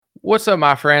What's up,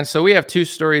 my friends? So we have two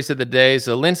stories of the day.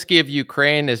 Zelensky of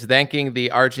Ukraine is thanking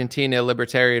the Argentina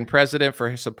Libertarian president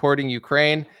for supporting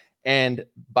Ukraine, and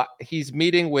he's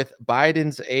meeting with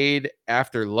Biden's aide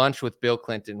after lunch with Bill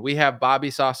Clinton. We have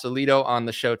Bobby Sausalito on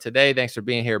the show today. Thanks for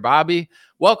being here, Bobby.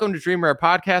 Welcome to Dreamer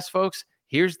Podcast, folks.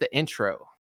 Here's the intro.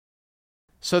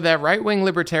 So that right-wing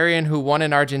libertarian who won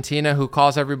in Argentina, who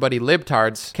calls everybody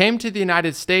libtards, came to the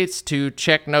United States to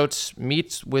check notes,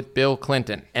 meets with Bill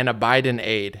Clinton and a Biden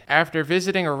aide. After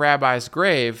visiting a rabbi's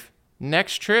grave,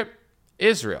 next trip,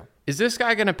 Israel. Is this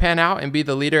guy going to pan out and be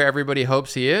the leader everybody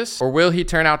hopes he is? Or will he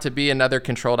turn out to be another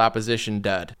controlled opposition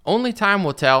dud? Only time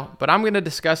will tell, but I'm going to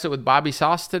discuss it with Bobby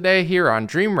Sauce today here on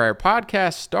Dream Rare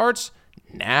Podcast starts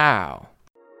now.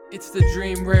 It's the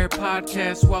Dream Rare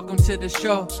Podcast. Welcome to the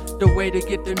show. The way to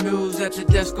get the news at the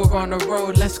desk or on the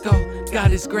road. Let's go.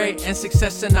 God is great and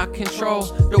success in our control.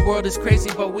 The world is crazy,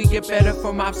 but we get better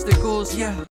from obstacles.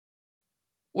 Yeah.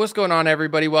 What's going on,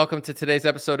 everybody? Welcome to today's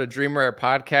episode of Dream Rare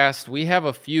Podcast. We have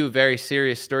a few very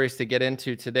serious stories to get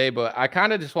into today, but I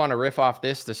kind of just want to riff off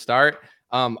this to start.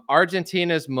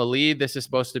 Argentina's Milei, this is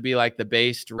supposed to be like the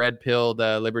based, red-pilled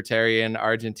libertarian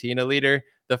Argentina leader.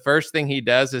 The first thing he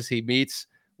does is he meets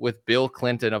with Bill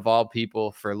Clinton of all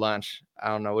people for lunch. I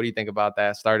don't know. What do you think about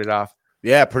that? Started off.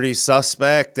 Yeah, pretty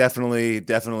suspect.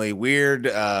 Definitely weird.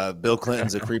 Bill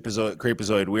Clinton's a creepazoid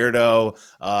weirdo.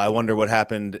 I wonder what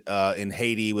happened in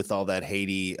Haiti with all that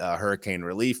Haiti hurricane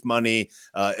relief money.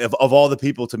 Of all the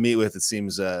people to meet with, it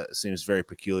seems very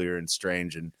peculiar and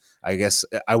strange. And I guess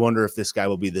I wonder if this guy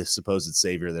will be the supposed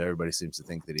savior that everybody seems to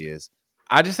think that he is.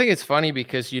 I just think it's funny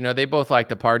because, they both like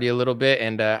to party a little bit.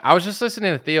 And I was just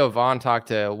listening to Theo Vaughn talk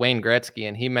to Wayne Gretzky,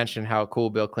 and he mentioned how cool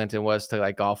Bill Clinton was to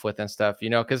like golf with and stuff,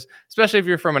 because especially if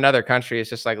you're from another country, it's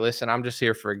just like, listen, I'm just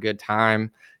here for a good time.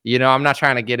 I'm not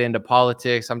trying to get into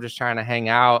politics. I'm just trying to hang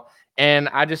out. And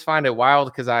I just find it wild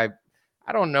because I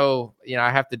don't know,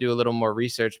 I have to do a little more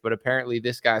research, but apparently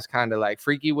this guy's kind of like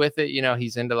freaky with it.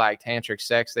 He's into like tantric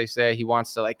sex. They say he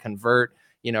wants to like convert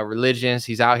religions.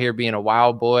 He's out here being a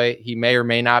wild boy. He may or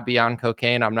may not be on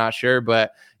cocaine. I'm not sure.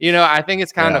 But, I think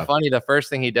it's kind of funny. The first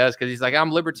thing he does, because he's like,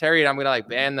 I'm libertarian. I'm going to like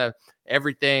ban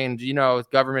everything,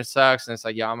 government sucks. And it's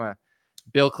like, I'm a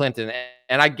Bill Clinton.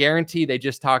 And I guarantee they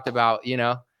just talked about,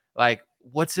 like,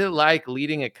 what's it like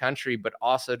leading a country, but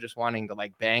also just wanting to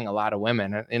like bang a lot of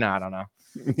women. I don't know.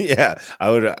 Yeah, I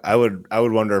would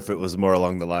wonder if it was more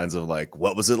along the lines of like,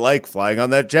 what was it like flying on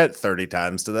that jet 30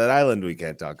 times to that island we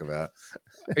can't talk about?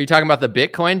 Are you talking about the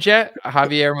Bitcoin jet,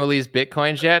 Javier Milei's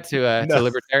Bitcoin jet to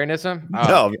libertarianism?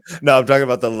 Oh. No, I'm talking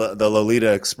about the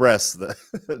Lolita Express,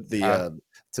 the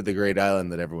to the great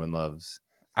island that everyone loves.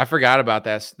 I forgot about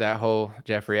that whole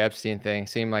Jeffrey Epstein thing.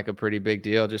 Seemed like a pretty big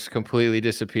deal. Just completely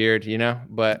disappeared,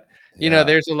 But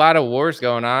there's a lot of wars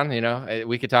going on.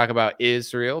 We could talk about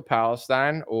Israel,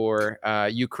 Palestine, or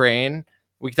Ukraine.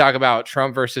 We could talk about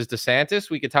Trump versus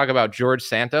DeSantis. We could talk about George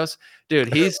Santos.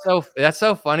 Dude, that's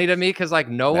so funny to me because like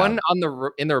no one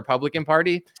in the Republican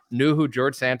Party knew who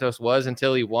George Santos was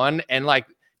until he won. And like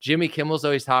Jimmy Kimmel's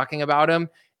always talking about him.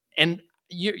 And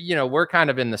we're kind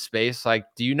of in the space. Like,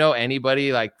 do you know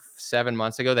anybody like 7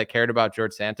 months ago that cared about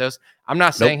George Santos? I'm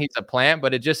not saying he's a plant,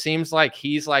 but it just seems like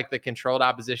he's like the controlled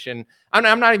opposition.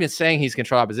 I'm not even saying he's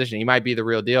controlled opposition. He might be the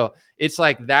real deal. It's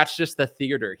like, that's just the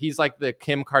theater. He's like the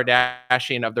Kim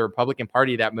Kardashian of the Republican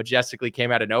Party that majestically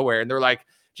came out of nowhere. And they're like,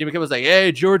 Jimmy Kimmel's like,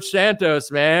 hey, George Santos,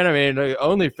 man. I mean,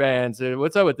 OnlyFans.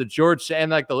 What's up with the George?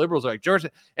 And like the liberals are like, George.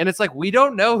 And it's like, we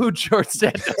don't know who George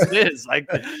Santos is. Like,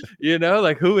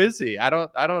 like who is he? I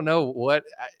don't know what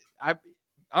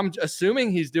I'm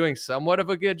assuming he's doing somewhat of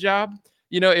a good job,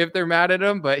 if they're mad at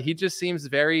him, but he just seems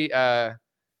very, I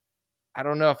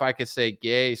don't know if I could say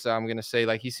gay. So I'm going to say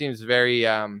like, he seems very,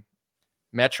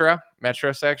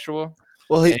 metrosexual.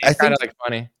 Well, I think like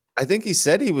funny. I think he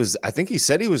said he was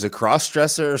a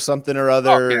cross-dresser or something or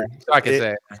other. Okay, so I could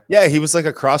say. Yeah, he was like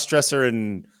a cross-dresser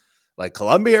in like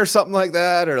Colombia or something like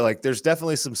that, or like there's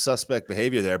definitely some suspect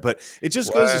behavior there. But it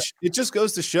just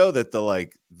goes to show that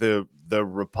the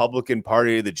Republican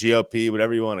Party, the GOP,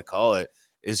 whatever you want to call it,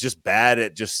 is just bad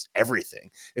at just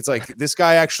everything. It's like this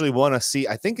guy actually won a seat,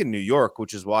 I think, in New York,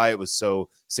 which is why it was so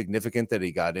significant that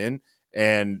he got in.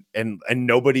 And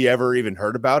nobody ever even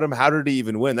heard about him. How did he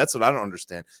even win? That's what I don't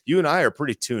understand. You and I are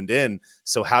pretty tuned in.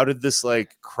 So how did this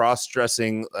like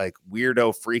cross-dressing like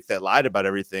weirdo freak that lied about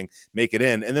everything make it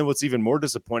in? And then what's even more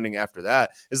disappointing after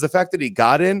that is the fact that he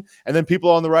got in, and then people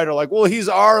on the right are like, well, he's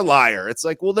our liar. It's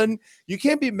like, well, then you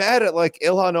can't be mad at like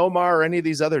Ilhan Omar or any of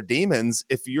these other demons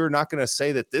if you're not going to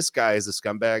say that this guy is a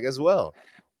scumbag as well.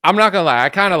 I'm not gonna lie, I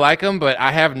kind of like him, but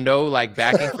I have no like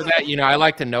backing for that. You know, I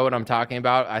like to know what I'm talking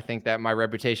about. I think that my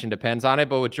reputation depends on it.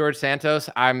 But with George Santos,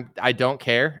 I don't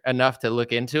care enough to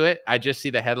look into it. I just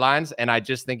see the headlines and I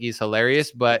just think he's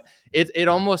hilarious. But it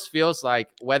almost feels like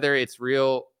whether it's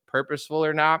real purposeful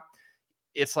or not,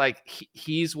 it's like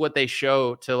he's what they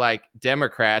show to like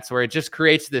Democrats, where it just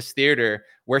creates this theater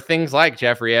where things like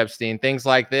Jeffrey Epstein, things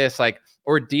like this, like,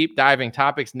 or deep diving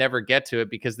topics never get to it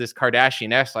because this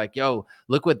Kardashian-esque, like, yo,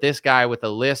 look what this guy with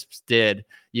the lisps did,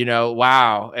 you know,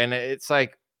 wow. And it's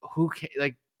like,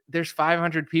 like, there's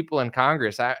 500 people in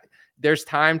Congress. There's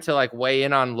time to like weigh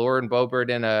in on Lauren Boebert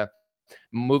in a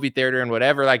movie theater and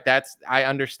whatever. Like, I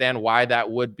understand why that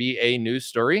would be a news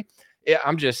story.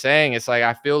 I'm just saying, it's like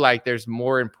I feel like there's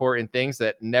more important things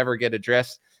that never get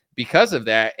addressed because of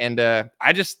that. And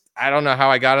I don't know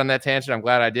how I got on that tangent. I'm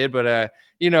glad I did, but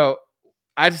you know,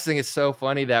 I just think it's so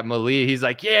funny that Malik, he's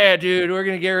like, yeah, dude, we're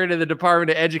gonna get rid of the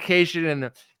Department of Education and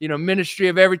the Ministry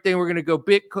of everything. We're gonna go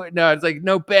Bitcoin. No, it's like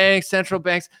no banks, central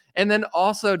banks. And then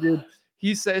also, dude,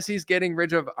 he says he's getting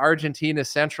rid of Argentina's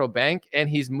central bank and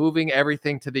he's moving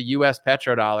everything to the US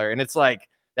petrodollar. And it's like,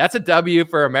 that's a W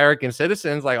for American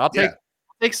citizens. Like, I'll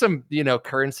take some,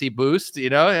 currency boost,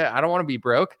 I don't want to be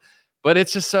broke, but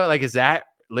it's just so like, is that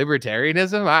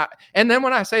libertarianism? And then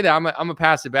when I say that, I'm gonna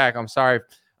pass it back. I'm sorry.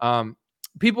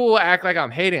 People will act like I'm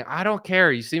hating. I don't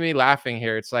care. You see me laughing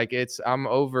here. It's like, I'm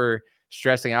over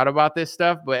stressing out about this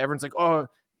stuff, but everyone's like, oh,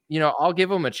 I'll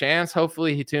give him a chance.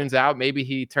 Hopefully he tunes out. Maybe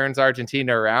he turns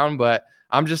Argentina around, but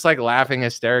I'm just like laughing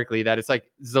hysterically that it's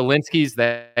like Zelensky's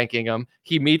thanking him.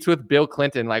 He meets with Bill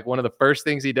Clinton, like one of the first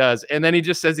things he does. And then he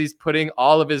just says he's putting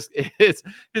all of his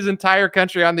entire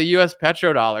country on the US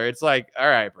petrodollar. It's like, all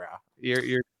right, bro,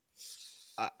 you're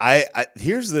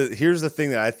here's the thing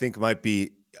that I think might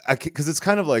be, because it's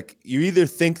kind of like you either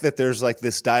think that there's like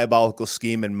this diabolical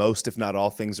scheme and most, if not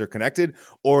all, things are connected,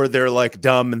 or they're like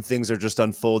dumb and things are just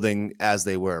unfolding as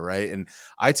they were, right? And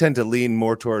I tend to lean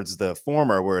more towards the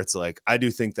former, where it's like I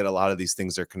do think that a lot of these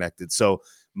things are connected. So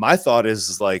my thought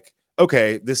is like,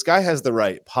 okay, this guy has the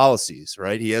right policies,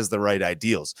 right? He has the right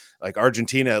ideals. Like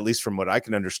Argentina, at least from what I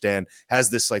can understand,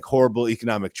 has this like horrible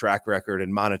economic track record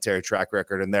and monetary track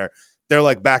record, and they're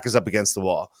like back is up against the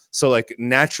wall. So like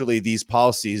naturally these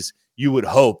policies you would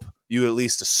hope, you at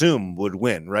least assume would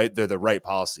win, right? They're the right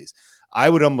policies. I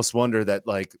would almost wonder that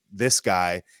like this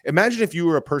guy, imagine if you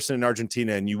were a person in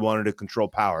Argentina and you wanted to control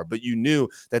power, but you knew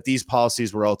that these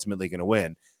policies were ultimately going to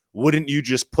win. Wouldn't you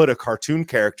just put a cartoon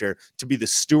character to be the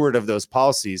steward of those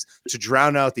policies to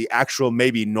drown out the actual,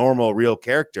 maybe normal, real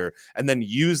character, and then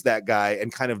use that guy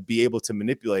and kind of be able to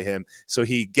manipulate him so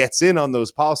he gets in on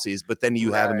those policies, but then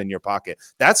you have him in your pocket?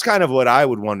 That's kind of what I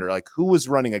would wonder, like who was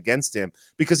running against him,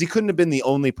 because he couldn't have been the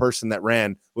only person that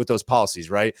ran with those policies,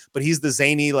 right? But he's the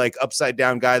zany, like upside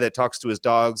down guy that talks to his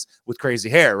dogs with crazy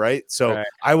hair, right? So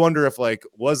I wonder if like,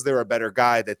 was there a better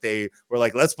guy that they were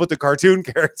like, let's put the cartoon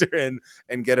character in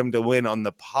and get him to win on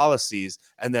the policies,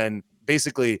 and then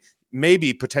basically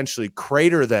maybe potentially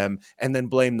crater them and then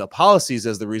blame the policies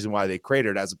as the reason why they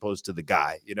cratered, as opposed to the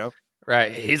guy,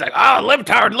 Right. He's like, oh,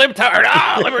 libtard,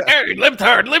 libertarian,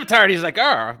 libtard. He's like,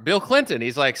 oh, Bill Clinton.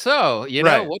 He's like, so, we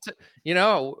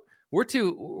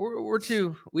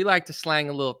like to slang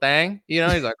a little thing. He's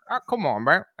like, oh, come on,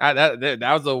 bro. That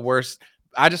was the worst.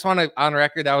 I just want to, on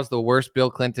record, that was the worst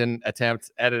Bill Clinton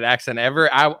attempt at an accent ever.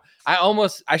 I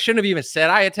shouldn't have even said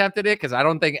I attempted it, because I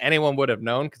don't think anyone would have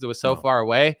known, because it was so far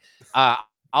away.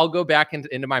 I'll go back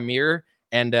into my mirror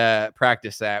and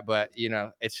practice that. But,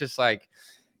 it's just like,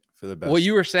 for the best. What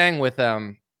you were saying with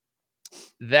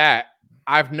that,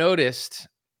 I noticed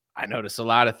a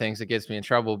lot of things that gets me in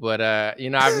trouble, but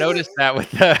I've noticed that with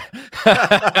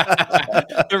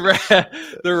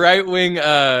the right wing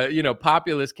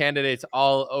populist candidates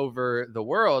all over the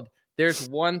world, there's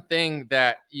one thing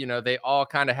that they all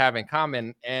kind of have in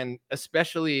common, and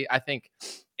especially I think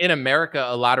in America,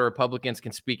 a lot of Republicans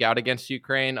can speak out against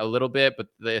Ukraine a little bit, but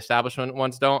the establishment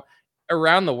ones don't.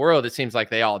 Around the world, it seems like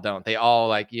they all don't. They all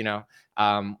like,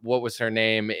 what was her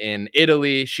name in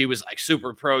Italy? She was like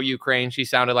super pro Ukraine. She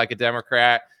sounded like a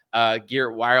Democrat.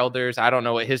 Geert Wilders, I don't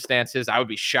know what his stance is. I would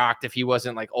be shocked if he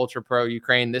wasn't like ultra pro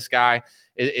Ukraine. This guy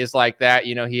is like that.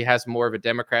 He has more of a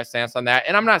Democrat stance on that.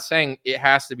 And I'm not saying it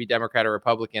has to be Democrat or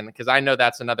Republican, because I know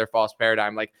that's another false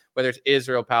paradigm. Like whether it's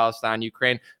Israel, Palestine,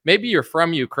 Ukraine, maybe you're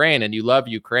from Ukraine and you love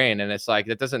Ukraine, and it's like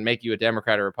that doesn't make you a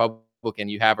Democrat or Republican.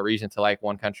 You have a reason to like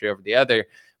one country over the other.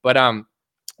 But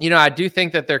I do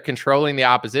think that they're controlling the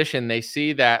opposition. They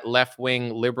see that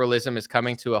left-wing liberalism is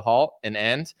coming to a halt and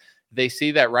end. They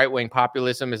see that right-wing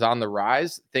populism is on the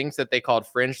rise. Things that they called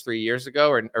fringe 3 years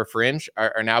ago or fringe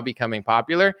are now becoming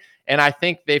popular. And I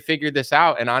think they figured this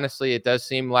out. And honestly, it does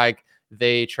seem like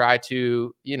they try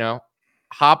to,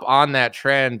 hop on that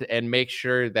trend and make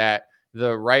sure that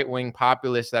the right-wing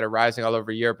populists that are rising all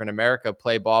over Europe and America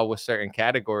play ball with certain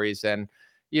categories. And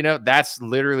that's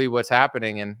literally what's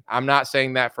happening. And I'm not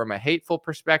saying that from a hateful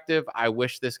perspective. I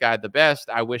wish this guy the best.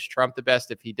 I wish Trump the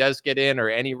best if he does get in, or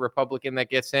any Republican that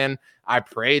gets in. I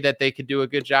pray that they could do a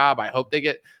good job. I hope they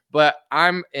get, but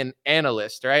I'm an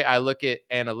analyst, right? I look at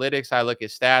analytics, I look at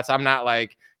stats. I'm not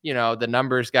like, the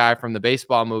numbers guy from the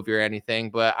baseball movie or anything,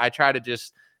 but I try to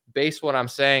just base what I'm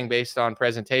saying based on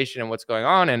presentation and what's going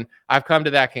on. And I've come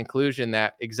to that conclusion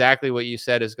that exactly what you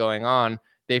said is going on.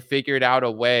 They figured out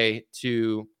a way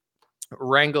to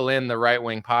wrangle in the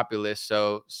right-wing populists,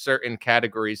 so certain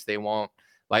categories they won't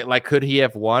like. Could he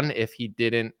have won if he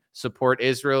didn't support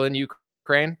Israel and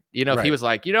Ukraine? If he was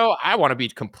like, I want to be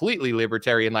completely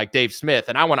libertarian like Dave Smith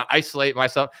and I want to isolate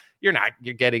myself, you're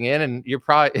getting in. And you're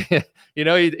probably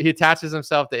he attaches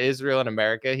himself to Israel and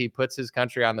America. He puts his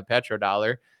country on the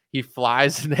petrodollar. He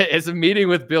flies as a meeting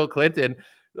with Bill Clinton.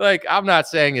 Like, I'm not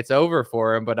saying it's over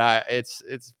for him, but it's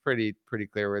pretty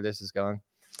clear where this is going.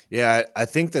 Yeah, I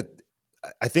think that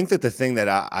the thing that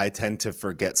I tend to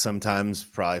forget sometimes,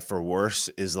 probably for worse,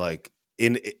 is like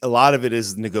in a lot of it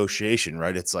is negotiation,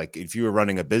 right? It's like if you were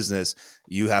running a business,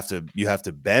 you have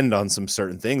to bend on some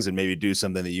certain things and maybe do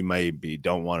something that you maybe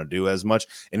don't want to do as much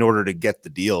in order to get the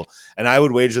deal. And I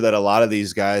would wager that a lot of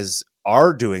these guys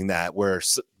are doing that, where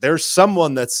there's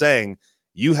someone that's saying,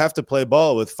 you have to play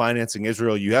ball with financing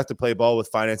Israel. You have to play ball with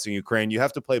financing Ukraine. You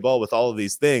have to play ball with all of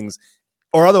these things,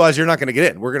 or otherwise you're not going to get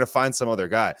in. We're going to find some other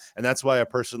guy. And that's why a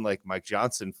person like Mike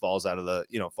Johnson falls out of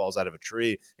a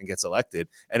tree and gets elected.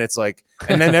 And it's like,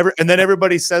 and then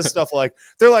everybody says stuff like,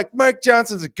 they're like, Mike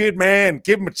Johnson's a good man.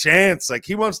 Give him a chance. Like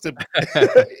he wants to,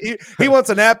 he wants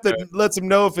an app that lets him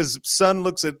know if his son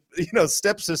looks at,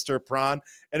 stepsister prawn.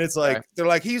 And it's like, they're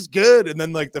like, he's good. And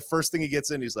then like the first thing he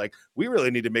gets in, he's like, we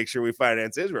really need to make sure we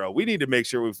finance Israel. We need to make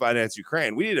sure we finance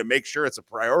Ukraine. We need to make sure it's a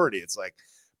priority. It's like,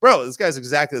 bro, this guy's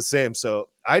exactly the same. So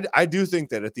I do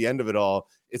think that at the end of it all,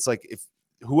 it's like if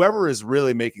whoever is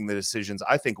really making the decisions,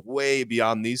 I think way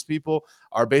beyond these people,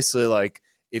 are basically like,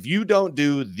 if you don't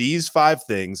do these 5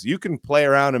 things, you can play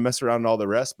around and mess around and all the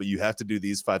rest, but you have to do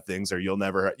these 5 things or you'll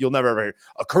never have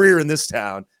a career in this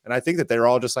town. And I think that they're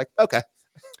all just like, okay,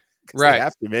 right. They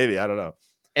have to, maybe, I don't know.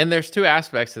 And there's 2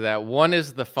 aspects to that. One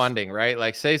is the funding, right?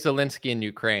 Like, say Zelensky in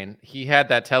Ukraine, he had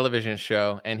that television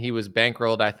show and he was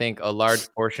bankrolled, I think, a large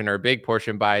portion or a big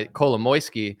portion by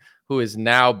Kolomoisky, who is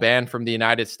now banned from the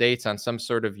United States on some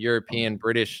sort of European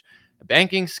British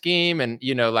banking scheme. And,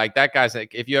 like that guy's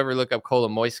like, if you ever look up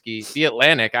Kolomoisky, The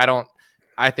Atlantic,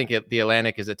 I think The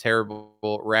Atlantic is a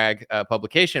terrible rag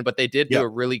publication, but they did do a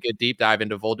really good deep dive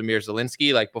into Volodymyr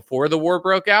Zelensky, like before the war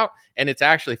broke out. And it's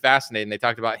actually fascinating. They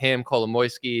talked about him,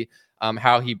 Kolomoisky,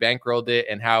 how he bankrolled it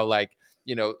and how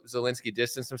Zelensky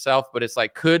distanced himself. But it's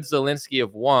like, could Zelensky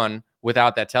have won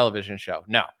without that television show?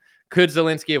 No. Could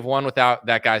Zelensky have won without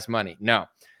that guy's money? No.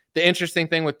 The interesting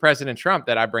thing with President Trump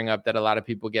that I bring up that a lot of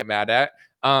people get mad at,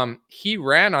 he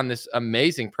ran on this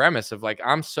amazing premise of like,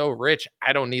 I'm so rich,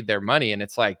 I don't need their money. And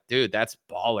it's like, dude, that's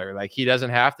baller. Like, he doesn't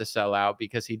have to sell out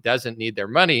because he doesn't need their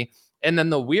money. And then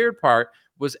the weird part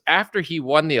was after he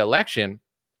won the election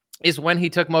is when he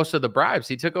took most of the bribes.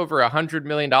 He took over $100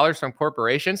 million from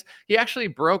corporations. He actually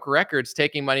broke records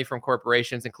taking money from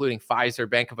corporations, including Pfizer,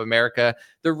 Bank of America.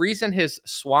 The reason his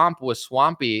swamp was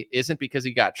swampy isn't because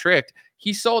he got tricked.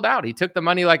 He sold out. He took the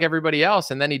money like everybody else.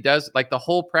 And then he does, like, the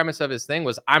whole premise of his thing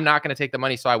was, I'm not going to take the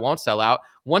money, so I won't sell out.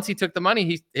 Once he took the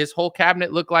money, his whole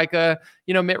cabinet looked like a,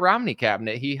 Mitt Romney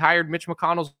cabinet. He hired Mitch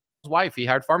McConnell's wife. He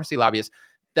hired pharmacy lobbyists.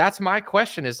 That's my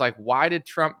question, is like, why did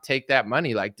Trump take that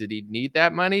money? Like, did he need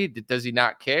that money? Does he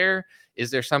not care? Is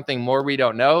there something more we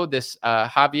don't know? This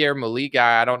Javier Milei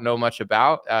guy, I don't know much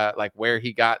about, like where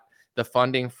he got the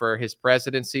funding for his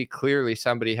presidency. Clearly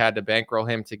somebody had to bankroll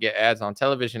him to get ads on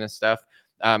television and stuff.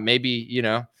 Maybe,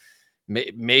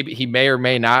 maybe he may or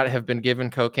may not have been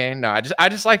given cocaine. No, I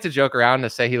just like to joke around to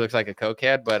say he looks like a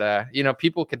cokehead, but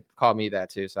people could call me that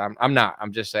too. So I'm not.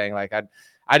 I'm just saying, like,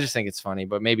 I just think it's funny,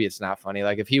 but maybe it's not funny.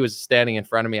 Like, if he was standing in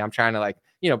front of me, I'm trying to, like,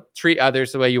 treat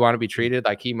others the way you want to be treated.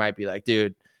 Like, he might be like,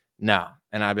 dude, no.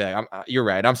 And I'd be like, you're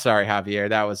right. I'm sorry, Javier.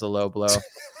 That was a low blow.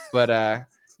 But,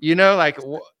 like,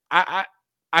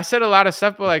 I said a lot of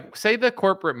stuff, but like, say the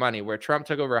corporate money where Trump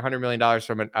took over $100 million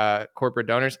from corporate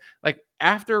donors. Like,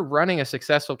 after running a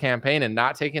successful campaign and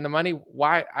not taking the money,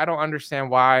 why? I don't understand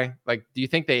why. Like, do you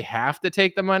think they have to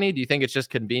take the money? Do you think it's just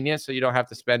convenient so you don't have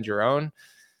to spend your own?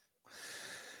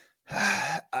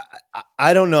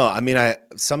 I don't know. I mean,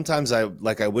 sometimes I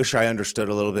wish I understood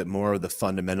a little bit more of the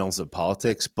fundamentals of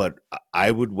politics, but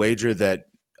I would wager that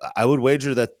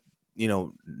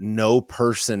no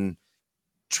person,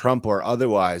 Trump or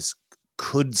otherwise,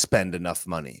 could spend enough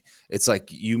money. It's like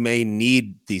you may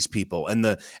need these people, and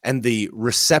the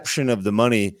reception of the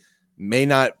money may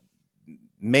not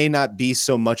be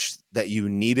so much that you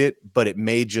need it, but it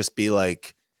may just be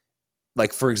like,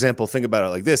 for example, think about it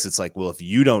like this. It's like, well, if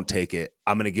you don't take it,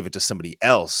 I'm going to give it to somebody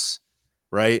else.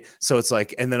 Right. So it's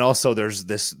like, and then also there's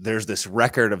this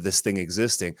record of this thing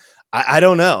existing. I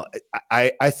don't know.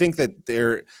 I think that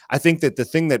the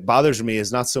thing that bothers me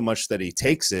is not so much that he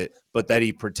takes it, but that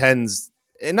he pretends,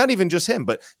 and not even just him,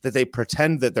 but that they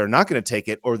pretend that they're not going to take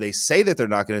it, or they say that they're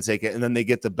not going to take it. And then they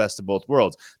get the best of both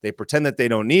worlds. They pretend that they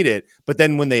don't need it, but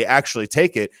then when they actually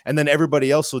take it, and then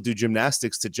everybody else will do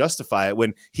gymnastics to justify it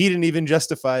when he didn't even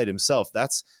justify it himself.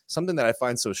 That's something that I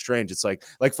find so strange. It's like,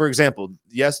 for example,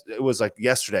 yes, it was like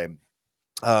yesterday,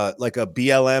 like a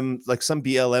BLM, like some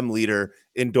BLM leader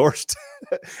endorsed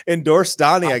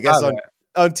Donnie, I guess,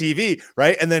 on TV,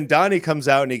 right? And then Donnie comes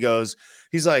out and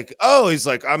he's like,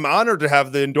 I'm honored to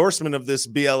have the endorsement of this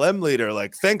BLM leader.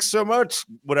 Like, thanks so much,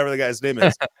 whatever the guy's name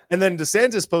is. And then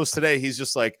DeSantis posts today,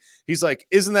 he's like,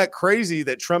 isn't that crazy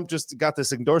that Trump just got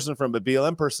this endorsement from a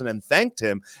BLM person and thanked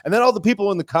him? And then all the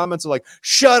people in the comments are like,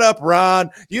 shut up, Ron.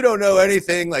 You don't know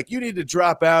anything. Like, you need to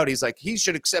drop out. He's like, he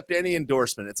should accept any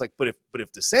endorsement. It's like, but if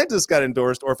DeSantis got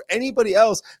endorsed, or if anybody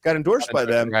else got endorsed by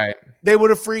them, right, they would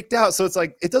have freaked out. So it's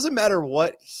like, it doesn't matter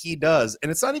what he does.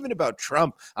 And it's not even about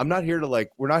Trump. I'm not here to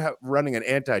we're not running an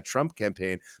anti-Trump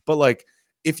campaign, but like,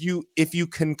 if you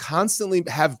can constantly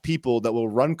have people that will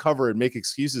run cover and make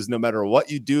excuses no matter what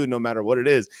you do, no matter what it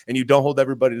is, and you don't hold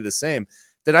everybody to the same,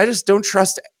 then I just don't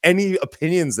trust any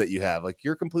opinions that you have. Like,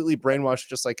 you're completely brainwashed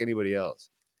just like anybody else.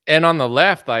 And on the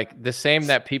left, like the same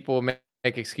that people make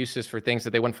excuses for things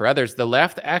that they wouldn't for others, the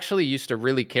left actually used to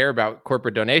really care about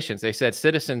corporate donations. They said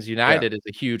Citizens United is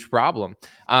a huge problem.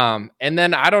 And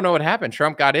then I don't know what happened.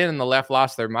 Trump got in and the left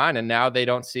lost their mind. And now they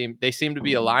seem to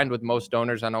be aligned with most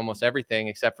donors on almost everything,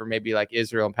 except for maybe like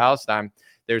Israel and Palestine.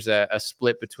 There's a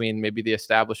split between maybe the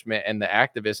establishment and the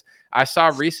activists. I saw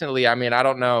recently, I mean, I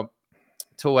don't know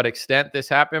to what extent this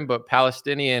happened, but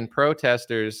Palestinian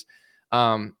protesters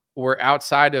were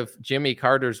outside of Jimmy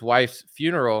Carter's wife's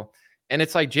funeral. And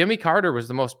it's like, Jimmy Carter was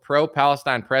the most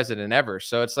pro-Palestine president ever.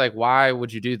 So it's like, why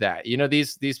would you do that? You know,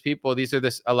 these people,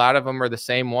 a lot of them are the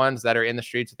same ones that are in the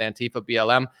streets with Antifa,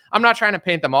 BLM. I'm not trying to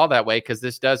paint them all that way, because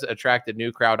this does attract a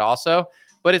new crowd also.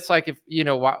 But it's like, if you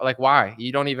know, why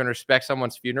you don't even respect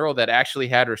someone's funeral that actually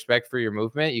had respect for your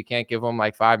movement, you can't give them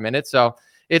like 5 minutes. So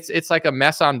it's like a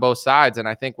mess on both sides. And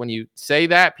I think when you say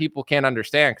that, people can't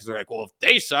understand, because they're like, well, if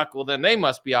they suck, well, then they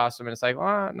must be awesome. And it's like,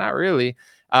 well, not really.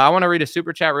 I want to read a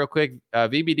super chat real quick.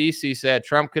 VBDC said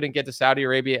Trump couldn't get to Saudi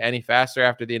Arabia any faster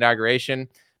after the inauguration.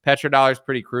 Petrodollar is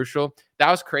pretty crucial. That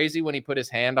was crazy when he put his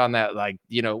hand on that, like,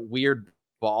 you know, weird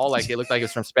ball. Like, it looked like it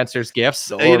was from Spencer's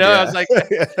Gifts. Orb, you know, I was like,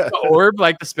 the orb,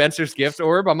 like the Spencer's Gift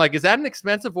orb. I'm like, is that an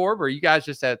expensive orb, or are you guys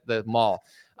just at the mall?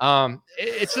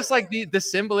 It's just like the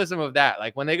symbolism of that.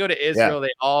 Like, when they go to Israel, they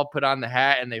all put on the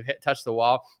hat and they touch the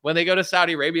wall. When they go to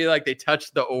Saudi Arabia, like, they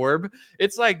touch the orb.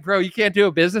 It's like, bro, you can't do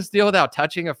a business deal without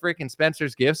touching a freaking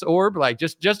Spencer's Gifts orb. Like,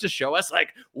 just to show us,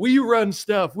 like, we run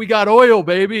stuff. We got oil,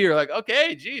 baby. You're like,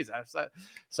 okay, geez, I'm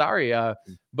sorry.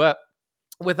 But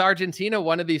with Argentina,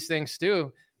 one of these things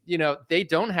too, you know, they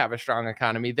don't have a strong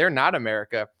economy. They're not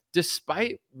America.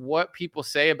 Despite what people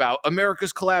say about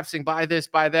America's collapsing, buy this,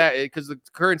 buy that, because the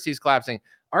currency is collapsing,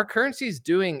 our currency is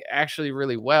doing actually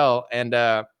really well. And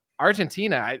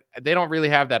Argentina, they don't really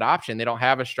have that option. They don't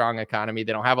have a strong economy.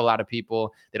 They don't have a lot of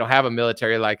people. They don't have a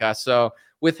military like us. So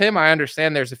with him, I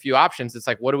understand there's a few options. It's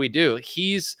like, what do we do?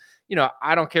 He's, you know,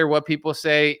 I don't care what people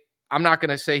say. I'm not going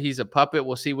to say he's a puppet.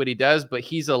 We'll see what he does, but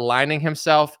he's aligning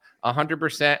himself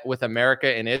 100% with America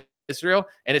and Israel.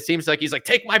 And it seems like he's like,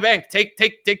 take my bank, take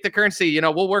the currency, you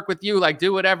know, we'll work with you, like,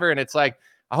 do whatever. And it's like,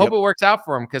 I hope it works out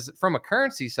for him, because from a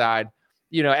currency side,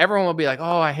 you know, everyone will be like,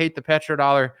 oh, I hate the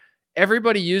petrodollar.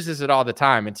 Everybody uses it all the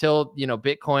time until, you know,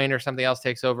 Bitcoin or something else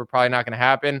takes over. Probably not going to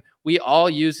happen. We all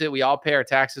use it. We all pay our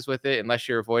taxes with it, unless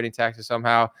you're avoiding taxes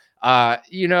somehow.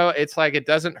 You know, it's like, it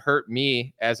doesn't hurt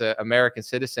me as an American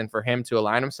citizen for him to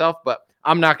align himself, but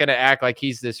I'm not going to act like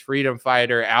he's this freedom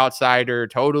fighter, outsider,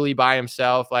 totally by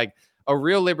himself. Like, a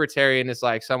real libertarian is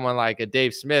like someone like a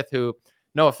Dave Smith, who,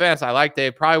 no offense, I like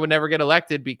Dave, probably would never get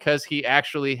elected because he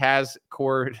actually has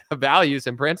core values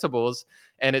and principles.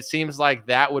 And it seems like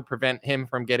that would prevent him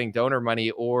from getting donor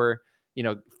money or,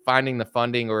 finding the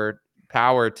funding or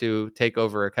power to take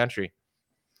over a country.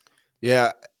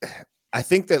 Yeah. I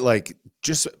think that like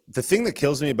just the thing that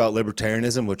kills me about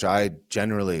libertarianism, which I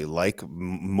generally like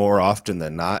more often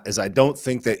than not, is I don't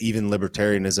think that even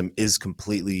libertarianism is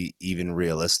completely even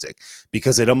realistic,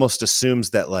 because it almost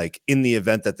assumes that like in the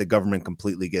event that the government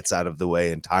completely gets out of the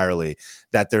way entirely,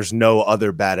 that there's no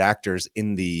other bad actors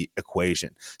in the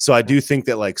equation. So I do think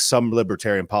that like some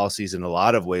libertarian policies in a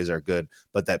lot of ways are good,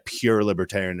 but that pure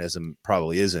libertarianism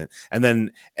probably isn't, and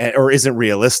then or isn't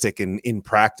realistic in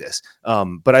practice.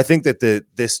 But I think that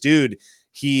this dude,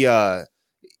 he to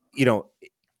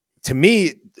me,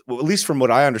 at least from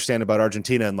what I understand about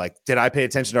Argentina, and like, did I pay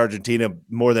attention to Argentina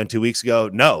more than 2 weeks ago?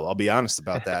 No, I'll be honest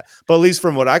about that. But at least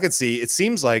from what I could see, it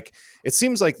seems like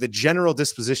the general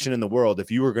disposition in the world, if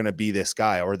you were going to be this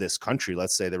guy or this country,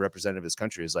 let's say the representative of this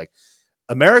country, is like,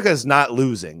 America is not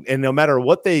losing, and no matter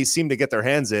what they seem to get their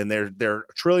hands in, they're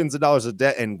trillions of dollars of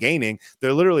debt and gaining.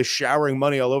 They're literally showering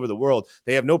money all over the world.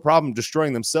 They have no problem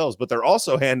destroying themselves, but they're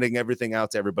also handing everything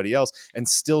out to everybody else and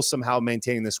still somehow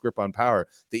maintaining this grip on power.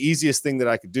 The easiest thing that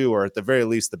I could do, or at the very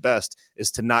least the best, is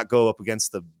to not go up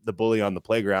against the bully on the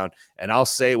playground, and I'll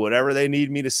say whatever they need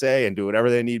me to say and do whatever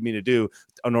they need me to do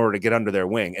in order to get under their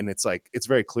wing. And it's like, it's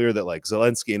very clear that like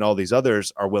Zelensky and all these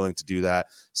others are willing to do that.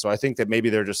 So I think that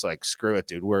maybe they're just like, screw it,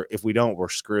 dude. If we don't, we're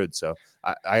screwed. So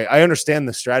I understand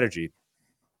the strategy.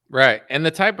 Right. And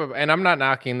and I'm not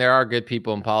knocking, there are good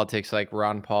people in politics like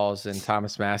Ron Paul's and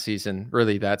Thomas Massey's, and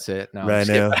really that's it. No,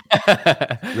 Rhino.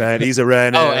 Right. He's a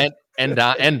Rhino. Oh, and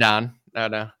Don.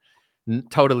 No,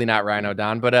 totally not Rhino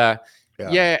Don. But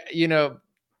yeah,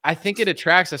 I think it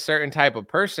attracts a certain type of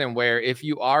person where if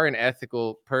you are an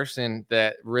ethical person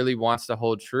that really wants to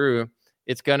hold true,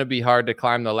 it's going to be hard to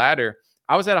climb the ladder.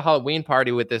 I was at a Halloween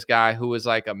party with this guy who was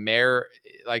like a mayor,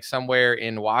 like somewhere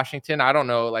in Washington. I don't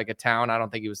know, like a town. I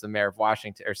don't think he was the mayor of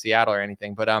Washington or Seattle or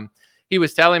anything, but he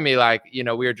was telling me like, we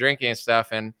were drinking and stuff,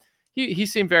 and he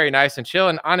seemed very nice and chill.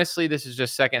 And honestly, this is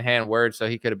just secondhand words, so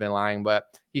he could have been lying, but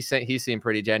he seemed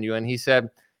pretty genuine. He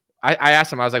said, I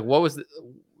asked him, I was like,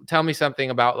 tell me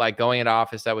something about like going into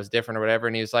office that was different or whatever.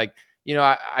 And he was like,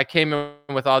 I came in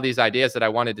with all these ideas that I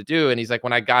wanted to do. And he's like,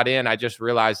 when I got in, I just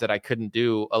realized that I couldn't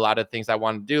do a lot of things I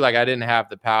wanted to do. Like I didn't have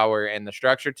the power and the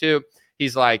structure to.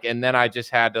 He's like, and then I just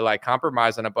had to like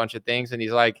compromise on a bunch of things. And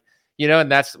he's like,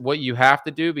 and that's what you have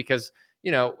to do, because,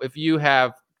 if you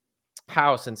have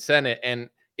House and Senate, and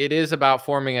it is about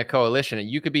forming a coalition, and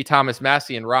you could be Thomas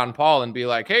Massey and Ron Paul and be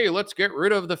like, hey, let's get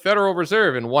rid of the Federal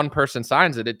Reserve, and one person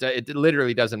signs it. It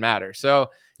literally doesn't matter. So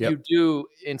You do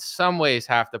in some ways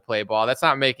have to play ball. That's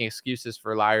not making excuses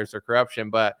for liars or corruption,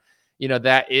 but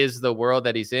that is the world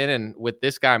that he's in. And with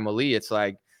this guy Mali, it's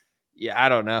like, I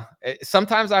don't know.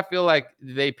 Sometimes I feel like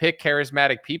they pick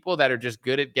charismatic people that are just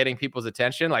good at getting people's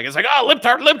attention. Like it's like, oh,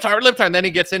 libtard. And then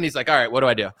he gets in, he's like, all right, what do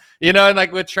I do? And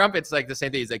like with Trump, it's like the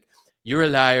same thing. He's like, you're a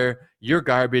liar, you're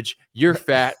garbage, you're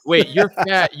fat. Wait, you're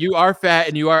fat, you are fat,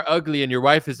 and you are ugly, and your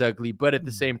wife is ugly. But at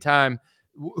the same time,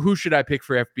 who should I pick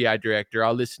for FBI director?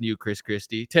 I'll listen to you, Chris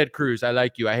Christie. Ted Cruz, I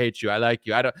like you, I hate you, I like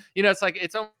you. I don't, it's like,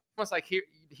 it's almost like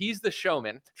he's the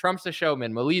showman, Trump's the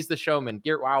showman, Mali's the showman,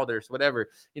 Geert Wilders, whatever,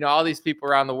 all these people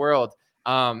around the world.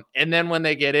 And then when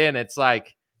they get in, it's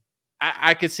like,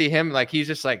 I could see him, like, he's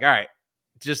just like, all right,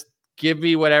 just give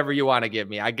me whatever you want to give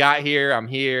me. I got here. I'm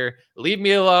here. Leave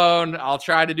me alone. I'll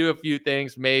try to do a few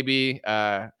things. Maybe.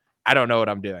 I don't know what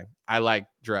I'm doing. I like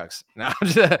drugs. That's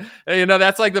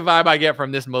like the vibe I get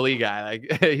from this Mali guy.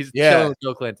 Like he's chilling with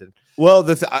Bill Clinton. Well,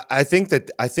 I think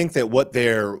that what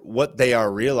they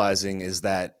are realizing is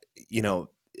that,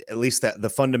 at least that the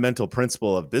fundamental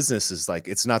principle of business is like,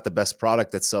 it's not the best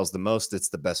product that sells the most. It's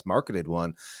the best marketed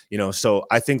one, so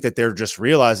I think that they're just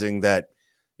realizing that,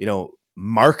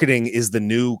 marketing is the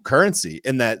new currency,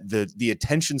 and that the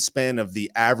attention span of the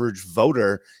average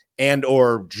voter and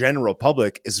or general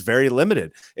public is very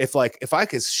limited. If I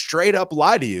could straight up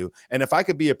lie to you, and if I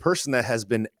could be a person that has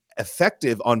been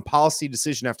effective on policy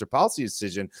decision after policy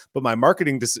decision, but my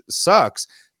marketing sucks,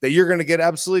 that you're going to get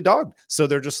absolutely dogged. So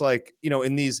they're just like,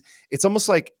 in these, it's almost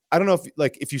like, I don't know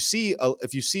if you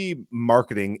see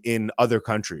marketing in other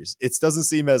countries, it doesn't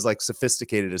seem as like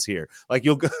sophisticated as here. Like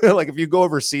you'll go, like if you go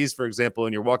overseas, for example,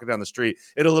 and you're walking down the street,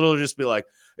 it'll literally just be like,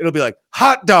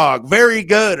 hot dog, very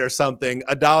good, or something,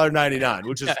 $1.99,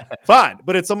 which is fine.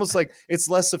 But it's almost like it's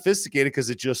less sophisticated because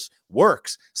it just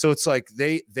works. So it's like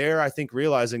they're I think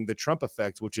realizing the Trump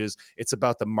effect, which is it's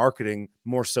about the marketing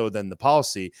more so than the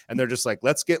policy. And they're just like,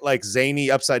 let's get like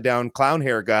zany upside down clown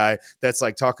hair guy that's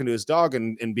like talking to his dog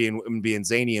and being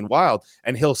zany and wild,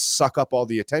 and he'll suck up all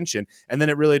the attention. And then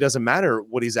it really doesn't matter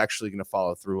what he's actually going to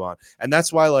follow through on. And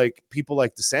that's why like people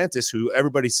like DeSantis, who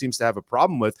everybody seems to have a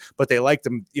problem with, but they liked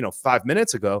him, 5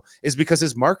 minutes ago, is because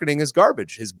his marketing is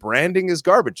garbage. His branding is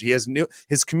garbage.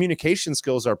 His communication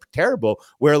skills are terrible,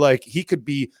 where like he could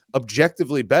be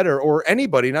objectively better, or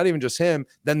anybody, not even just him,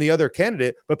 than the other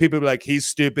candidate, but people be like, he's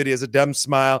stupid, he has a dumb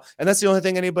smile, and that's the only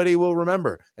thing anybody will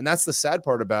remember. And that's the sad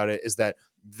part about it, is that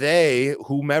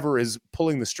whomever is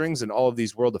pulling the strings in all of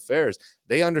these world affairs,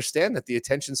 they understand that the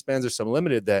attention spans are so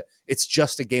limited that it's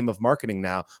just a game of marketing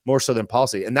now, more so than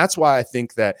policy. And that's why I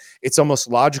think that it's almost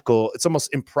logical, it's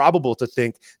almost improbable to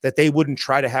think that they wouldn't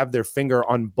try to have their finger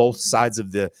on both sides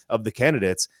of the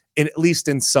candidates, at least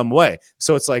in some way.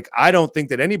 So it's like, I don't think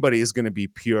that anybody is going to be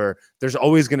pure. There's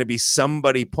always going to be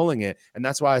somebody pulling it. And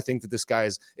that's why I think that this guy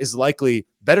is likely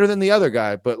better than the other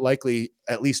guy, but likely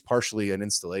at least partially an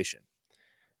installation.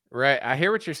 Right. I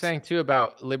hear what you're saying too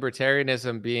about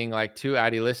libertarianism being like too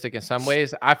idealistic in some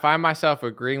ways. I find myself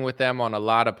agreeing with them on a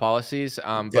lot of policies.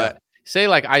 But say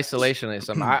like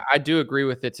isolationism, I do agree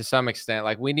with it to some extent.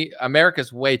 Like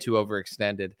America's way too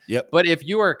overextended. Yep. But if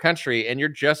you are a country and you're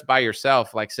just by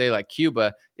yourself, like say like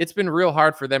Cuba, it's been real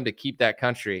hard for them to keep that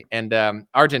country. And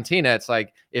Argentina, it's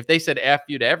like if they said F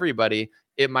you to everybody,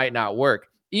 it might not work.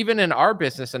 Even in our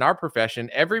business, in our profession,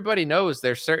 everybody knows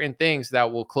there's certain things that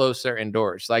will close certain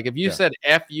doors. Like if you said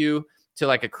F you to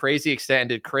like a crazy extent and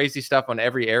did crazy stuff on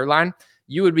every airline,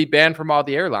 you would be banned from all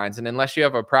the airlines. And unless you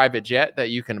have a private jet that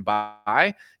you can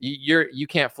buy, you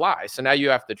can't fly. So now you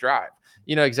have to drive.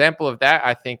 Example of that,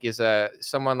 I think, is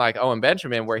someone like Owen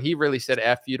Benjamin, where he really said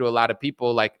F you to a lot of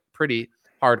people, like pretty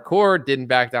hardcore, didn't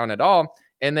back down at all.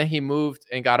 And then he moved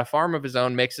and got a farm of his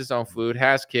own, makes his own food,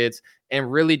 has kids, and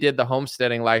really did the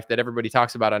homesteading life that everybody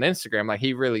talks about on Instagram. Like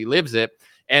he really lives it.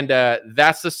 And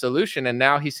that's the solution. And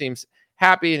now he seems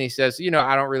happy. And he says,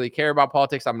 I don't really care about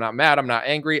politics. I'm not mad. I'm not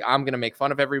angry. I'm going to make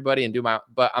fun of everybody and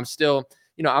but I'm still,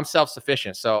 I'm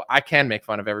self-sufficient. So I can make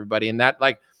fun of everybody. And that,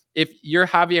 like, if you're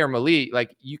Javier Milei,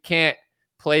 like you can't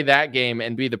play that game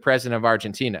and be the president of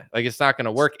Argentina. Like it's not going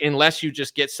to work unless you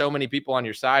just get so many people on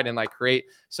your side and like create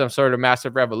some sort of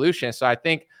massive revolution. So I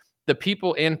think the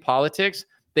people in politics,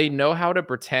 they know how to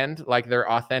pretend like they're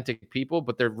authentic people,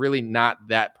 but they're really not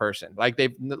that person. Like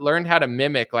they've learned how to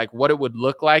mimic like what it would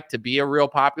look like to be a real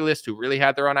populist who really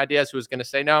had their own ideas, who was going to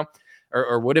say no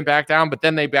or wouldn't back down, but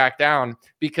then they back down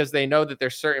because they know that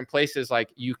there's certain places like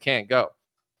you can't go.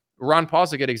 Ron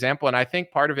Paul's a good example. And I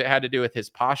think part of it had to do with his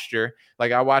posture.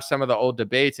 Like I watched some of the old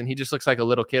debates and he just looks like a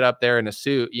little kid up there in a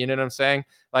suit. You know what I'm saying?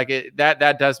 Like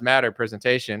that does matter,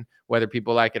 presentation, whether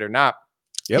people like it or not.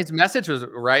 Yep. His message was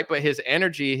right, but his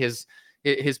energy, his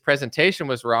presentation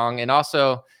was wrong. And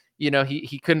also,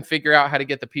 he couldn't figure out how to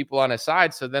get the people on his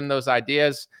side. So then those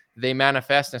ideas, they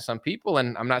manifest in some people.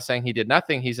 And I'm not saying he did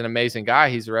nothing. He's an amazing guy.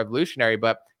 He's a revolutionary,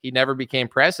 but he never became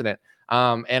president.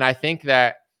 And I think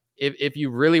that if you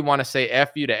really want to say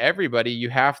F you to everybody, you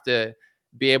have to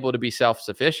be able to be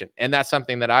self-sufficient. And that's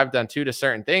something that I've done too to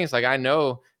certain things. Like I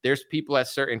know there's people at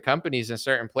certain companies in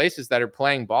certain places that are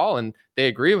playing ball and they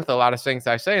agree with a lot of things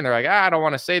I say. And they're like, I don't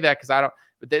want to say that because I don't,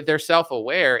 but they're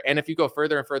self-aware. And if you go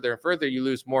further and further and further, you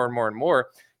lose more and more and more,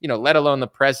 let alone the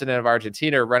president of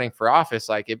Argentina running for office.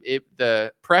 Like if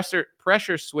the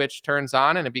pressure switch turns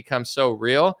on and it becomes so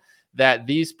real that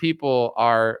these people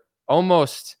are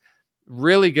almost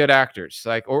really good actors,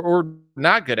 like or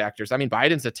not good actors. I mean,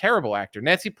 Biden's a terrible actor.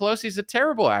 Nancy Pelosi's a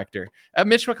terrible actor.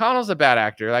 Mitch McConnell's a bad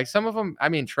actor. Like some of them, I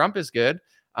mean, Trump is good.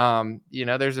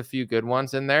 There's a few good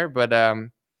ones in there, but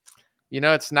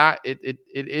it's not. It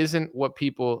isn't what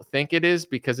people think it is,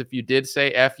 because if you did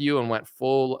say F you and went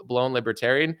full blown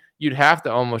libertarian, you'd have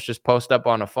to almost just post up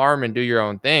on a farm and do your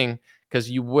own thing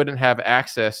because you wouldn't have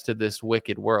access to this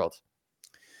wicked world.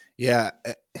 Yeah,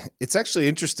 it's actually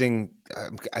interesting.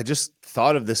 I just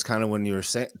thought of this kind of when you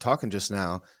were talking just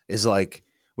now, is like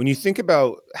when you think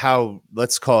about how,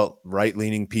 let's call it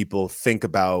right-leaning people think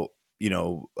about,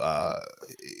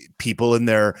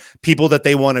 people that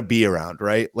they want to be around,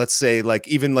 right? Let's say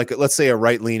let's say a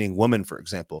right-leaning woman, for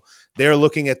example, they're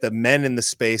looking at the men in the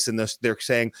space and they're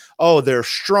saying, oh, they're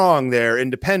strong, they're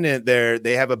independent,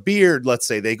 they have a beard, let's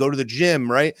say they go to the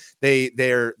gym, right?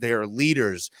 They're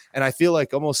leaders. And I feel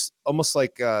like almost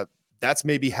like that's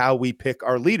maybe how we pick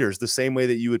our leaders, the same way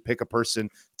that you would pick a person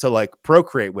to like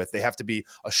procreate with. They have to be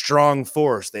a strong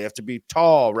force. They have to be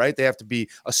tall, right? They have to be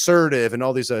assertive and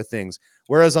all these other things.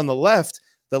 Whereas on the left,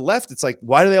 the left, it's like,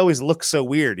 why do they always look so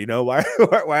weird? You know, why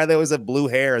do they always have blue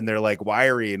hair and they're like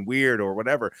wiry and weird or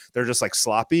whatever? They're just like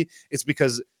sloppy. It's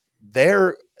because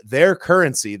their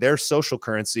currency, their social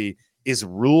currency is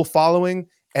rule following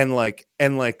and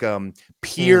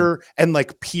peer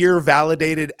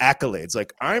validated accolades.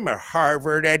 Like, I'm a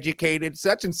Harvard educated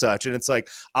such and such. And it's like,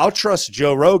 I'll trust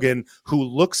Joe Rogan, who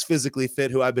looks physically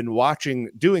fit, who I've been watching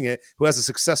doing it, who has a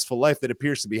successful life that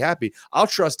appears to be happy. I'll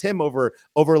trust him over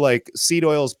like Seed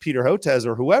Oil's Peter Hotez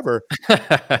or whoever,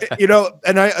 you know.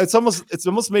 And it's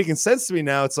almost making sense to me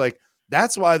now. It's like,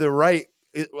 that's why the right,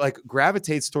 it like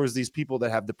gravitates towards these people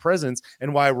that have the presence,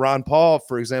 and why Ron Paul,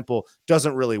 for example,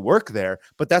 doesn't really work there.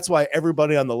 But that's why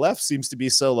everybody on the left seems to be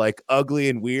so like ugly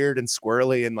and weird and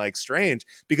squirrely and like strange,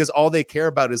 because all they care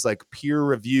about is like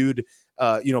peer-reviewed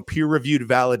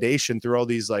validation through all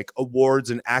these like awards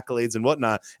and accolades and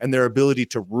whatnot, and their ability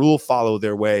to rule follow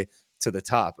their way to the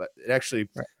top. It actually,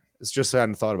 it's just, I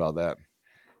hadn't thought about that.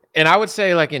 And I would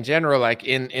say, like, in general, like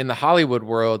in the Hollywood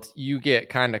world, you get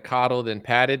kind of coddled and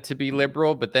patted to be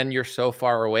liberal, but then you're so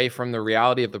far away from the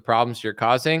reality of the problems you're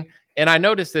causing. And I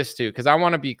noticed this too, because I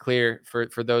want to be clear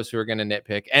for those who are going to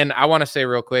nitpick. And I want to say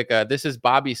real quick, this is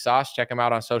Bobby Sauce. Check him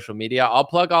out on social media. I'll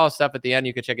plug all his stuff at the end.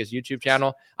 You can check his YouTube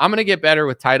channel. I'm going to get better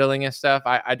with titling and stuff.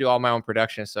 I do all my own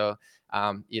production. So,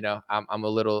 you know, I'm a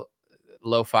little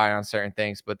lo-fi on certain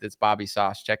things, but it's Bobby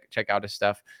Sauce. Check out his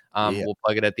stuff. We'll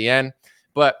plug it at the end.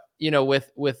 But, you know, with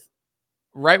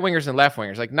right wingers and left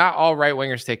wingers, like, not all right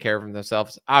wingers take care of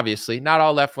themselves. Obviously, not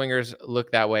all left wingers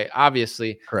look that way.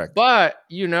 Obviously, correct. But,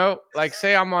 you know, like,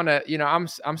 say I'm on a, you know,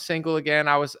 I'm single again.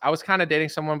 I was kind of dating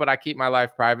someone, but I keep my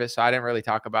life private, so I didn't really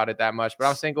talk about it that much. But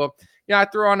I'm single. You know, I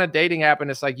threw on a dating app,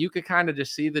 and it's like, you could kind of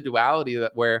just see the duality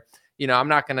that where, you know,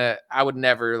 I would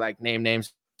never like name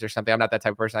names or something. I'm not that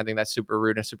type of person. I think that's super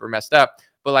rude and super messed up.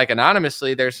 But like,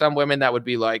 anonymously, there's some women that would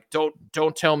be like,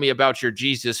 don't tell me about your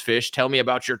Jesus fish. Tell me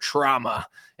about your trauma.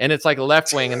 And it's like a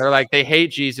left wing, and they're like, they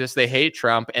hate Jesus, they hate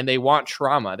Trump, and they want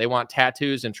trauma. They want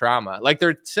tattoos and trauma. Like,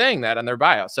 they're saying that on their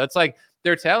bio. So it's like,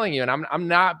 they're telling you, and I'm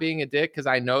not being a dick, because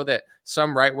I know that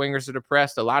some right wingers are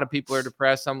depressed. A lot of people are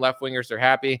depressed. Some left wingers are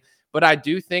happy. But I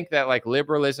do think that like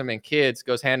liberalism and kids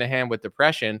goes hand in hand with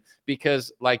depression,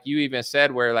 because like you even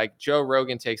said, where like Joe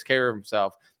Rogan takes care of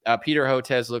himself. Peter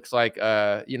Hotez looks like,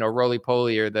 you know, Roly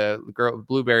Poly, or the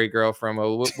blueberry girl from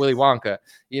Willy Wonka,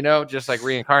 you know, just like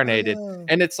reincarnated.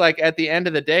 And it's like, at the end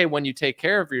of the day, when you take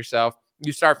care of yourself,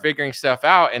 you start figuring stuff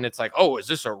out, and it's like, oh, is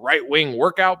this a right wing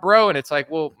workout, bro? And it's like,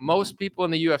 well, most people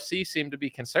in the UFC seem to be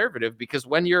conservative, because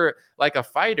when you're like a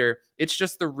fighter, it's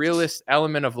just the realest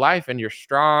element of life, and you're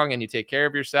strong, and you take care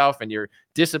of yourself, and you're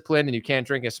disciplined, and you can't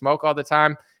drink and smoke all the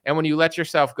time. And when you let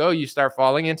yourself go, you start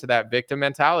falling into that victim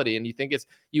mentality, and you think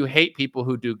you hate people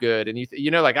who do good, and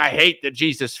you know, like, I hate the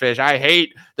Jesus fish, I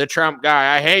hate the Trump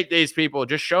guy, I hate these people,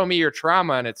 just show me your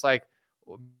trauma. And it's like,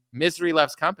 misery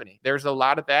loves company. There's a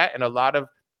lot of that, and a lot of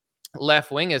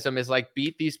left wingism is like,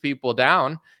 beat these people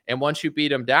down, and once you beat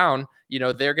them down, you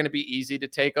know, they're going to be easy to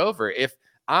take over. If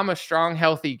I'm a strong,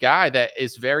 healthy guy that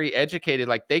is very educated,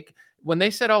 like when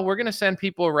they said, oh, we're going to send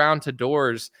people around to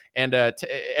doors and to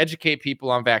educate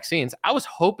people on vaccines, I was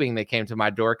hoping they came to my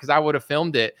door, because I would have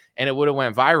filmed it and it would have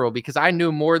went viral, because I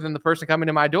knew more than the person coming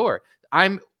to my door.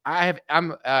 I'm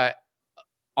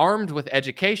armed with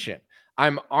education.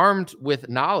 I'm armed with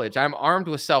knowledge. I'm armed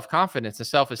with self-confidence and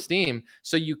self-esteem.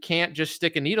 So you can't just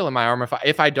stick a needle in my arm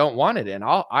if I don't want it in.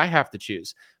 I have to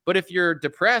choose. But if you're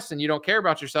depressed and you don't care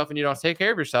about yourself and you don't take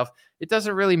care of yourself, it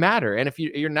doesn't really matter. And if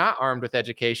you're not armed with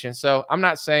education, so I'm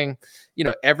not saying, you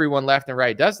know, everyone left and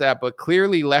right does that, but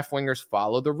clearly left wingers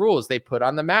follow the rules. They put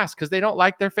on the mask because they don't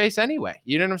like their face anyway.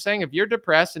 You know what I'm saying? If you're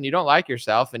depressed and you don't like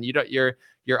yourself and you're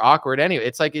awkward anyway,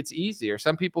 it's like, it's easier.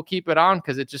 Some people keep it on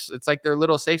because it's like their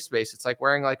little safe space. It's like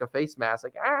wearing like a face mask,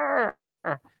 like,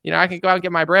 you know, I can go out and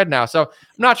get my bread now. So I'm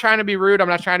not trying to be rude. I'm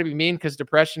not trying to be mean, because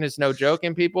depression is no joke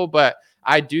in people. But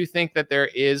I do think that there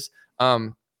is,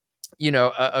 you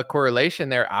know, a correlation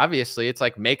there. Obviously, it's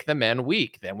like, make the men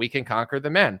weak, then we can conquer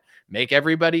the men. Make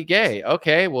everybody gay.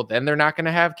 Okay, well, then they're not going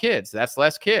to have kids. That's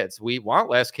less kids. We want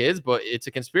less kids, but it's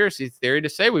a conspiracy theory to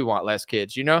say we want less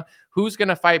kids. You know, who's going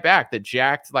to fight back? The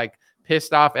jacked, like,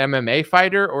 pissed off MMA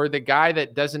fighter, or the guy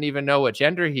that doesn't even know what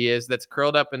gender he is, that's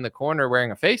curled up in the corner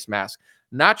wearing a face mask?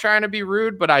 Not trying to be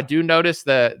rude, but I do notice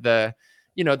the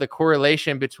you know, the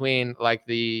correlation between like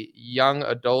the young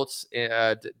adults,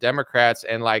 Democrats,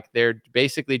 and like they're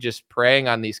basically just preying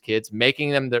on these kids, making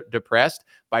them depressed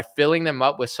by filling them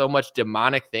up with so much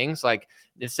demonic things. Like,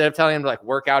 instead of telling them to like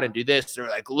work out and do this, they're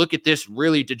like, look at this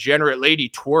really degenerate lady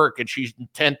twerk, and she's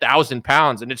 10,000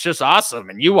 pounds, and it's just awesome,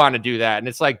 and you want to do that. And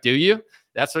it's like, do you?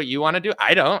 That's what you want to do?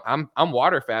 I don't. I'm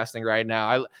water fasting right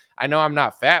now. I know I'm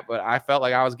not fat, but I felt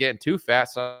like I was getting too fat,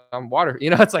 so I'm water.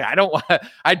 It's like I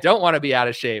don't want to be out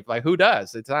of shape. Like, who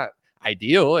does? It's not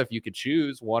ideal if you could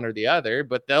choose one or the other,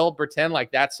 but they'll pretend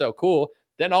like that's so cool.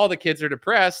 Then all the kids are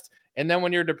depressed, and then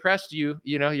when you're depressed, you're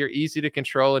easy to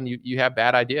control, and you have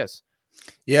bad ideas.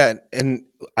 Yeah, and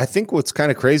I think what's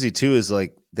kind of crazy too is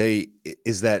like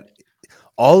is that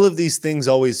all of these things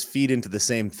always feed into the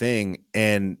same thing,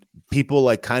 and people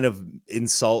like kind of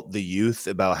insult the youth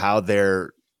about how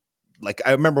they're like.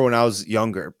 I remember when I was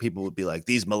younger, people would be like,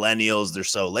 these millennials, they're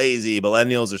so lazy,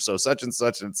 millennials are so such and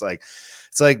such, and it's like,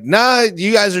 nah,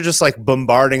 you guys are just like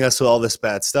bombarding us with all this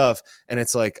bad stuff. And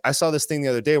it's like, I saw this thing the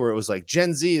other day where it was like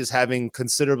Gen Z is having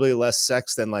considerably less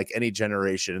sex than like any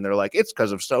generation, and they're like, it's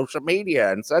because of social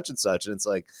media and such, and it's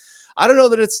like, I don't know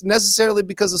that it's necessarily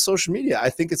because of social media. I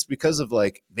think it's because of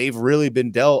like they've really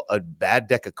been dealt a bad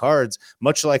deck of cards,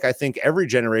 much like I think every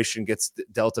generation gets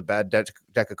dealt a bad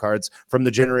deck of cards from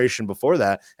the generation before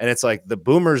that. And it's like the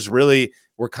boomers really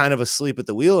were kind of asleep at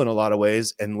the wheel in a lot of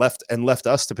ways and left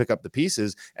us to pick up the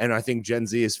pieces. And I think Gen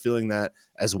Z is feeling that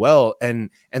as well. And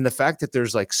the fact that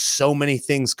there's like so many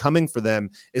things coming for them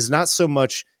is not so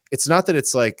much, it's not that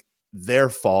it's like their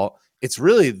fault. It's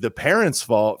really the parents'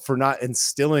 fault for not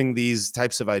instilling these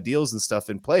types of ideals and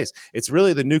stuff in place. It's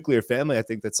really the nuclear family, I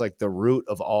think, that's like the root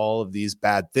of all of these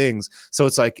bad things. So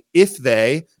it's like if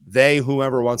they,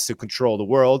 whoever wants to control the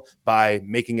world by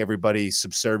making everybody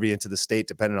subservient to the state,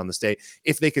 dependent on the state,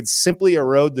 if they could simply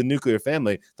erode the nuclear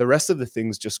family, the rest of the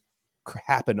things just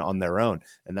happen on their own.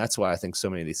 And that's why I think so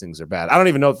many of these things are bad. I don't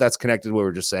even know if that's connected to what we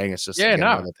were just saying. It's just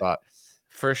another thought.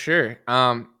 For sure.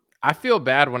 I feel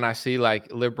bad when I see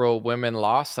like liberal women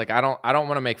lost. Like I don't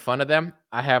want to make fun of them.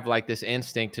 I have like this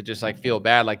instinct to just like feel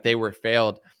bad, like they were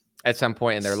failed at some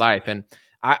point in their life. And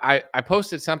I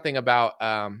posted something about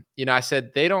I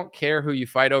said they don't care who you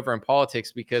fight over in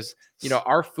politics because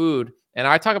our food, and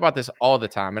I talk about this all the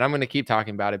time, and I'm going to keep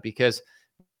talking about it because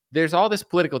there's all this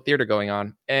political theater going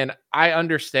on. And I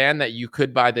understand that you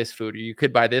could buy this food or you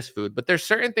could buy this food, but there's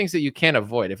certain things that you can't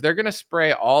avoid. If they're going to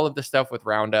spray all of the stuff with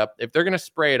Roundup, if they're going to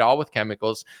spray it all with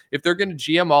chemicals, if they're going to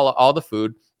GM all the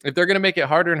food, if they're going to make it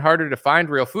harder and harder to find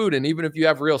real food, and even if you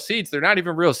have real seeds, they're not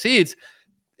even real seeds.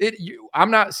 I'm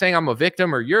not saying I'm a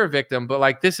victim or you're a victim, but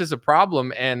like this is a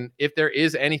problem. And if there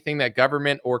is anything that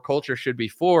government or culture should be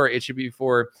for, it should be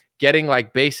for getting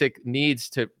like basic needs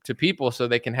to people so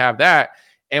they can have that.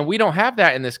 And we don't have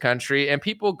that in this country. And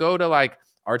people go to like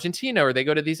Argentina or they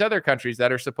go to these other countries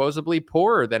that are supposedly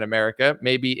poorer than America,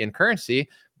 maybe in currency,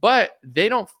 but they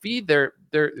don't feed their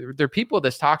people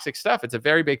this toxic stuff. It's a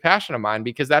very big passion of mine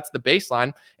because that's the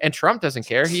baseline. And Trump doesn't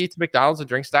care. He eats McDonald's and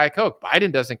drinks Diet Coke.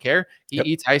 Biden doesn't care. He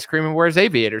eats ice cream and wears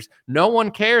aviators. No one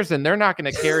cares, and they're not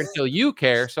going to care until you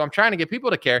care. So I'm trying to get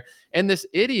people to care. And this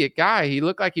idiot guy, he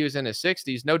looked like he was in his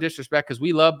 60s. No disrespect, because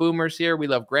we love boomers here. We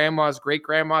love grandmas, great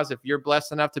grandmas. If you're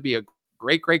blessed enough to be a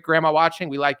great grandma watching,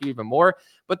 we like you even more.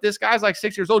 But this guy's like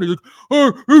 6 years old. He's like,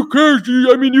 oh, who cares?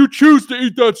 I mean, you choose to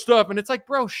eat that stuff. And it's like,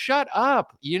 bro, shut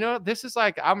up. This is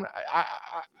like,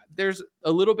 there's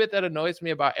a little bit that annoys me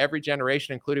about every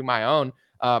generation, including my own,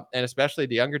 and especially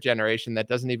the younger generation that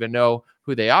doesn't even know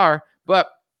who they are. But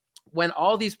when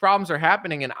all these problems are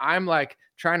happening and I'm like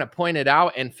trying to point it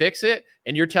out and fix it,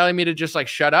 and you're telling me to just like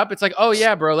shut up, it's like, oh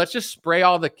yeah, bro, let's just spray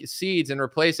all the seeds and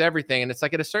replace everything. And it's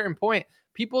like at a certain point,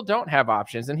 people don't have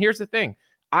options. And here's the thing.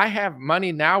 I have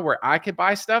money now where I could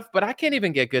buy stuff, but I can't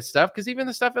even get good stuff because even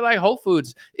the stuff at like Whole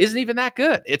Foods isn't even that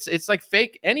good. It's like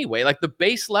fake anyway. Like the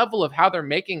base level of how they're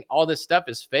making all this stuff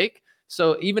is fake.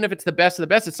 So even if it's the best of the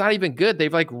best, it's not even good.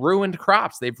 They've like ruined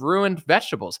crops. They've ruined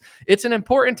vegetables. It's an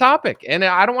important topic. And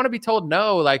I don't want to be told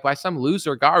no, like by some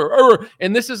loser guy.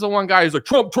 And this is the one guy who's like,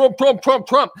 Trump.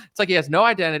 It's like he has no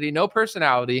identity, no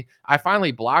personality. I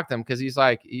finally blocked him because he's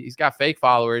got fake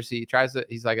followers.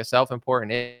 He's like a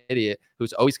self-important idiot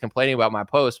who's always complaining about my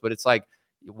posts. But it's like,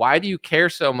 why do you care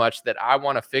so much that I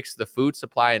want to fix the food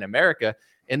supply in America?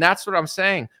 And that's what I'm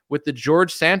saying with the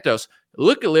George Santos.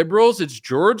 Look at liberals, it's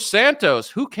George Santos.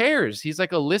 Who cares? He's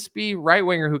like a lispy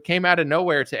right-winger who came out of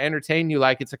nowhere to entertain you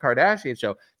like it's a Kardashian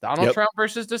show. Donald Trump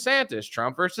versus DeSantis,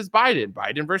 Trump versus Biden,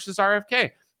 Biden versus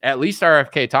RFK. At least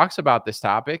RFK talks about this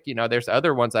topic. There's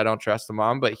other ones I don't trust him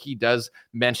on, but he does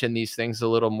mention these things a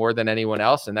little more than anyone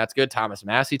else, and that's good. Thomas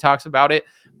Massey talks about it,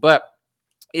 but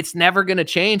it's never going to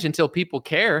change until people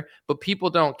care, but people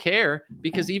don't care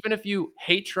because even if you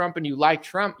hate Trump and you like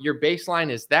Trump, your baseline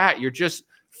is that you're just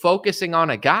focusing on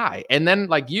a guy. And then,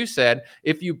 like you said,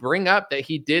 if you bring up that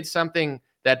he did something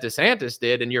that DeSantis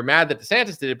did and you're mad that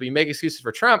DeSantis did it, but you make excuses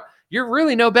for Trump, you're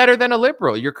really no better than a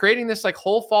liberal. You're creating this like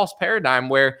whole false paradigm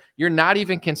where you're not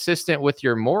even consistent with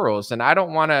your morals. And I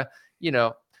don't want to,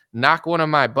 knock one of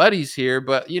my buddies here,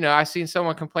 but I seen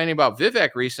someone complaining about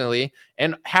Vivek recently,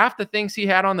 and half the things he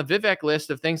had on the Vivek list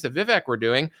of things that Vivek were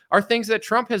doing are things that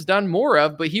Trump has done more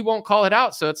of, but he won't call it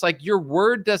out. So it's like your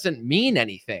word doesn't mean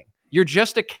anything. You're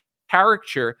just a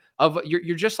caricature of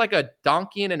you're just like a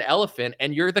donkey and an elephant,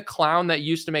 and you're the clown that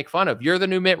used to make fun of. You're the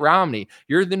new Mitt Romney.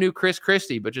 You're the new Chris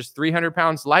Christie, but just 300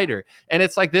 pounds lighter. And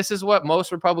it's like, this is what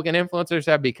most Republican influencers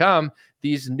have become.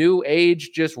 These new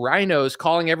age just rhinos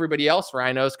calling everybody else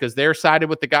rhinos because they're sided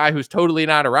with the guy who's totally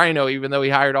not a rhino, even though he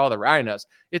hired all the rhinos.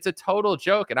 It's a total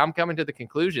joke. And I'm coming to the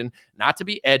conclusion, not to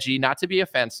be edgy, not to be a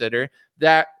fence sitter,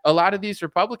 that a lot of these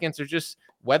Republicans are just,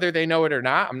 whether they know it or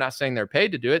not, I'm not saying they're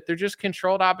paid to do it, they're just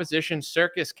controlled opposition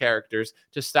circus characters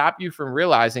to stop you from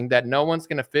realizing that no one's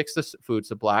going to fix the food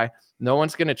supply. No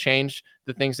one's going to change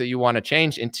the things that you want to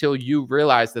change until you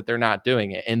realize that they're not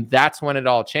doing it. And that's when it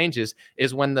all changes,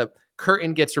 is when the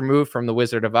curtain gets removed from the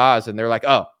Wizard of Oz and they're like,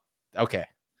 oh, okay,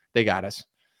 they got us.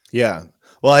 Yeah.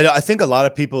 Well, I think a lot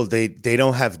of people, they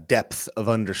don't have depth of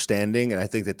understanding. And I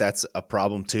think that that's a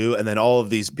problem too. And then all of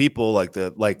these people like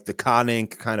the Con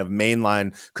Inc. kind of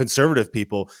mainline conservative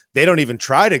people, they don't even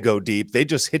try to go deep. They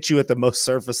just hit you at the most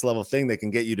surface level thing they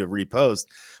can get you to repost.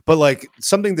 But like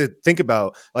something to think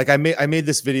about, like I made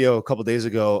this video a couple days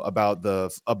ago about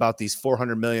these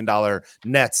 $400 million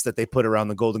nets that they put around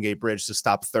the Golden Gate Bridge to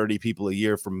stop 30 people a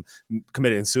year from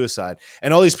committing suicide.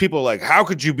 And all these people are like, how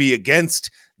could you be against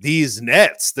these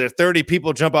nets? There 30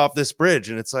 people jump off this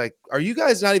bridge. And it's like, are you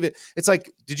guys not even, it's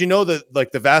like, did you know that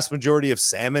like the vast majority of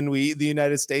salmon we eat in the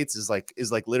United States is like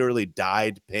literally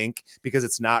dyed pink because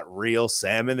it's not real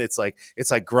salmon. It's like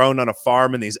grown on a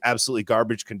farm in these absolutely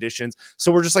garbage conditions.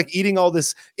 So we're just like eating all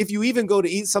this. If you even go to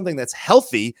eat something that's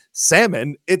healthy,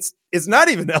 salmon, it's not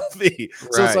even healthy.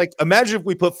 Right. So it's like, imagine if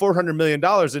we put $400 million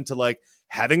into like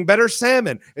having better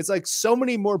salmon. It's like so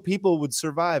many more people would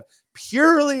survive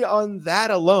purely on that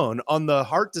alone, on the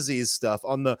heart disease stuff,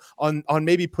 on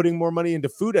maybe putting more money into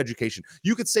food education.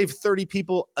 You could save 30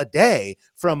 people a day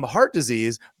from heart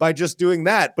disease by just doing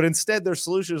that. But instead their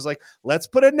solution is like, let's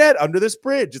put a net under this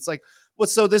bridge. It's like, what?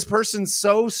 So this person's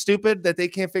so stupid that they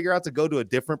can't figure out to go to a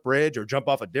different bridge or jump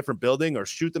off a different building or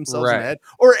shoot themselves in the head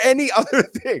or any other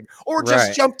thing, or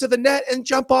just jump to the net and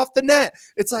jump off the net.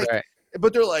 It's like,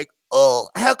 but they're like, oh,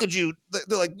 how could you?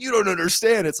 They're like, you don't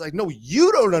understand. It's like, no, you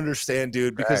don't understand,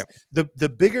 dude. Because the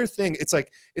bigger thing, it's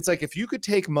like if you could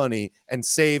take money and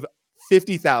save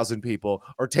 50,000 people,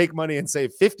 or take money and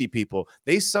save 50 people,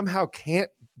 they somehow can't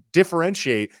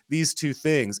differentiate these two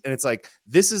things. And it's like,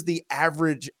 this is the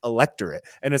average electorate.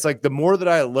 And it's like, the more that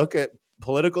I look at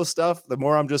political stuff, the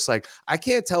more I'm just like, I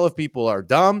can't tell if people are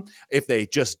dumb, if they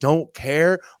just don't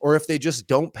care, or if they just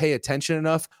don't pay attention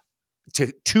enough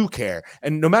to care.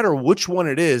 And no matter which one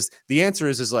it is, the answer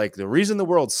is like, the reason the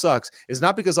world sucks is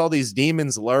not because all these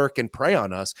demons lurk and prey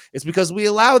on us. It's because we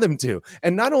allow them to.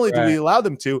 And not only do we allow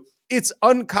them to, it's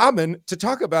uncommon to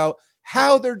talk about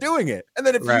how they're doing it. And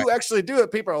then if you actually do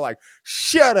it, people are like,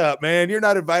 shut up, man. You're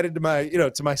not invited to my,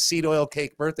 to my seed oil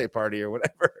cake birthday party or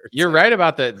whatever. You're right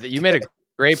about you made a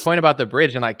great point about the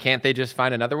bridge, and like, can't they just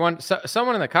find another one? So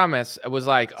someone in the comments was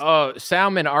like, oh,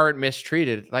 salmon aren't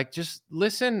mistreated. Like, just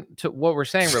listen to what we're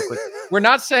saying real quick. We're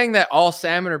not saying that all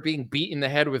salmon are being beaten in the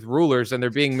head with rulers and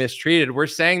they're being mistreated. We're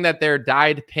saying that they're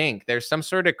dyed pink. There's some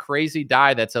sort of crazy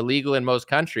dye that's illegal in most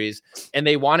countries, and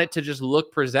they want it to just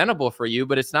look presentable for you,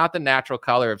 but it's not the natural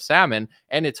color of salmon,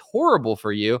 and it's horrible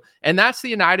for you. And that's the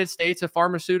United States of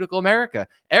pharmaceutical America.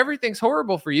 Everything's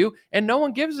horrible for you, and no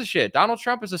one gives a shit. Donald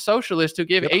Trump is a socialist who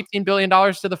gave $18 billion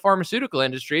to the pharmaceutical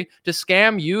industry to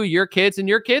scam you, your kids, and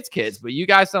your kids' kids. But you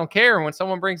guys don't care. And when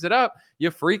someone brings it up, you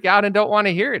freak out and don't want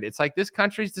to hear it. It's like, this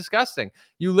country's disgusting.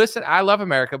 You listen, I love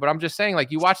America, but I'm just saying,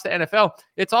 like, you watch the NFL,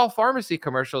 it's all pharmacy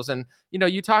commercials. And,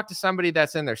 you talk to somebody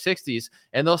that's in their 60s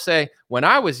and they'll say, when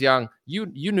I was young, you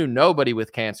knew nobody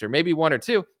with cancer, maybe one or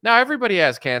two. Now everybody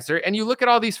has cancer. And you look at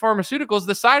all these pharmaceuticals,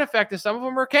 the side effect of some of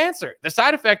them are cancer. The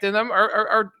side effect in them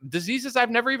are diseases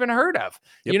I've never even heard of.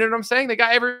 You know what I'm saying? They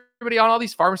got everybody on all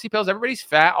these pharmacy pills. Everybody's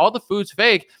fat. All the food's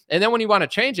fake. And then when you want to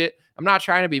change it, I'm not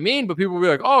trying to be mean, but people will be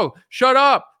like, oh, shut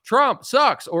up. Trump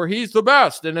sucks, or he's the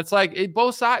best. And it's like,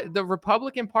 both sides, the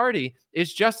Republican Party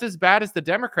is just as bad as the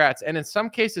Democrats, and in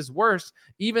some cases worse.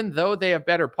 Even though they have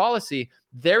better policy,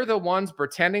 they're the ones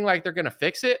pretending like they're going to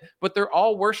fix it, but they're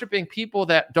all worshiping people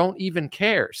that don't even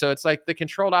care. So it's like the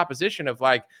controlled opposition of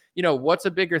like, you know, what's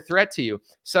a bigger threat to you?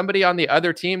 Somebody on the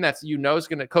other team that's, you know, is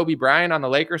going to Kobe Bryant on the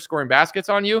Lakers scoring baskets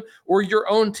on you, or your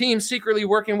own team secretly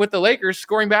working with the Lakers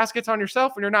scoring baskets on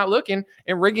yourself when you're not looking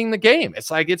and rigging the game.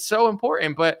 It's like, it's so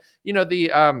important. But, you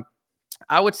know,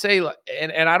 I would say,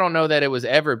 and I don't know that it was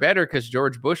ever better because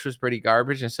George Bush was pretty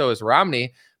garbage and so is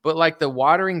Romney, but like the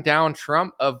watering down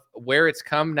Trump of where it's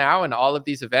come now and all of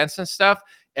these events and stuff,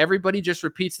 everybody just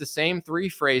repeats the same three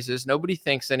phrases. Nobody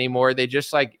thinks anymore. They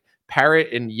just like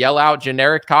parrot and yell out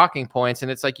generic talking points.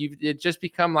 And it's like, it just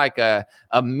become like a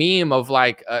meme of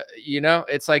like, you know,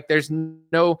 it's like there's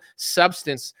no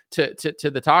substance to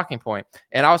the talking point.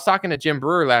 And I was talking to Jim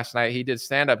Brewer last night. He did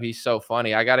stand up. He's so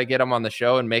funny. I got to get him on the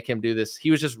show and make him do this.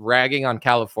 He was just ragging on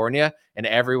California and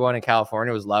everyone in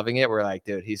California was loving it. We're like,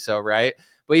 dude, he's so right.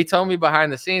 But he told me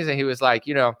behind the scenes and he was like,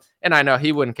 you know, and I know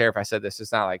he wouldn't care if I said this.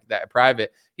 It's not like that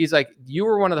private. He's like, you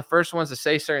were one of the first ones to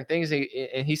say certain things.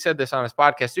 And he said this on his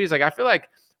podcast too. He's like, I feel like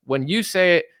when you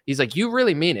say it, he's like, you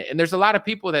really mean it. And there's a lot of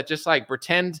people that just like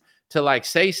pretend to like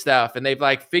say stuff and they've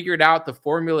like figured out the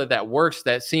formula that works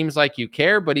that seems like you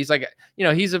care. But he's like, you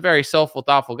know, he's a very soulful,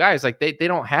 thoughtful guy. He's like, they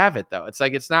don't have it though. It's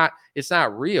like, it's not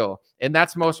real. And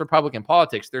that's most Republican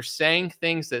politics. They're saying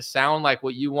things that sound like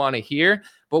what you want to hear.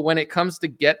 But when it comes to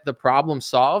get the problem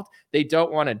solved, they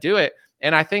don't want to do it.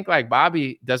 And I think like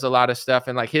Bobby does a lot of stuff.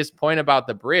 And like his point about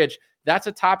the bridge, that's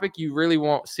a topic you really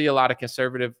won't see a lot of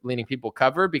conservative leaning people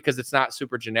cover because it's not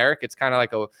super generic. It's kind of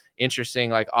like a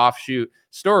interesting, like offshoot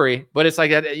story, but it's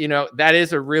like, you know, that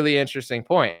is a really interesting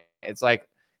point. It's like,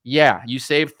 yeah, you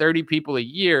save 30 people a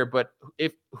year, but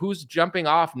if who's jumping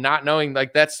off not knowing,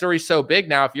 like that story's so big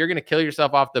now, if you're going to kill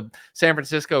yourself off the San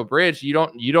Francisco bridge, you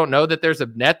don't know that there's a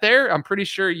net there. I'm pretty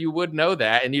sure you would know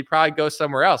that and you'd probably go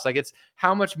somewhere else. Like it's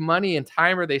how much money and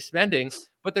time are they spending,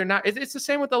 but they're not, it's the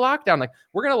same with the lockdown. Like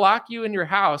we're going to lock you in your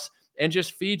house and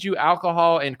just feed you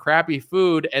alcohol and crappy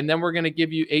food. And then we're going to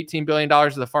give you $18 billion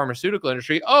to the pharmaceutical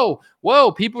industry. Oh,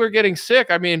 whoa, people are getting sick.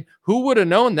 I mean, who would have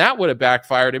known that would have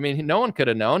backfired? I mean, no one could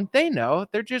have known. They know.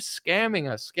 They're just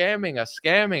scamming us.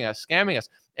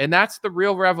 And that's the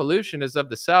real revolution is of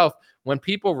the self. When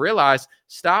people realize,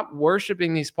 stop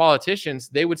worshiping these politicians,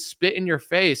 they would spit in your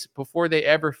face before they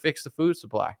ever fix the food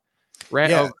supply.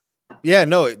 Right? Yeah. Yeah,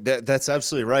 no, that's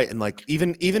absolutely right. And like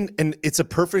even and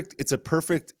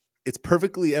it's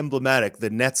perfectly emblematic, the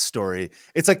Nets story.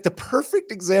 It's like the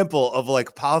perfect example of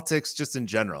like politics just in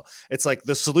general. It's like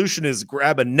the solution is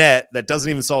grab a net that doesn't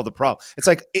even solve the problem. It's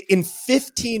like in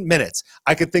 15 minutes,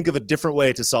 I could think of a different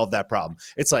way to solve that problem.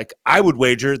 It's like I would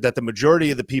wager that the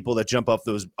majority of the people that jump off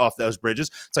those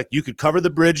bridges, it's like you could cover the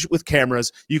bridge with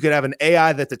cameras. You could have an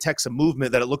AI that detects a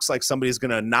movement that it looks like somebody's going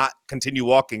to not continue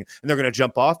walking and they're going to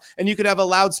jump off. And you could have a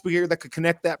loudspeaker that could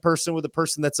connect that person with a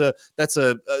person that's a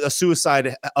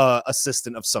suicide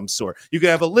assistant of some sort. You could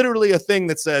have literally a thing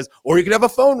that says, or you could have a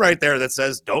phone right there that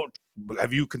says,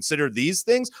 have you considered these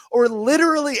things? Or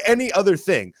literally any other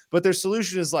thing. But their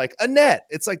solution is like a net.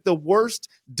 It's like the worst,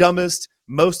 dumbest,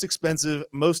 most expensive,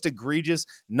 most egregious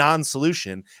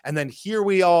non-solution. And then here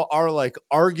we all are like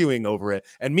arguing over it.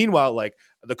 And meanwhile, like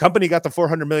the company got the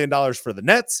 $400 million for the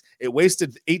nets. It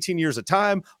wasted 18 years of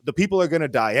time. The people are going to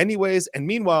die anyways. And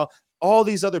meanwhile, all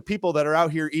these other people that are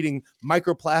out here eating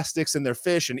microplastics in their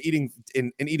fish and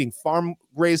eating farm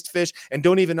raised fish and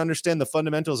don't even understand the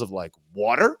fundamentals of like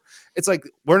water. It's like,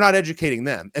 we're not educating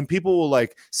them. And people will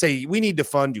like say, we need to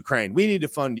fund Ukraine. We need to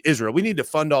fund Israel. We need to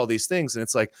fund all these things. And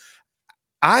it's like,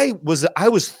 I was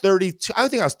 32. I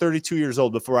think I was 32 years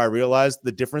old before I realized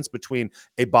the difference between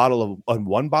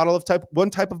one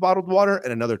type of bottled water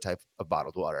and another type of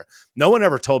bottled water. No one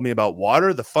ever told me about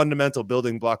water, the fundamental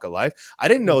building block of life. I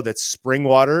didn't know that spring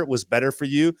water was better for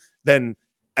you than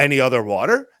any other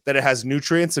water, that it has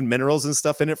nutrients and minerals and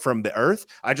stuff in it from the earth.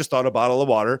 I just thought a bottle of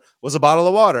water was a bottle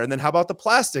of water. And then how about the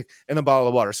plastic in the bottle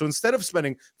of water? So instead of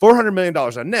spending $400 million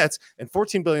on nets and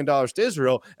 $14 billion to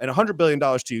Israel and $100 billion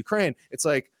to Ukraine, it's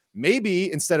like,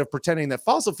 maybe instead of pretending that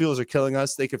fossil fuels are killing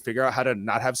us, they could figure out how to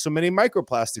not have so many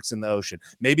microplastics in the ocean.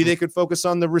 Maybe they could focus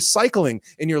on the recycling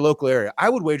in your local area. I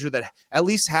would wager that at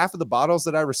least half of the bottles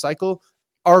that I recycle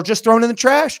are just thrown in the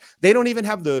trash. They don't even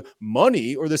have the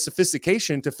money or the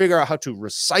sophistication to figure out how to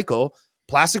recycle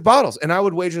plastic bottles. And I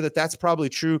would wager that that's probably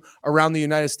true around the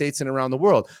United States and around the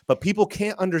world. But people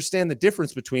can't understand the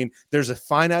difference between there's a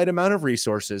finite amount of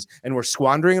resources and we're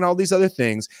squandering on all these other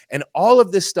things. And all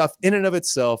of this stuff in and of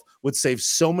itself would save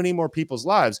so many more people's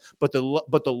lives. But the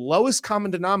lowest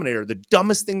common denominator, the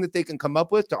dumbest thing that they can come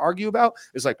up with to argue about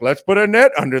is like, let's put a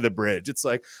net under the bridge. It's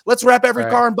like, let's wrap every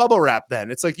car in bubble wrap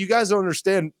then. It's like, you guys don't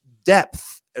understand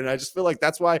depth. And I just feel like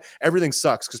that's why everything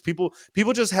sucks, because people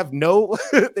just have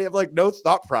they have like no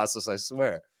thought process, I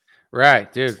swear.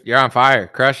 Right, dude, you're on fire,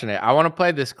 crushing it. I want to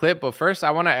play this clip, but first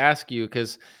I want to ask you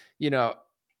because, you know,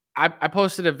 I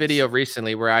posted a video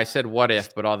recently where I said, what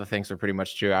if, but all the things are pretty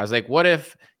much true. I was like, what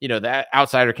if, that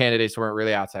outsider candidates weren't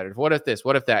really outsiders? What if this?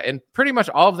 What if that? And pretty much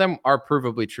all of them are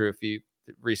provably true if you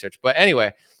research. But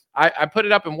anyway, I put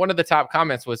it up, and one of the top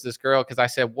comments was this girl, because I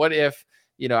said, what if,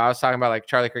 I was talking about like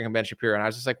Charlie Kirk and Ben Shapiro, and I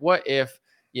was just like, what if,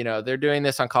 they're doing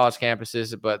this on college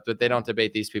campuses, but they don't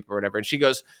debate these people or whatever. And she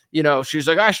goes, she's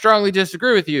like, I strongly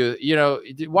disagree with you.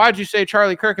 Why'd you say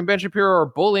Charlie Kirk and Ben Shapiro are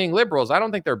bullying liberals? I don't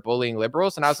think they're bullying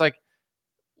liberals. And I was like,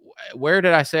 where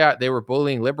did I say they were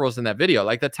bullying liberals in that video?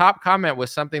 Like, the top comment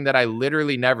was something that I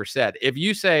literally never said. If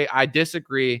you say I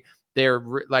disagree, they're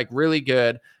like really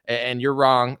good and you're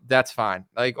wrong, that's fine.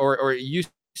 Like, or you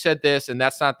said this and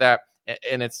that's not that,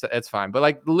 and it's fine. But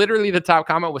like, literally the top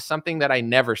comment was something that I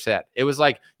never said. It was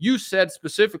like, you said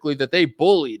specifically that they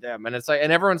bully them, and it's like,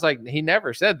 and everyone's like, he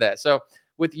never said that. So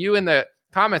with you in the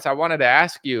comments, I wanted to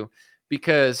ask you,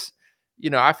 because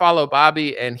I follow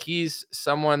Bobby, and he's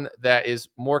someone that is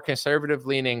more conservative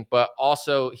leaning, but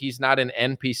also he's not an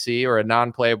NPC or a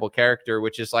non-playable character,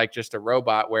 which is like just a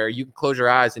robot where you can close your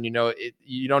eyes and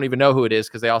you don't even know who it is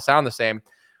because they all sound the same.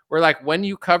 Where like, when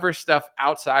you cover stuff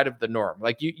outside of the norm,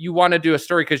 like you want to do a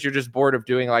story because you're just bored of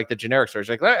doing like the generic stories.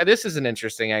 Like, this is an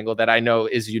interesting angle that I know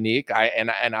is unique.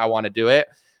 I want to do it.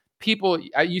 People,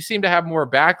 you seem to have more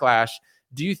backlash.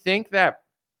 Do you think that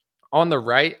on the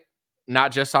right,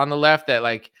 not just on the left, that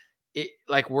like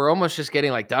we're almost just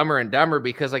getting like dumber and dumber?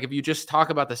 Because like, if you just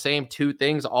talk about the same two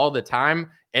things all the time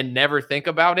and never think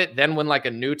about it, then when like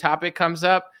a new topic comes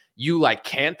up, you like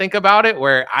can't think about it.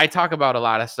 Where I talk about a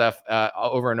lot of stuff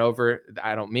over and over.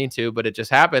 I don't mean to, but it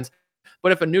just happens.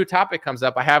 But if a new topic comes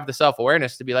up, I have the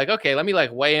self-awareness to be like, okay, let me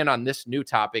like weigh in on this new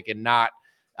topic and not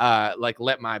like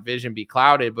let my vision be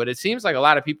clouded. But it seems like a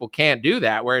lot of people can't do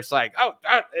that, where it's like,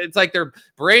 it's like their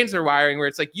brains are wiring where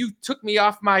it's like, you took me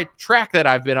off my track that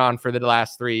I've been on for the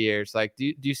last 3 years. Like,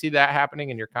 do you see that happening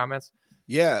in your comments?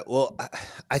 Yeah, well,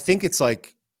 I think it's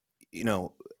like,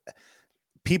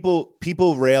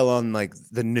 people rail on like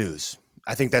the news.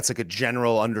 I think that's like a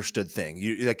general understood thing.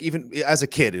 You like, even as a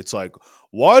kid, it's like,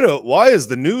 why is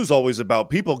the news always about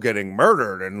people getting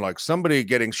murdered and like somebody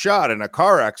getting shot in a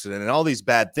car accident and all these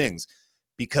bad things?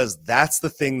 Because that's the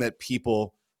thing that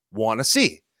people want to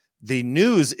see. The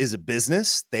news is a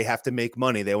business. They have to make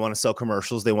money. They want to sell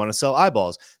commercials. They want to sell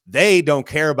eyeballs. They don't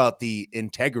care about the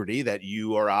integrity that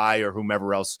you or I or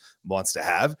whomever else wants to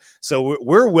have. So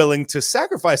we're willing to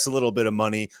sacrifice a little bit of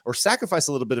money or sacrifice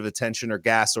a little bit of attention or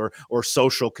gas or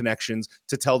social connections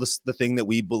to tell the thing that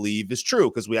we believe is true,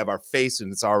 because we have our face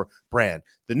and it's our brand.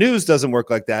 The news doesn't work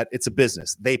like that. It's a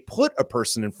business. They put a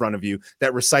person in front of you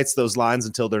that recites those lines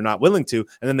until they're not willing to,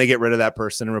 and then they get rid of that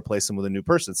person and replace them with a new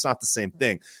person. It's not the same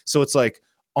thing. So it's like,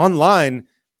 online,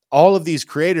 all of these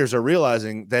creators are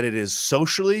realizing that it is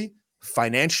socially,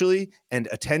 financially, and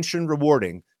attention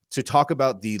rewarding to talk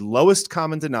about the lowest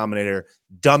common denominator,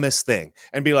 dumbest thing,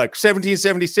 and be like,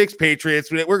 1776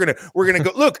 Patriots. We're gonna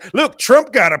go. Look,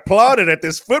 Trump got applauded at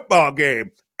this football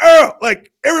game. Oh,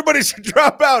 like, everybody should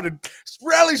drop out and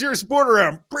rallies your support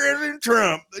around President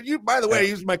Trump. You, by the way, I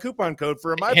used my coupon code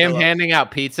for him handing out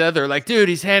pizza. They're like, dude,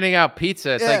 he's handing out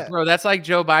pizza. It's like, bro, that's like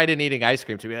Joe Biden eating ice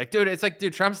cream to be like, dude. It's like,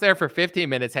 dude, Trump's there for 15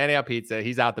 minutes handing out pizza.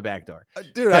 He's out the back door.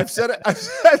 Dude, I've said it. I've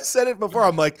said it before.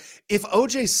 I'm like, if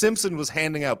OJ Simpson was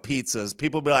handing out pizzas,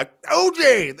 people would be like,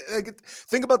 OJ. Like,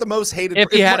 think about the most hated. If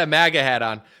he had a MAGA hat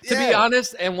on, to be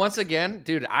honest. And once again,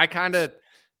 dude,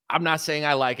 I'm not saying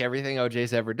I like everything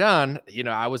OJ's ever done.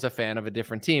 I was a fan of a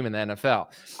different team in the NFL.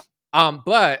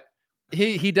 But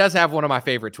he does have one of my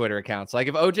favorite Twitter accounts. Like,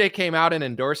 if OJ came out and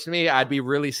endorsed me, I'd be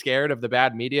really scared of the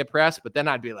bad media press, but then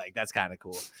I'd be like, that's kind of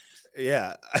cool.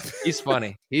 Yeah. He's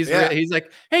funny. He's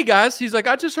like, hey guys, he's like,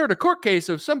 I just heard a court case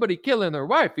of somebody killing their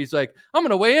wife. He's like, I'm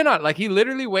going to weigh in on it. Like, he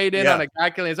literally weighed in on a guy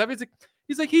killing his wife.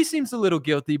 He's like, he seems a little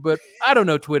guilty, but I don't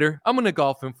know Twitter. I'm going to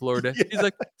golf in Florida. Yeah. He's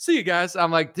like, see you guys. I'm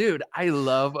like, dude, I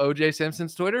love OJ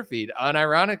Simpson's Twitter feed.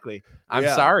 Unironically. I'm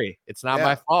sorry. It's not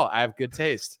my fault. I have good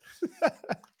taste.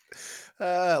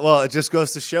 Well, it just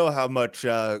goes to show how much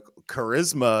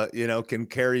charisma, can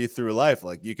carry you through life.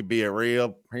 Like, you could be a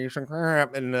real piece of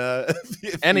crap, and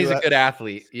he's a good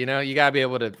athlete. You got to be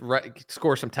able to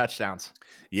score some touchdowns.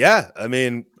 Yeah, I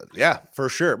mean, yeah, for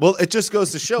sure. Well, it just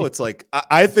goes to show, it's like,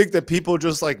 I think that people,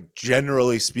 just like,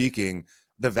 generally speaking,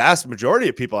 the vast majority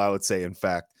of people, I would say, in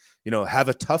fact, have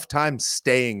a tough time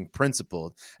staying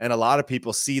principled. And a lot of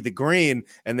people see the green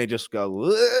and they just go,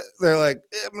 ugh. They're like,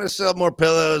 I'm going to sell more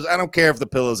pillows. I don't care if the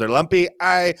pillows are lumpy.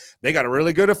 They got a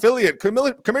really good affiliate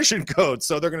commission code.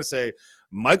 So they're going to say,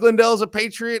 Mike Lindell's a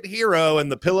Patriot hero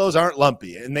and the pillows aren't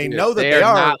lumpy. And they know that they they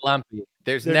are are. not lumpy.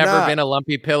 There's They're never not. been a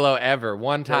lumpy pillow ever.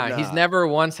 One They're time. He's not. never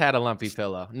once had a lumpy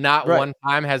pillow. Not Right. one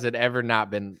time has it ever not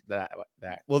been that.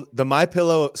 Well, the My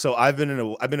Pillow. So I've been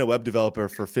a web developer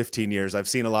for 15 years. I've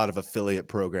seen a lot of affiliate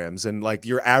programs, and like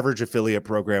your average affiliate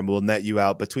program will net you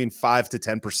out between 5 to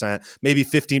 10%, maybe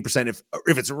 15%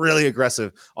 if it's really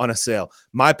aggressive on a sale.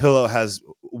 My Pillow has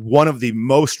one of the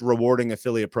most rewarding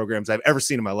affiliate programs I've ever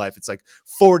seen in my life. It's like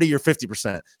 40 or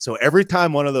 50%. So every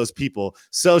time one of those people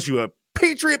sells you a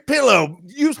Patriot pillow,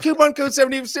 use coupon code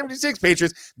 7076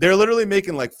 Patriots, they're literally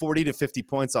making like 40 to 50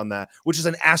 points on that, which is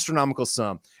an astronomical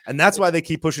sum. And that's why they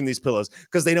keep pushing these pillows,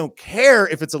 because they don't care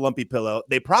if it's a lumpy pillow.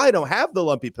 They probably don't have the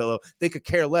lumpy pillow. They could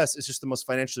care less. It's just the most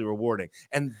financially rewarding.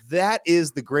 And that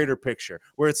is the greater picture,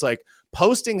 where it's like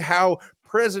posting how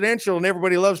presidential and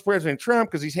everybody loves President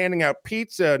Trump because he's handing out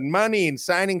pizza and money and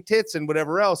signing tits and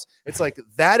whatever else. It's like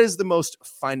that is the most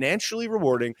financially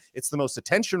rewarding. It's the most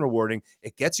attention rewarding.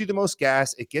 It gets you the most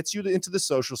gas. It gets you into the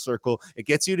social circle. It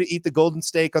gets you to eat the golden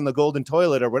steak on the golden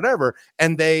toilet or whatever.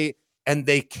 And they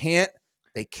can't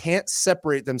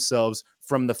separate themselves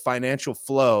from the financial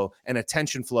flow and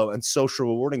attention flow and social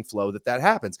rewarding flow that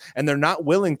happens. And they're not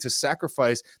willing to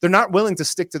sacrifice. They're not willing to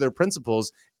stick to their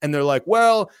principles. And they're like,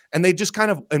 well, and they just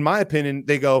kind of, in my opinion,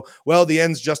 they go, well, the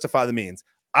ends justify the means.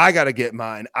 I got to get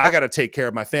mine. I got to take care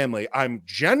of my family. I'm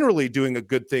generally doing a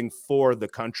good thing for the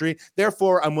country.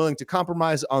 Therefore, I'm willing to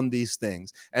compromise on these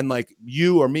things. And like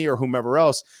you or me or whomever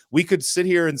else, we could sit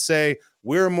here and say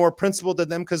we're more principled than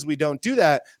them because we don't do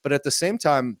that. But at the same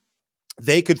time,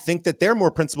 they could think that they're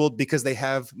more principled because they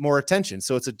have more attention.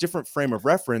 So it's a different frame of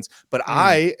reference. But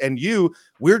I and you,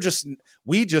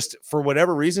 we just, for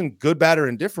whatever reason, good, bad, or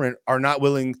indifferent, are not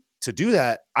willing to do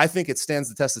that. I think it stands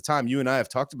the test of time. You and I have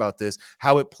talked about this,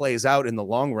 how it plays out in the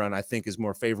long run, I think is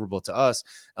more favorable to us.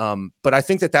 But I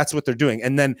think that that's what they're doing.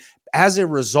 And then as a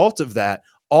result of that,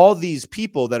 all these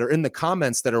people that are in the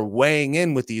comments that are weighing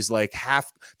in with these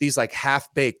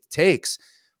half-baked takes,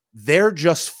 they're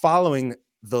just following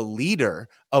the leader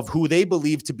of who they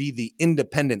believe to be the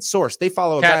independent source. They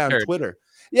follow a guy on Twitter.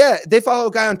 Yeah, they follow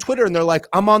a guy on Twitter and they're like,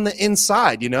 I'm on the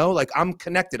inside, like I'm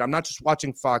connected. I'm not just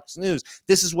watching Fox News.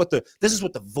 This is what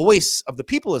the voice of the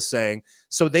people is saying.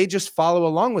 So they just follow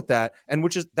along with that. And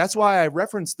that's why I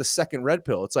referenced the second red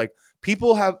pill. It's like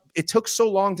it took so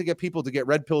long to get people to get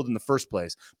red pilled in the first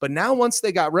place. But now once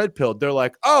they got red pilled, they're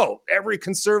like, oh, every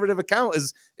conservative account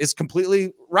is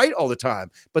completely right all the time.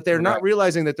 But they're not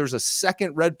realizing that there's a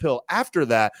second red pill after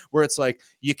that, where it's like,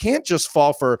 you can't just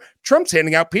fall for Trump's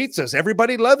handing out pizzas.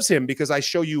 Everybody loves him because I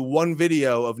show you one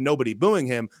video of nobody booing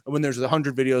him when there's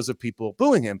 100 videos of people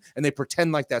booing him, and they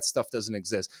pretend like that stuff doesn't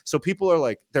exist. So people are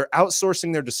like, they're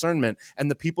outsourcing their discernment,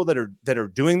 and the people that are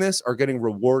doing this are getting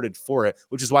rewarded for it,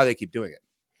 which is why they keep doing it.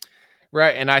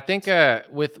 Right. And I think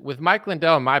with Mike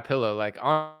Lindell and My Pillow, like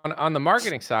on the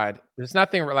marketing side, there's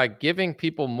nothing like giving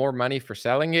people more money for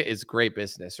selling it is great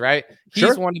business, right?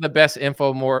 He's one of the best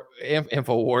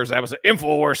InfoWars. I was an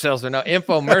InfoWars salesman, no,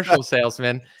 infomercial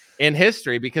salesman in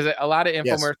history, because a lot of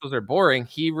infomercials are boring.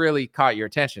 He really caught your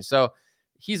attention. So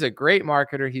he's a great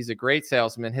marketer. He's a great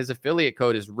salesman. His affiliate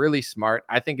code is really smart.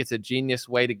 I think it's a genius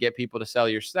way to get people to sell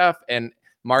your stuff and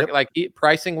market, like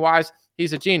pricing wise,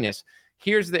 he's a genius.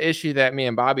 Here's the issue that me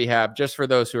and Bobby have, just for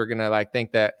those who are going to like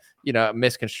think that,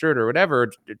 misconstrued or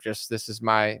whatever, just this is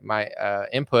my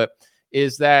input,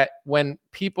 is that when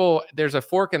there's a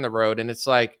fork in the road and it's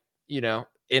like,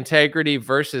 integrity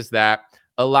versus that,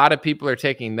 a lot of people are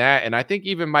taking that. And I think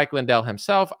even Mike Lindell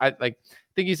himself, I think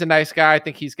he's a nice guy. I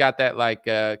think he's got that like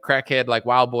crackhead, like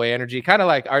wild boy energy, kind of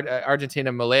like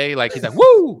Argentina Malay. Like he's like,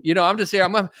 woo, I'm just here.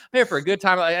 I'm here for a good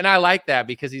time. And I like that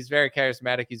because he's very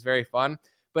charismatic. He's very fun.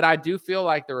 But I do feel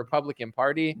like the Republican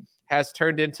Party has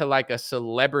turned into like a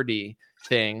celebrity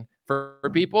thing for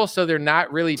people. So they're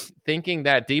not really thinking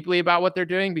that deeply about what they're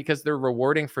doing because they're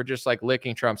rewarding for just like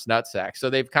licking Trump's nutsack. So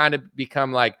they've kind of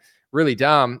become like really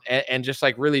dumb and just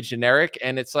like really generic.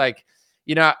 And it's like,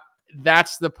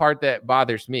 that's the part that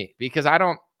bothers me, because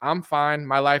I'm fine.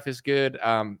 My life is good.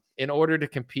 In order to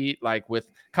compete like with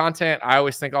content, I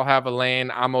always think I'll have a lane.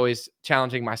 I'm always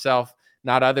challenging myself,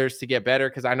 not others, to get better,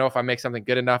 because I know if I make something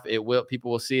good enough,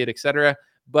 people will see it, etc.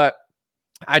 But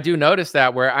I do notice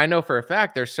that, where I know for a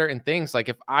fact there's certain things, like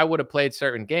if I would have played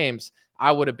certain games,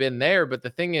 I would have been there. But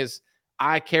the thing is,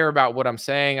 I care about what I'm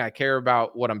saying. I care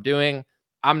about what I'm doing.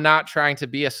 I'm not trying to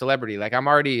be a celebrity. Like I'm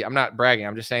not bragging.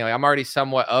 I'm just saying, like, I'm already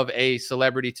somewhat of a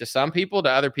celebrity to some people.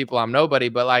 To other people, I'm nobody.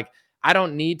 But like, I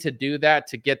don't need to do that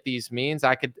to get these means.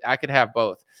 I could have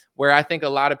both. Where I think a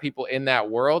lot of people in that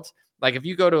world, like if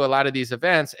you go to a lot of these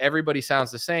events, everybody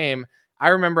sounds the same. I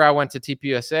remember I went to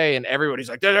TPUSA and everybody's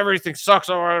like, everything sucks.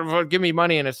 Oh, give me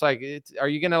money. And it's like, are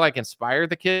you going to like inspire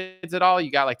the kids at all?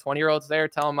 You got like 20-year-olds there,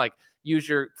 tell them like, use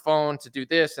your phone to do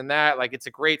this and that. Like, it's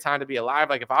a great time to be alive.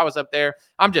 Like, if I was up there,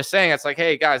 I'm just saying, it's like,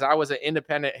 hey guys, I was an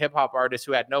independent hip hop artist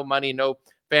who had no money, no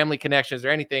family connections or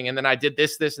anything. And then I did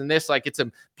this, this, and this. Like, it's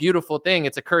a beautiful thing.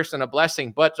 It's a curse and a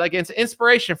blessing, but like, it's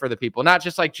inspiration for the people, not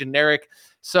just like generic.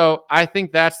 So I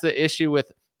think that's the issue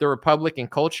with the Republican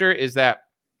culture, is that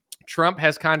Trump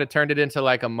has kind of turned it into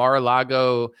like a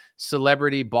Mar-a-Lago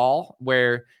celebrity ball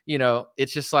where, you know,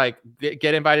 it's just like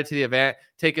get invited to the event,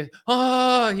 take it.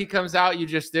 Oh, he comes out, you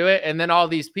just do it. And then all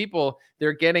these people,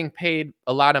 they're getting paid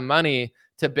a lot of money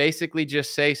to basically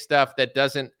just say stuff that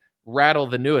doesn't rattle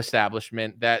the new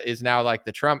establishment that is now like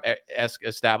the Trump-esque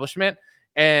establishment.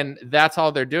 And that's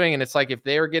all they're doing. And it's like, if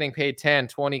they were getting paid 10,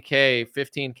 20K,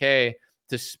 15K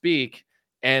to speak,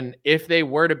 and if they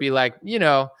were to be like, you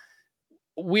know,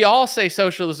 we all say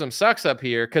socialism sucks up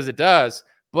here because it does,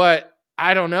 but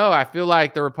I don't know. I feel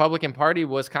like the Republican Party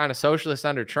was kind of socialist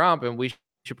under Trump, and we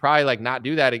should probably like not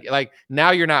do that again. Like,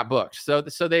 now you're not booked. So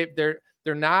they're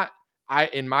not,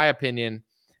 in my opinion,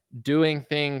 doing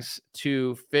things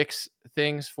to fix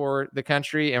things for the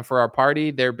country and for our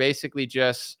party. They're basically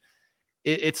just,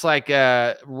 it's like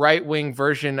a right-wing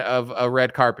version of a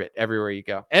red carpet everywhere you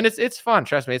go. And it's fun.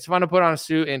 Trust me. It's fun to put on a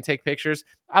suit and take pictures.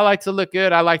 I like to look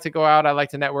good. I like to go out. I like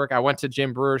to network. I went to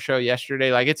Jim Brewer's show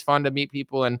yesterday. Like, it's fun to meet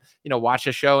people and, you know, watch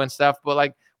a show and stuff. But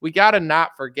like, we got to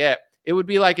not forget, it would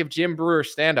be like if Jim Brewer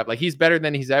stand up, like, he's better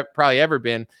than he's probably ever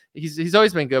been. He's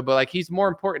always been good, but like, he's more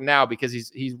important now because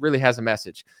he really has a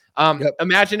message.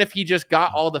 Imagine if he just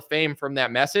got all the fame from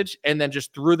that message and then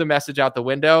just threw the message out the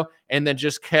window and then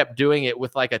just kept doing it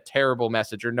with like a terrible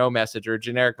message or no message or a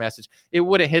generic message. It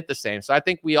wouldn't hit the same. So I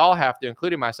think we all have to,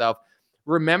 including myself,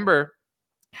 remember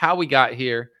how we got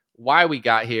here, why we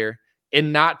got here,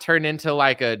 and not turn into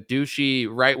like a douchey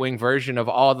right-wing version of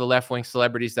all the left-wing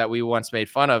celebrities that we once made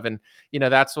fun of. And, you know,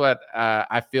 that's what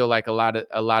I feel like a lot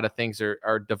of things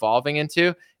are devolving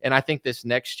into. And I think this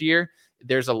next year,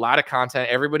 there's a lot of content.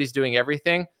 Everybody's doing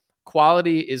everything.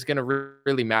 Quality is going to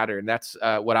really matter. And that's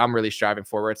what I'm really striving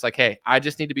for, where it's like, hey, I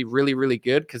just need to be really, really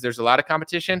good because there's a lot of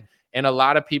competition, and a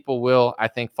lot of people will, I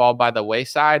think, fall by the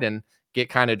wayside and get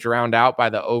kind of drowned out by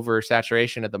the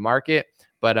oversaturation of the market.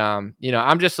 But you know,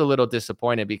 I'm just a little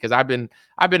disappointed because I've been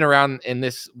around in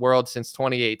this world since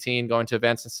 2018, going to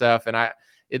events and stuff, and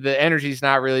the energy's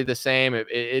not really the same.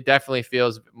 It definitely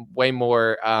feels way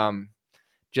more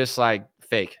just like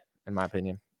fake, in my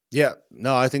opinion. Yeah,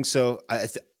 no, I think so.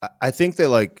 I think that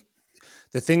like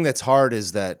the thing that's hard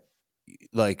is that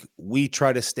like we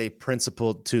try to stay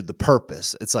principled to the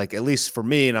purpose. It's like, at least for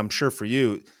me, and I'm sure for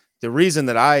you, the reason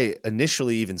that I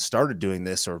initially even started doing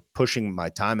this or pushing my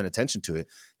time and attention to it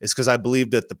is because I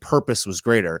believed that the purpose was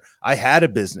greater. I had a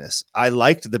business. I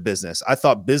liked the business. I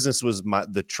thought business was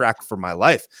the track for my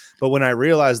life. But when I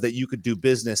realized that you could do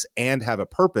business and have a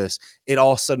purpose, it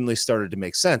all suddenly started to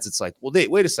make sense. It's like, well,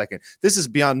 wait a second. This is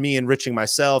beyond me enriching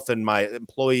myself and my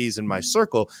employees and my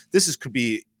circle. Could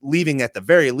be leaving at the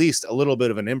very least a little bit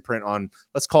of an imprint on,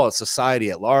 let's call it society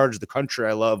at large, the country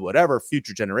I love, whatever,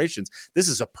 future generations. This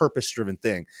is a purpose-driven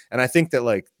thing. And I think that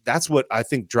like, that's what I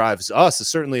think drives us. It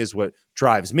certainly is what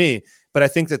drives me. But I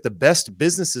think that the best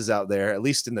businesses out there, at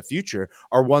least in the future,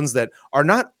 are ones that are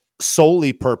not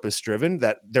solely purpose-driven,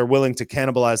 that they're willing to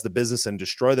cannibalize the business and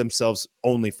destroy themselves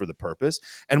only for the purpose,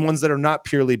 and ones that are not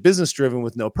purely business-driven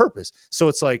with no purpose. So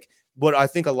it's like, what I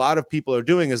think a lot of people are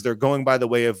doing is they're going by the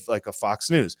way of like a Fox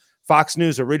News. Fox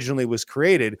News originally was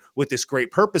created with this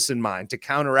great purpose in mind to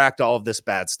counteract all of this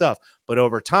bad stuff. But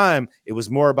over time, it was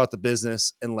more about the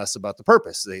business and less about the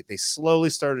purpose. They slowly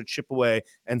started to chip away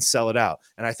and sell it out.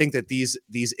 And I think that these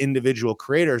individual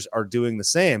creators are doing the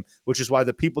same, which is why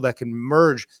the people that can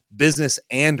merge business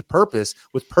and purpose,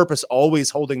 with purpose always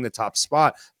holding the top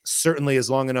spot, certainly is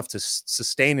long enough to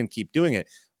sustain and keep doing it.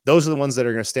 Those are the ones that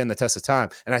are going to stand the test of time.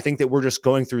 And I think that we're just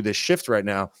going through this shift right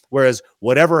now, whereas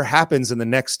whatever happens in the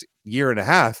next year and a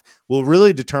half will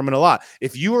really determine a lot.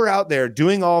 If you are out there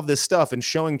doing all of this stuff and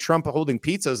showing Trump holding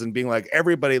pizzas and being like,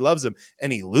 everybody loves him,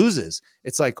 and he loses,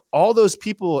 it's like all those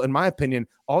people, in my opinion,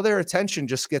 all their attention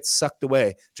just gets sucked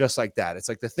away just like that. It's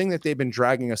like the thing that they've been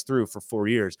dragging us through for 4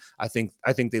 years. I think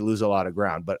they lose a lot of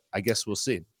ground, but I guess we'll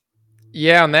see.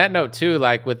 Yeah, on that note too,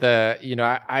 like with the, you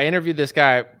know, I interviewed this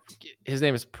guy, his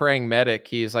name is Praying Medic.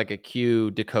 He's like a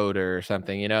Q decoder or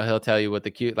something, you know, he'll tell you what the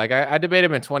Q, like I debated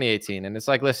him in 2018, and it's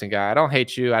like, listen, guy, I don't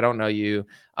hate you. I don't know you.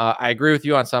 I agree with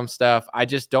you on some stuff. I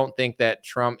just don't think that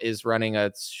Trump is running a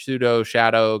pseudo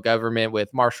shadow government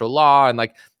with martial law. And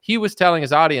like, he was telling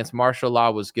his audience martial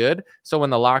law was good. So when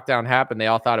the lockdown happened, they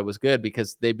all thought it was good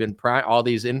because they've been all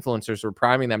these influencers were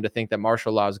priming them to think that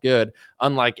martial law is good,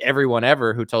 unlike everyone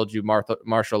ever who told you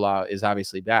martial law is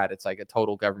obviously bad. It's like a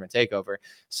total government takeover.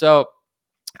 So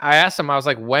I asked him, I was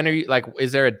like, when are you, like,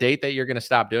 is there a date that you're going to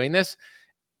stop doing this?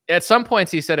 At some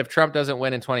points, he said, if Trump doesn't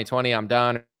win in 2020, I'm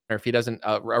done. Or if he doesn't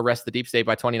arrest the deep state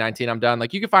by 2019, I'm done.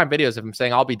 Like, you can find videos of him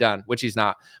saying, I'll be done, which he's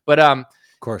not. But of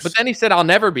course. But then he said, I'll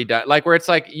never be done. Like, where it's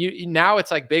like now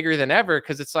it's like bigger than ever.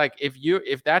 Cause it's like,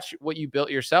 if that's what you built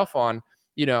yourself on,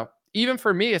 you know, even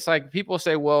for me, it's like people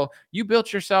say, well, you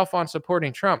built yourself on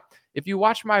supporting Trump. If you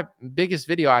watch my biggest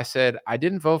video, I said, I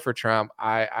didn't vote for Trump.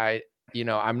 You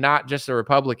know, I'm not just a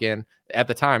Republican at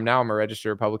the time. Now I'm a registered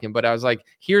Republican, but I was like,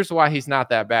 here's why he's not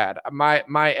that bad.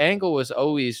 My angle was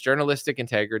always journalistic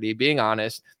integrity, being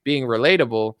honest, being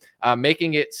relatable,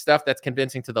 making it stuff that's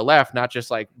convincing to the left, not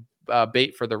just like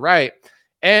bait for the right,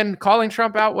 and calling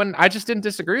Trump out when I just didn't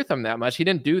disagree with him that much. He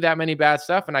didn't do that many bad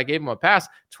stuff, and I gave him a pass.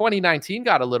 2019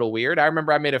 got a little weird. I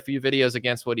remember I made a few videos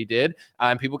against what he did,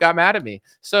 and people got mad at me.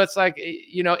 So it's like,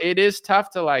 you know, it is tough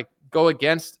to like go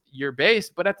against your base,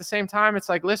 but at the same time, it's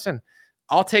like, listen,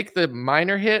 I'll take the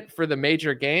minor hit for the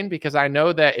major gain, because I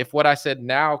know that if what I said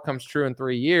now comes true in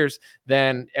 3 years,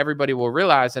 then everybody will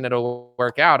realize and it'll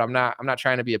work out. I'm not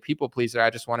trying to be a people pleaser. I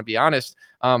just want to be honest.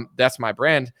 That's my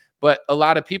brand. But a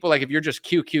lot of people, like, if you're just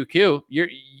QQQ,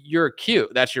 you're Q.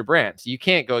 That's your brand. You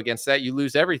can't go against that. You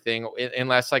lose everything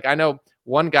unless, like, I know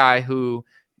one guy who,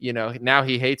 you know, now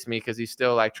he hates me because he's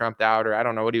still like Trumped out, or I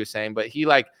don't know what he was saying, but he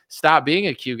like stopped being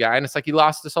a Q guy, and it's like he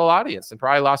lost his whole audience and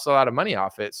probably lost a lot of money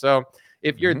off it. So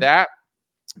if you're that,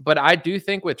 but I do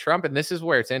think with Trump, and this is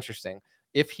where it's interesting,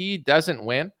 if he doesn't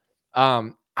win,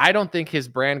 I don't think his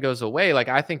brand goes away. Like,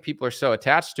 I think people are so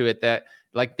attached to it that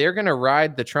like they're gonna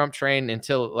ride the Trump train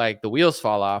until like the wheels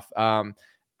fall off.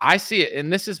 I see it,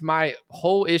 and this is my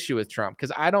whole issue with Trump,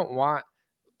 because I don't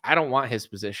want his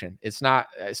position. It's not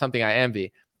something I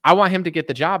envy. I want him to get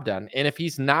the job done. And if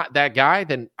he's not that guy,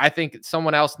 then I think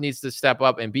someone else needs to step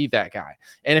up and be that guy.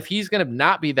 And if he's going to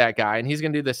not be that guy and he's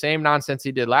going to do the same nonsense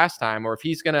he did last time, or if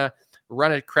he's going to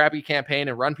run a crappy campaign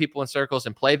and run people in circles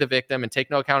and play the victim and take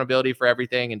no accountability for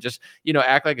everything and just, you know,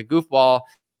 act like a goofball,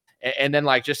 and then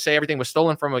like just say everything was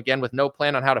stolen from him again with no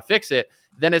plan on how to fix it,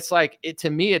 then it's like, to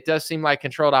me, it does seem like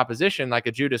controlled opposition, like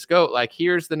a Judas goat. Like,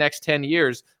 here's the next 10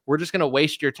 years. We're just going to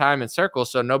waste your time in circles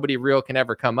so nobody real can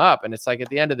ever come up. And it's like, at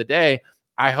the end of the day,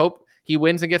 I hope he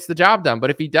wins and gets the job done.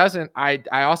 But if he doesn't, I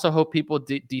also hope people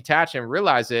detach and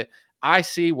realize it. I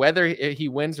see whether he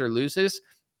wins or loses,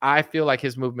 I feel like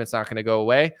his movement's not going to go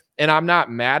away. And I'm not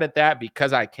mad at that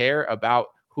because I care about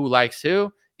who likes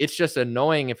who. It's just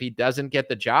annoying if he doesn't get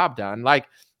the job done. Like,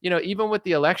 you know, even with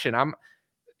the election,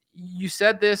 you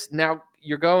said this, now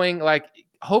you're going like,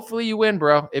 hopefully you win,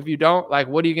 bro. If you don't, like,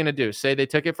 what are you going to do? Say they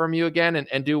took it from you again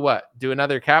and do what? Do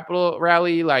another Capitol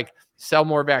rally, like sell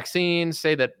more vaccines,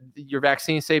 say that your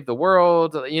vaccine saved the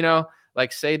world, you know,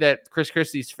 like say that Chris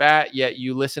Christie's fat, yet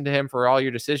you listened to him for all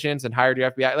your decisions and hired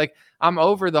your FBI. Like, I'm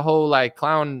over the whole like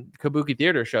clown kabuki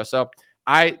theater show. So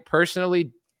I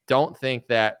personally don't think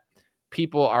that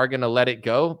people are going to let it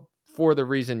go for the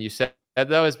reason you said,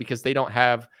 though, is because they don't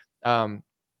have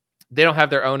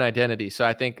their own identity. So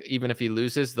I think even if he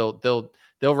loses, they'll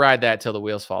ride that till the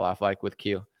wheels fall off, like with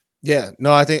Q. Yeah,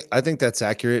 no, I think that's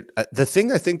accurate. The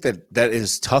thing I think that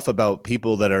is tough about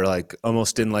people that are like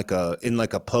almost in like a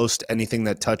post anything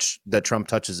that Trump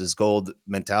touches is gold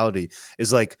mentality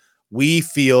is like, we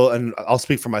feel, and I'll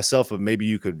speak for myself, but maybe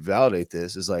you could validate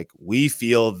this, is like, we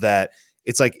feel that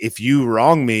it's like, if you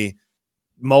wrong me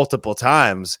multiple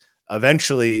times,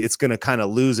 eventually it's going to kind of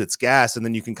lose its gas, and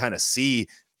then you can kind of see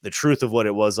the truth of what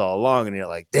it was all along, and you're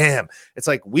like, damn, it's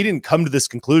like, we didn't come to this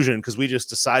conclusion because we just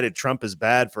decided Trump is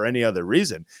bad for any other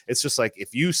reason. It's just like,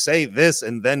 if you say this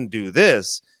and then do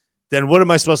this, then what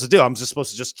am I supposed to do? I'm just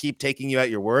supposed to just keep taking you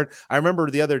at your word. I remember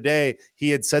the other day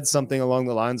he had said something along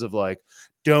the lines of like,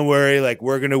 don't worry, like,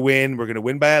 we're going to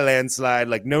win by a landslide.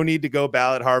 Like, no need to go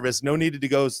ballot harvest. No need to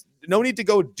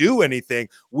go do anything.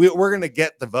 We're going to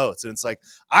get the votes. And it's like,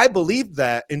 I believed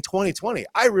that in 2020.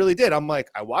 I really did. I'm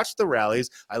like, I watched the rallies.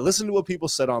 I listened to what people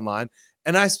said online,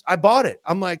 and I bought it.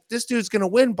 I'm like, this dude's going to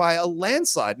win by a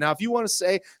landslide. Now, if you want to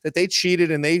say that they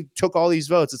cheated and they took all these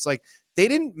votes, it's like, they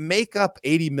didn't make up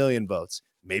 80 million votes.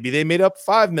 Maybe they made up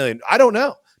 5 million. I don't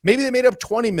know. Maybe they made up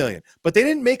 20 million, but they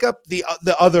didn't make up the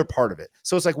other part of it.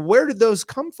 So it's like, where did those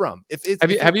come from?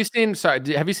 Have you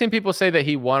seen people say that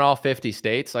he won all 50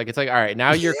 states? Like, it's like, all right,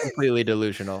 now you're completely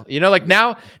delusional. You know, like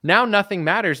now nothing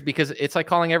matters because it's like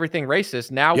calling everything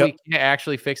racist. Now we can't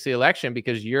actually fix the election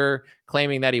because you're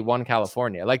claiming that he won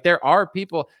California. Like, there are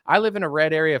people, I live in a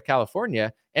red area of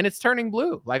California, and it's turning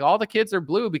blue. Like, all the kids are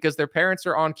blue because their parents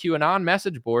are on QAnon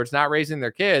message boards, not raising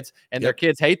their kids, and their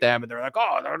kids hate them, and they're like,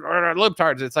 oh, they're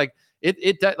libtards. It's like,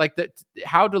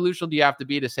 how delusional do you have to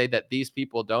be to say that these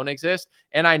people don't exist?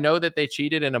 And I know that they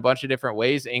cheated in a bunch of different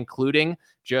ways, including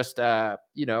just,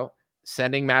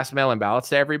 sending mass mail-in ballots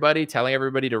to everybody, telling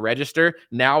everybody to register.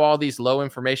 Now all these low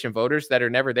information voters that are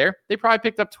never there, they probably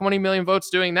picked up 20 million votes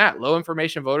doing that. Low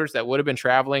information voters that would have been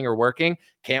traveling or working,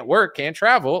 can't work, can't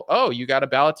travel. Oh, you got a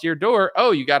ballot to your door. Oh,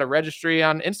 you got a registry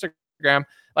on Instagram.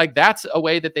 Like, that's a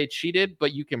way that they cheated,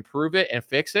 but you can prove it and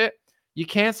fix it. You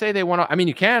can't say they want to. I mean,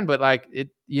 you can, but like it,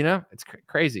 it's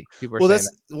crazy. People are saying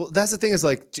that. That's the thing is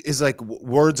like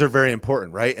words are very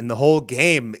important, right? And the whole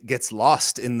game gets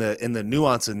lost in the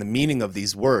nuance and the meaning of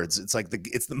these words. It's like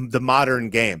it's the modern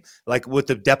game, like with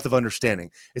the depth of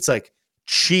understanding. It's like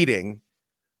cheating,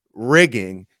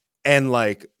 rigging, and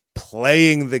like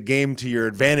playing the game to your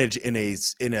advantage in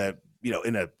a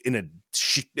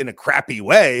crappy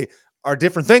way are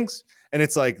different things. And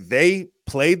it's like they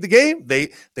played the game. They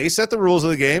set the rules of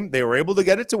the game. They were able to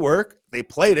get it to work. They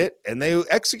played it and they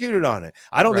executed on it.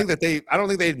 I don't think they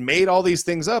made all these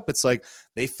things up. It's like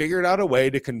they figured out a way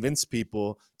to convince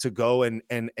people to go and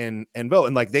vote.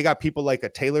 And like they got people like a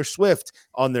Taylor Swift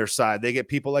on their side. They get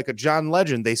people like a John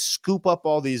Legend. They scoop up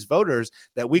all these voters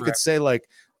that we could say like,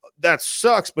 that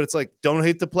sucks, but it's like, don't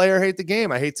hate the player, hate the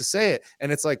game. I hate to say it.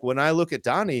 And it's like, when I look at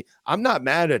Donnie, I'm not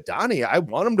mad at Donnie. I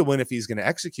want him to win if he's going to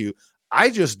execute. I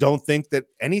just don't think that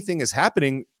anything is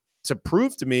happening to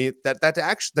prove to me that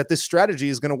this strategy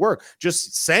is going to work.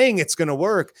 Just saying it's going to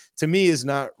work to me is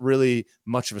not really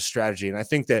much of a strategy. And I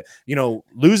think that,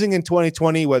 losing in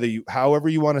 2020, however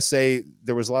you want to say,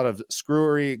 there was a lot of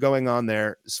screwery going on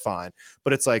there, is fine.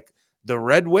 But it's like, the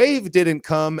red wave didn't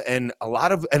come, and a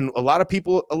lot of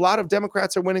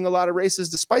Democrats are winning a lot of races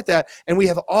despite that. And we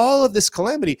have all of this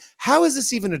calamity. How is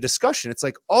this even a discussion? It's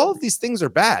like all of these things are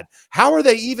bad. How are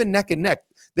they even neck and neck?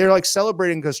 They're like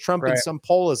celebrating because Trump in some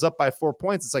poll is up by 4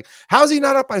 points. It's like, how's he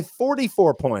not up by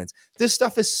 44 points? This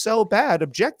stuff is so bad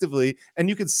objectively. And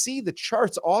you can see the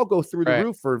charts all go through the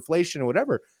roof for inflation or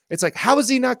whatever. It's like, how is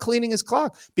he not cleaning his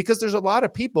clock? Because there's a lot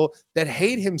of people that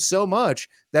hate him so much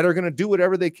that are going to do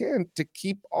whatever they can to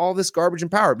keep all this garbage in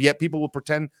power. Yet people will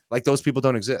pretend like those people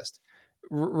don't exist.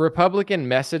 Republican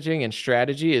messaging and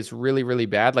strategy is really, really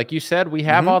bad. Like you said, we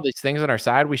have all these things on our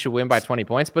side. We should win by 20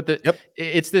 points, but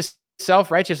it's this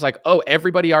self-righteous, like, oh,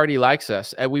 everybody already likes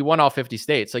us and we won all 50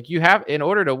 states. Like, you have, in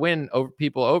order to win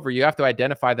people over, you have to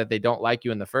identify that they don't like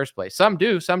you in the first place. Some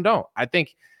do, some don't. I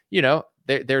think,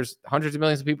 there's hundreds of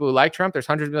millions of people who like Trump. There's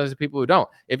hundreds of millions of people who don't.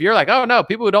 If you're like, oh no,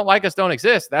 people who don't like us don't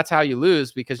exist, that's how you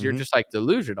lose, because you're just like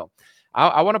delusional.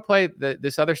 I want to play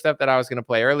this other stuff that I was going to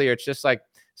play earlier. It's just like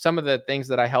some of the things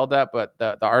that I held up, but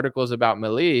the articles about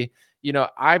Milei,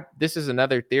 this is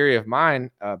another theory of mine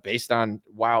based on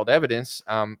wild evidence.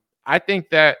 I think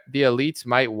that the elites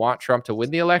might want Trump to win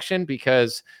the election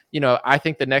because, I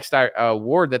think the next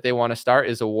war that they want to start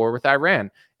is a war with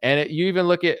Iran. And you even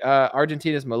look at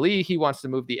Argentina's Milei. He wants to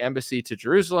move the embassy to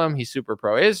Jerusalem. He's super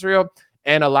pro-Israel.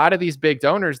 And a lot of these big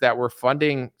donors that were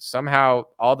funding somehow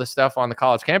all the stuff on the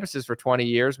college campuses for 20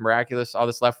 years, miraculous, all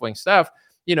this left-wing stuff,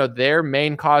 their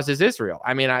main cause is Israel.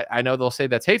 I mean, I know they'll say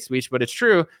that's hate speech, but it's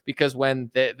true, because when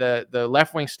the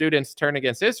left-wing students turn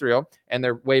against Israel and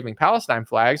they're waving Palestine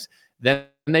flags, then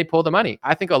they pull the money.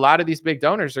 I think a lot of these big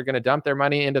donors are going to dump their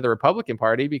money into the Republican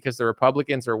Party because the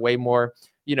Republicans are way more,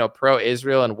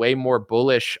 pro-Israel and way more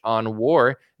bullish on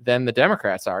war than the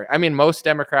Democrats are. I mean, most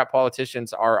Democrat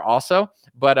politicians are also,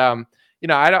 but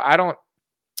I don't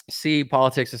see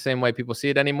politics the same way people see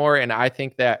it anymore. And I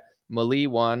think that Milei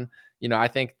won. I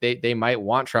think they might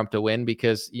want Trump to win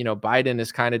because, Biden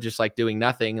is kind of just like doing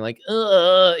nothing, like,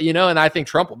 and I think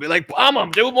Trump will be like, bomb them,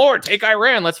 do more, take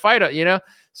Iran, let's fight it,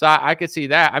 So I could see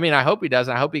that. I mean, I hope he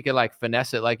doesn't. I hope he could like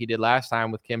finesse it like he did last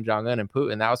time with Kim Jong-un and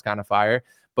Putin. That was kind of fire.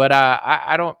 But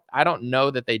I don't know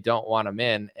that they don't want him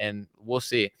in, and we'll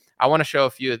see. I want to show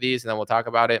a few of these and then we'll talk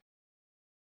about it.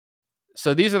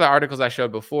 So these are the articles I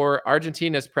showed before.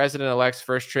 Argentina's president-elect's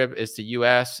first trip is to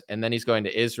U.S., and then he's going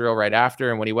to Israel right after.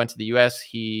 And when he went to the U.S.,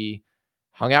 he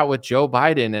hung out with Joe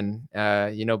Biden and,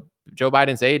 Joe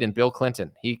Biden's aide and Bill Clinton.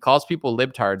 He calls people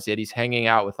libtards, yet he's hanging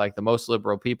out with like the most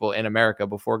liberal people in America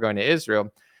before going to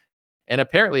Israel. And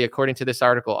apparently, according to this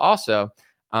article also,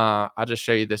 I'll just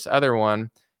show you this other one.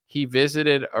 He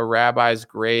visited a rabbi's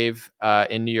grave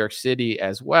in New York City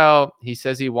as well. He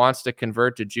says he wants to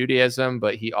convert to Judaism,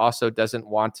 but he also doesn't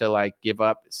want to like give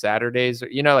up Saturdays,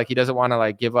 like he doesn't want to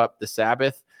like give up the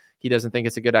Sabbath. He doesn't think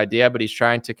it's a good idea, but he's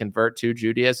trying to convert to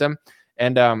Judaism.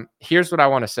 And here's what I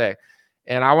want to say.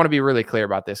 And I want to be really clear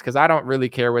about this because I don't really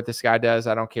care what this guy does.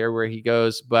 I don't care where he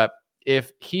goes. But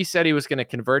if he said he was going to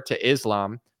convert to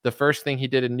Islam, the first thing he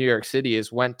did in New York City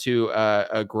is went to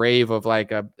a grave of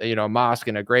like a mosque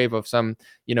and a grave of some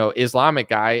Islamic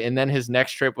guy, and then his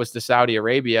next trip was to Saudi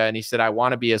Arabia, and he said, I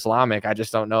want to be Islamic, I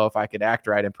just don't know if I could act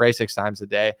right and pray 6 times a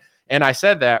day. And I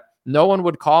said that no one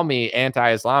would call me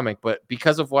anti-Islamic, but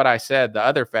because of what I said, the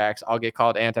other facts, I'll get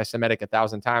called anti-Semitic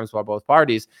 1,000 times by both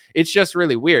parties. It's just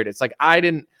really weird. It's like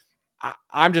I'm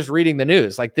just reading the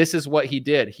news. Like, this is what he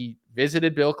did. He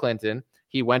visited Bill Clinton.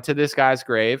 He went to this guy's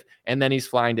grave, and then he's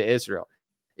flying to Israel.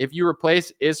 If you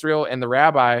replace Israel and the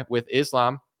rabbi with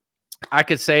Islam, I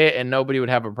could say it and nobody would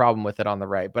have a problem with it on the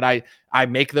right. But I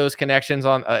make those connections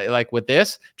on like with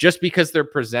this just because they're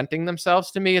presenting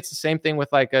themselves to me. It's the same thing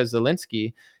with like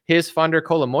Zelensky. His funder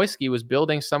Kolomoisky was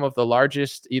building some of the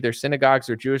largest either synagogues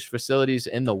or Jewish facilities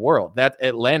in the world. That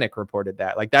Atlantic reported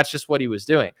that. Like, that's just what he was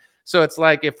doing. So it's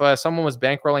like if someone was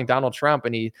bankrolling Donald Trump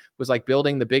and he was like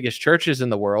building the biggest churches in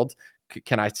the world,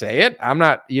 can I say it? I'm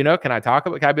not, can I talk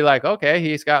about it? Can I be like, okay,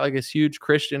 he's got like this huge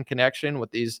Christian connection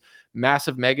with these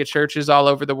massive mega churches all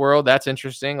over the world. That's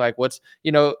interesting. Like, is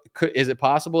it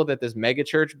possible that this mega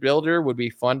church builder would be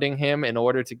funding him in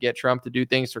order to get Trump to do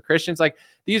things for Christians? Like,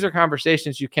 these are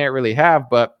conversations you can't really have,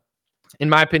 but in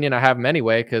my opinion, I have them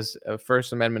anyway, because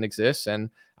First Amendment exists and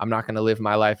I'm not going to live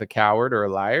my life a coward or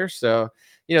a liar. So,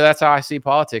 that's how I see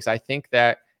politics. I think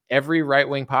that every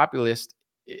right-wing populist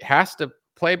has to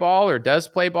play ball or does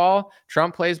play ball.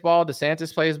 Trump plays ball.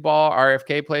 DeSantis plays ball.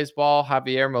 RFK plays ball.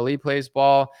 Javier Milei plays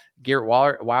ball. Geert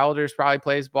Wilders probably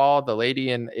plays ball. The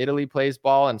lady in Italy plays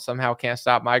ball and somehow can't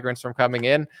stop migrants from coming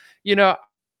in.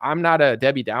 I'm not a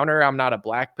Debbie Downer. I'm not a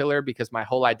black pillar because my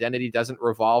whole identity doesn't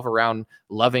revolve around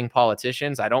loving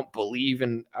politicians. I don't believe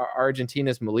in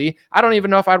Argentina's Milei. I don't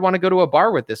even know if I'd want to go to a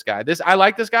bar with this guy. I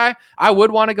like this guy. I would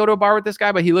want to go to a bar with this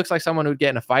guy, but he looks like someone who'd get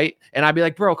in a fight. And I'd be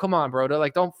like, bro, come on, bro.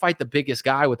 Like, don't fight the biggest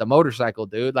guy with a motorcycle,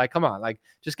 dude. Like, come on. Like,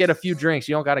 just get a few drinks.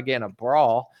 You don't got to get in a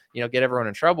brawl, get everyone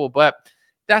in trouble. But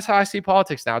that's how I see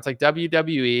politics now. It's like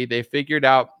WWE. They figured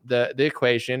out the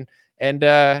equation. And,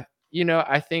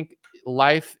 I think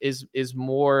life is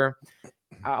more,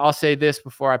 I'll say this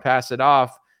before I pass it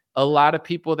off. A lot of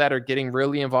people that are getting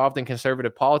really involved in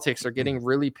conservative politics are getting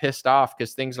really pissed off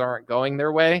because things aren't going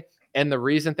their way. And the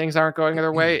reason things aren't going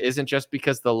their way isn't just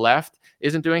because the left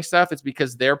isn't doing stuff. It's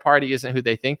because their party isn't who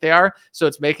they think they are. So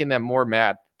it's making them more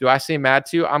mad. Do I seem mad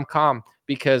too? I'm calm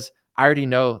because I already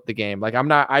know the game. Like,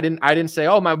 I didn't say,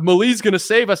 oh, my Malei's going to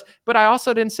save us. But I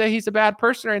also didn't say he's a bad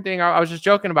person or anything. I was just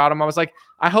joking about him. I was like,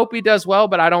 I hope he does well,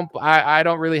 but I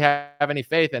don't really have any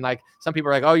faith. And like, some people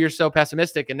are like, oh, you're so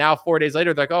pessimistic. And now 4 days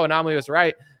later, they're like, oh, Anomaly was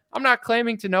right. I'm not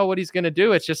claiming to know what he's going to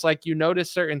do. It's just like, you notice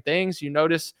certain things, you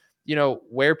notice,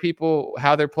 where people,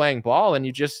 how they're playing ball, and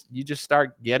you just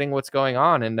start getting what's going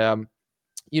on. And,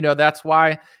 that's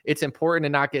why it's important to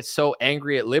not get so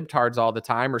angry at libtards all the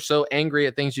time or so angry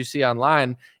at things you see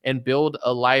online, and build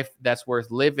a life that's worth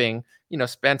living.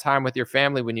 Spend time with your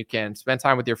family when you can, spend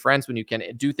time with your friends when you can,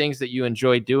 do things that you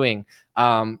enjoy doing.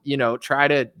 Try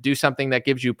to do something that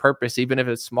gives you purpose, even if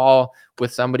it's small,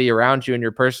 with somebody around you in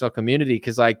your personal community.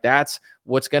 Cause like, that's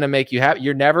what's going to make you happy.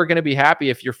 You're never going to be happy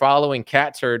if you're following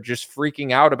cats or just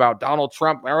freaking out about Donald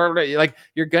Trump. Like,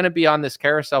 you're going to be on this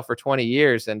carousel for 20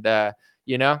 years. And,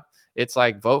 it's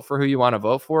like, vote for who you want to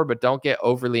vote for, but don't get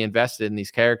overly invested in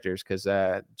these characters, because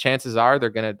chances are they're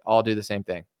going to all do the same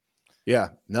thing. Yeah,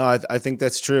 no, I think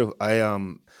that's true.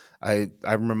 I'm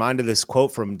reminded of this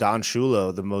quote from Don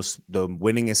Shula, the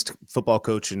winningest football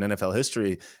coach in NFL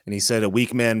history, and he said, "A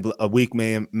weak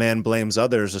man blames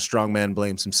others, a strong man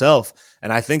blames himself."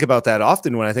 And I think about that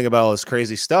often when I think about all this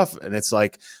crazy stuff, and it's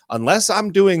like, unless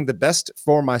I'm doing the best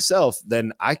for myself,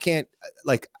 then I can't.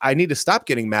 Like, I need to stop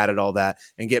getting mad at all that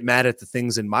and get mad at the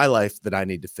things in my life that I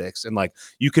need to fix. And like,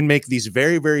 you can make these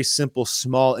very, very simple,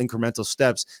 small, incremental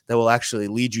steps that will actually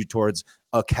lead you towards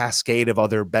a cascade of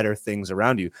other better things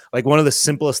around you. Like, one of the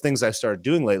simplest things I've started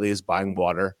doing lately is buying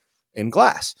water in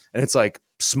glass. And it's like,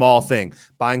 small thing,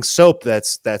 buying soap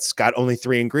that's got only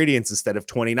 3 ingredients instead of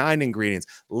 29 ingredients,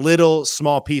 little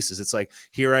small pieces. It's like,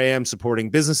 here I am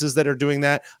supporting businesses that are doing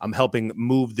that. I'm helping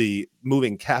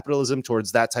moving capitalism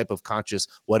towards that type of conscious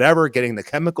whatever, getting the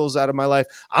chemicals out of my life.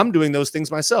 I'm doing those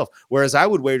things myself. Whereas I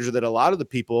would wager that a lot of the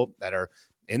people that are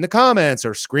in the comments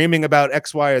or screaming about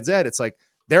X, Y, and Z, it's like,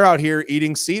 they're out here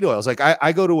eating seed oils. Like,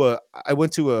 I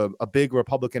went to a big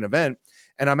Republican event,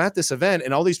 and I'm at this event,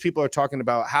 and all these people are talking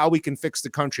about how we can fix the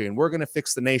country and we're going to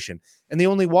fix the nation. And the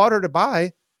only water to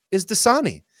buy is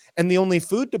Dasani. And the only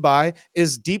food to buy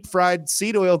is deep fried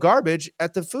seed oil garbage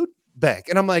at the Beck.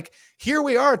 And I'm like, here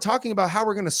we are talking about how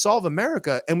we're going to solve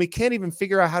America, and we can't even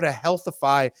figure out how to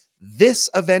healthify this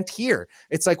event here.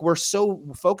 It's like we're so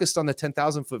focused on the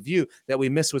 10,000 foot view that we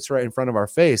miss what's right in front of our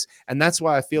face. And that's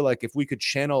why I feel like if we could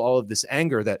channel all of this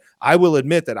anger that I will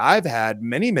admit that I've had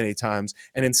many, many times,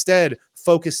 and instead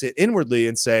focus it inwardly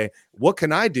and say, what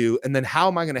can I do? And then how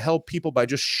am I going to help people by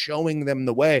just showing them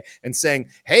the way and saying,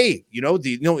 hey,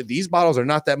 these bottles are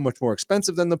not that much more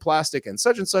expensive than the plastic and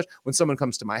such. When someone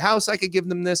comes to my house, I could give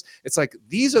them this. It's like,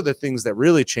 these are the things that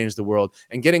really change the world.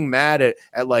 And getting mad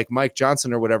at like Mike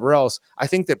Johnson or whatever else, I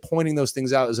think that pointing those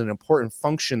things out is an important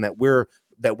function that we're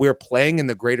playing in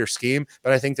the greater scheme.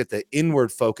 But I think that the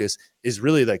inward focus is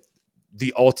really like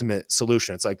the ultimate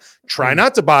solution. It's like, try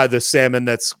not to buy the salmon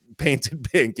that's painted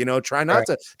pink, try not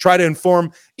to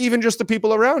inform even just the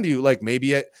people around you. Like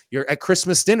maybe at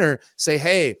Christmas dinner, say,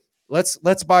 hey,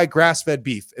 let's buy grass-fed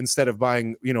beef instead of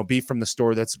buying, beef from the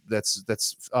store that's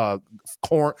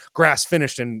corn, grass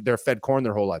finished, and they're fed corn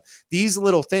their whole life. These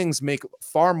little things make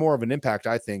far more of an impact,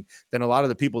 I think, than a lot of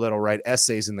the people that'll write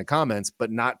essays in the comments but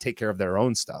not take care of their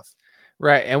own stuff.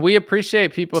 Right. And we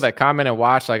appreciate people that comment and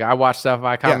watch. Like I watch stuff,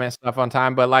 I comment stuff on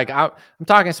time, but like I'm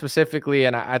talking specifically,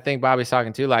 and I think Bobby's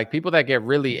talking too, like people that get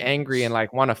really angry and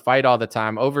like want to fight all the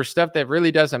time over stuff that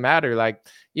really doesn't matter. Like,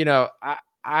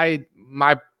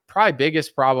 my probably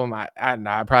biggest problem, I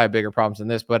probably have bigger problems than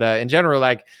this, but in general,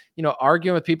 like,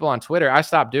 arguing with people on Twitter, I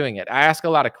stopped doing it. I ask a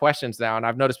lot of questions now, and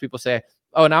I've noticed people say,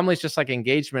 oh, anomaly is just like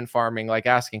engagement farming, like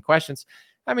asking questions.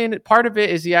 I mean, part of it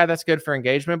is, that's good for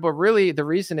engagement, but really the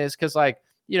reason is because like,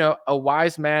 a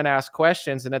wise man asks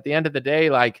questions. And at the end of the day,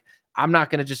 like, I'm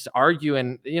not going to just argue.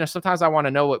 And, sometimes I want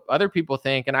to know what other people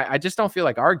think. And I just don't feel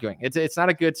like arguing. It's not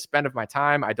a good spend of my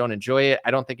time. I don't enjoy it. I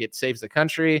don't think it saves the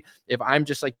country. If I'm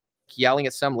just like yelling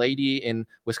at some lady in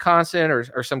Wisconsin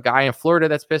or some guy in Florida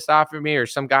that's pissed off at me, or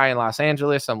some guy in Los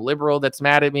Angeles, some liberal that's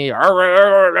mad at me,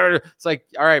 it's like,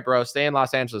 all right, bro, stay in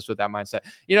Los Angeles with that mindset.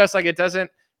 It's like,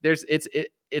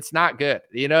 it's not good.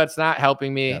 It's not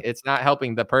helping me. Yeah. It's not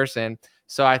helping the person.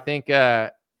 So I think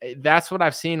that's what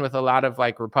I've seen with a lot of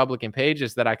like Republican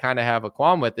pages that I kind of have a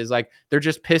qualm with, is like, they're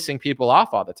just pissing people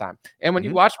off all the time. And when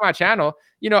you watch my channel,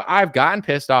 I've gotten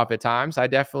pissed off at times. I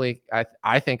definitely,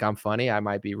 I think I'm funny. I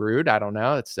might be rude. I don't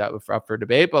know. It's up for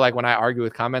debate. But like when I argue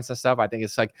with comments and stuff, I think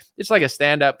it's like a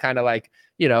stand-up kind of like,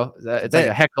 it's like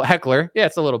a heckler. Yeah,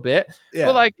 it's a little bit. Yeah.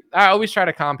 But like, I always try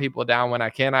to calm people down when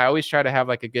I can. I always try to have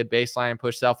like a good baseline,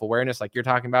 push self-awareness, like you're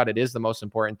talking about. It is the most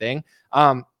important thing.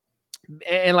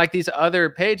 And like these other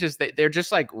pages, they're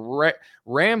just like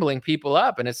rambling people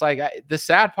up. And it's like, the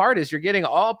sad part is you're getting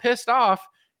all pissed off,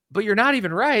 but you're not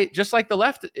even right. Just like the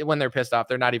left, when they're pissed off,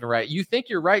 they're not even right. You think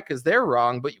you're right because they're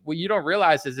wrong, but what you don't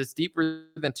realize is it's deeper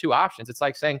than two options. It's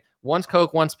like saying one's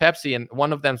Coke, one's Pepsi, and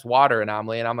one of them's water,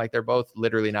 anomaly. And I'm like, they're both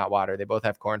literally not water. They both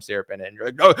have corn syrup in it. And you're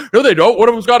like, no, they don't. One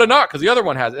of them's got a nut because the other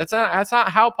one has it. That's not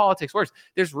how politics works.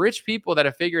 There's rich people that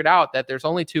have figured out that there's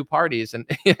only two parties. And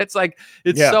it's like,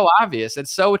 so obvious.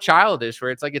 It's so childish,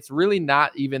 where it's like, it's really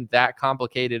not even that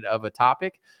complicated of a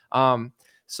topic.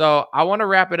 So I want to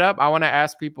wrap it up. I want to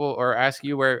ask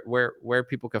you where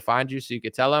people can find you, so you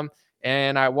could tell them.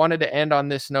 And I wanted to end on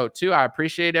this note too. I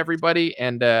appreciate everybody.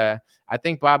 And I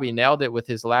think Bobby nailed it with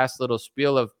his last little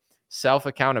spiel of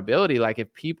self-accountability. Like,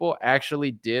 if people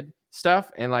actually did stuff,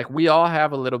 and like, we all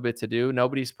have a little bit to do.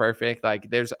 Nobody's perfect. Like,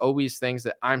 there's always things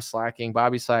that I'm slacking,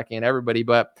 Bobby's slacking, and everybody.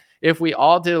 But if we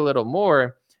all did a little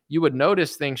more, you would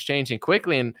notice things changing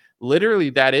quickly. And literally,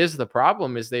 that is the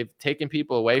problem, is they've taken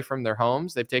people away from their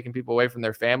homes. They've taken people away from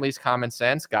their families, common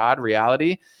sense, God,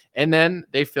 reality. And then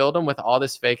they filled them with all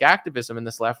this fake activism in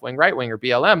this left wing, right wing, or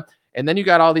BLM. And then you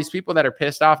got all these people that are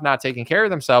pissed off, not taking care of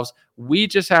themselves. We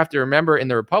just have to remember, in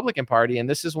the Republican Party, and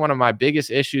this is one of my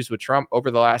biggest issues with Trump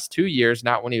over the last 2 years,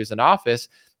 not when he was in office,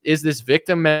 is this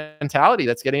victim mentality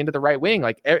that's getting into the right wing.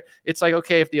 Like, it's like,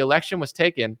 okay, if the election was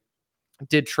taken,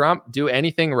 did Trump do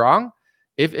anything wrong?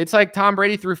 If it's like Tom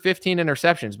Brady threw 15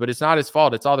 interceptions, but it's not his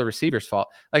fault. It's all the receiver's fault.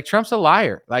 Like, Trump's a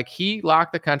liar. Like, he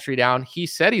locked the country down. He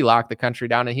said he locked the country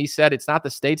down, and he said it's not the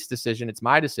state's decision, it's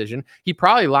my decision. He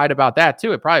probably lied about that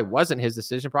too. It probably wasn't his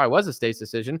decision. Probably was the state's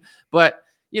decision. But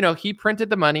he printed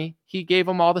the money. He gave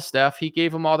them all the stuff. He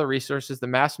gave them all the resources, the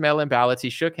mass mail-in ballots. He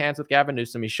shook hands with Gavin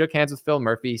Newsom. He shook hands with Phil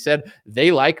Murphy. He said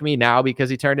they like me now because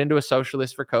he turned into a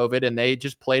socialist for COVID, and they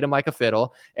just played him like a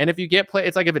fiddle. And if you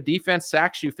it's like, if a defense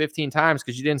sacks you 15 times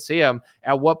because you didn't see him,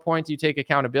 at what point do you take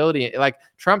accountability? Like,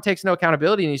 Trump takes no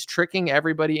accountability, and he's tricking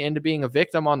everybody into being a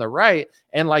victim on the right.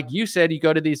 And like you said, you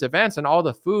go to these events and all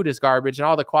the food is garbage and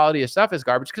all the quality of stuff is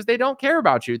garbage because they don't care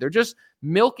about you. They're just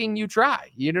milking you dry.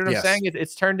 You know what I'm saying?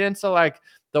 It's turned into like,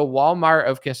 the Walmart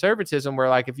of conservatism, where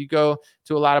like if you go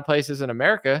to a lot of places in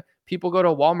America, people go to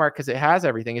Walmart because it has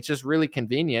everything. It's just really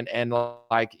convenient. And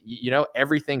like, you know,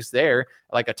 everything's there,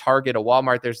 like a Target, a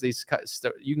Walmart. There's these,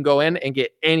 you can go in and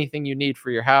get anything you need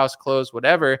for your house, clothes,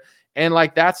 whatever. And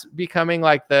like, that's becoming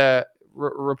like the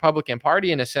Republican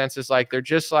Party in a sense. Is like, they're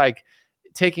just like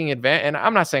taking advantage. And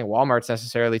I'm not saying Walmart's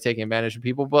necessarily taking advantage of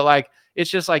people, but like, it's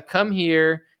just like, come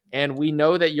here and we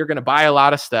know that you're going to buy a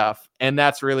lot of stuff. And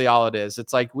that's really all it is.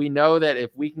 It's like, we know that if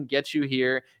we can get you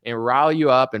here and rile you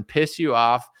up and piss you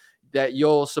off, that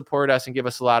you'll support us and give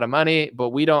us a lot of money. But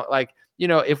we don't, like, you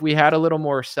know, if we had a little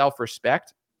more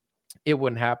self-respect, it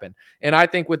wouldn't happen. And I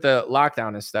think with the lockdown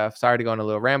and stuff, sorry to go on a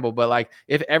little ramble, but like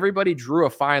if everybody drew a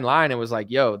fine line and was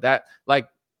like, yo, that like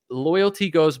loyalty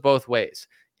goes both ways.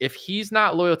 If he's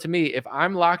not loyal to me, if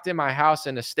I'm locked in my house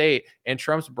in a state and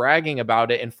Trump's bragging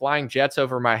about it and flying jets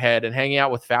over my head and hanging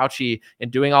out with Fauci and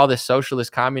doing all this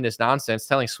socialist communist nonsense,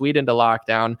 telling Sweden to lock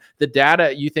down the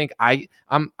data, you think I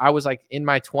was like in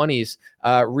my 20s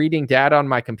reading data on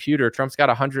my computer. Trump's got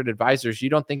 100 advisors. You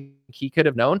don't think he could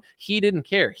have known? He didn't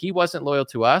care. He wasn't loyal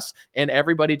to us, and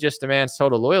everybody just demands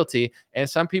total loyalty. And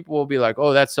some people will be like,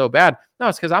 "Oh, that's so bad." No,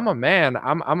 it's because I'm a man.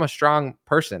 I'm a strong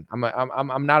person. I'm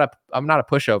not a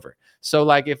pushover. So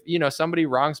like if you know somebody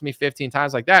wrongs me 15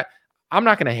 times like that, I'm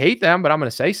not going to hate them, but I'm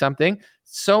going to say something.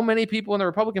 So many people in the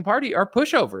Republican Party are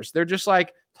pushovers. They're just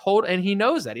like told, and he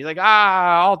knows that. He's like,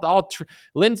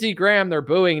 Lindsey Graham, they're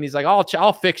booing, and he's like,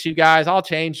 I'll fix you guys, I'll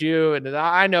change you, and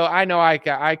I know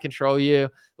I control you.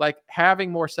 Like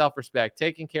having more self-respect,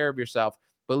 taking care of yourself,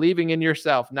 believing in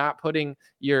yourself, not putting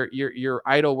your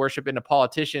idol worship into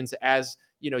politicians as,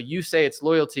 you know, you say it's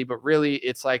loyalty, but really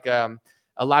it's like a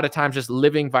lot of times just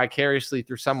living vicariously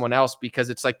through someone else because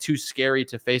it's like too scary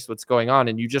to face what's going on.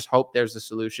 And you just hope there's a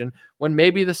solution when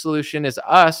maybe the solution is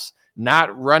us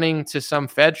not running to some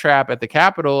Fed trap at the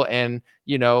Capitol and,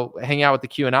 you know, hang out with the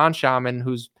QAnon shaman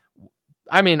who's,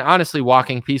 I mean, honestly,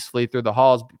 walking peacefully through the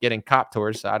halls, getting cop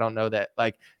tours. So I don't know that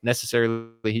like necessarily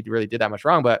he really did that much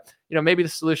wrong, but you know, maybe the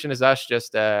solution is us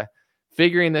just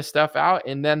figuring this stuff out,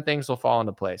 and then things will fall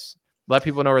into place. Let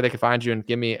people know where they can find you and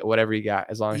give me whatever you got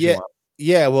as long as you want.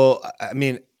 Yeah. Well, I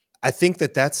mean, I think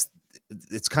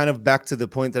it's kind of back to the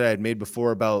point that I had made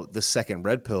before about the second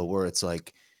red pill, where it's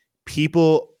like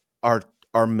people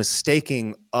are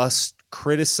mistaking us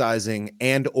criticizing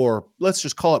and or let's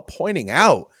just call it pointing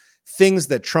out things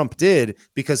that Trump did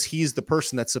because he's the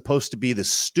person that's supposed to be the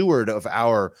steward of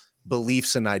our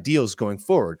beliefs and ideals going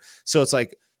forward. So it's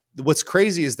like, what's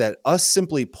crazy is that us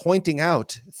simply pointing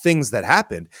out things that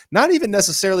happened, not even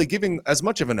necessarily giving as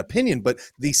much of an opinion, but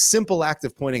the simple act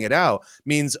of pointing it out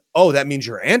means, oh, that means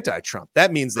you're anti-Trump.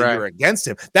 That means that you're against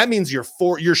him. That means you're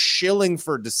shilling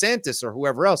for DeSantis or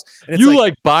whoever else. And it's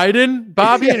like Biden,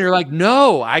 Bobby, and you're like,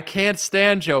 no, I can't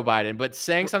stand Joe Biden. But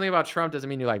saying something about Trump doesn't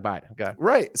mean you like Biden. Okay.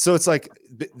 Right. So it's like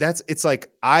it's like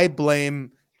I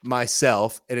blame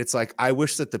myself, and it's like I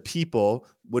wish that the people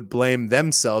would blame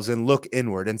themselves and look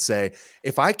inward and say,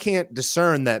 if I can't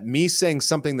discern that me saying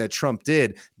something that Trump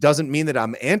did doesn't mean that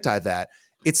I'm anti that.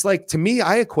 It's like, to me,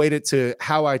 I equate it to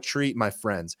how I treat my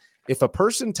friends. If a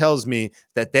person tells me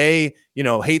that they, you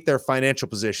know, hate their financial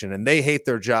position and they hate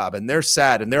their job and they're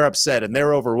sad and they're upset and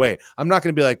they're overweight, I'm not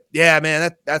going to be like, yeah,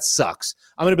 man, that sucks.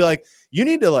 I'm going to be like, you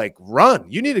need to like run.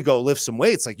 You need to go lift some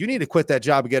weights. Like you need to quit that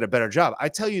job and get a better job. I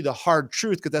tell you the hard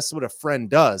truth because that's what a friend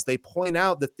does. They point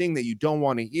out the thing that you don't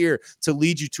want to hear to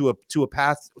lead you to a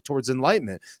path towards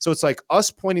enlightenment. So it's like us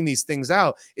pointing these things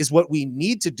out is what we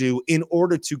need to do in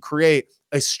order to create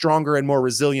a stronger and more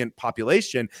resilient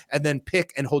population, and then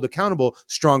pick and hold accountable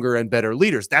stronger and better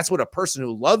leaders. That's what a person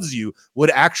who loves you would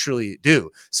actually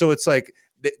do. So it's like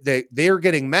they're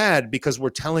getting mad because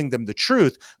we're telling them the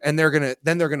truth, and they're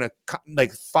gonna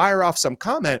like fire off some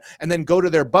comment and then go to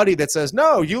their buddy that says,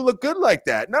 no, you look good like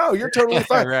that. No, you're totally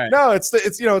fine. Right. No, it's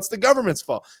the government's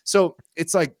fault. So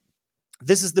it's like,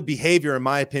 this is the behavior, in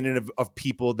my opinion, of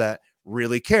people that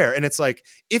really care. And it's like,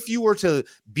 if you were to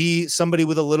be somebody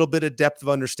with a little bit of depth of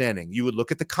understanding, you would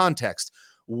look at the context.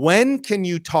 When can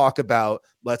you talk about,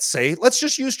 let's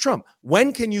just use Trump.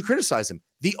 When can you criticize him?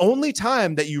 The only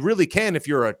time that you really can, if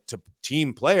you're a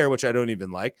team player, which I don't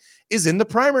even like, is in the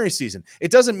primary season.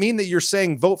 It doesn't mean that you're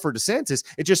saying vote for DeSantis.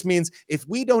 It just means if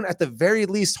we don't at the very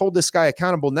least hold this guy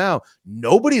accountable now,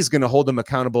 nobody's going to hold him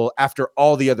accountable after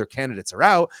all the other candidates are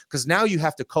out, because now you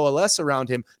have to coalesce around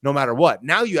him no matter what.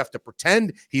 Now you have to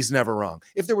pretend he's never wrong.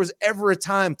 If there was ever a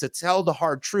time to tell the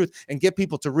hard truth and get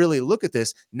people to really look at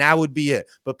this, now would be it.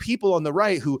 But people on the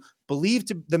right who believe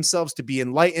themselves to be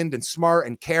enlightened and smart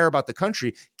and care about the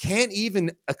country can't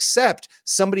even accept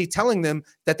somebody telling telling them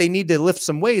that they need to lift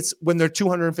some weights when they're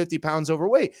 250 pounds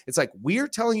overweight. It's like, we're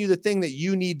telling you the thing that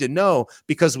you need to know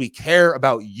because we care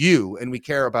about you and we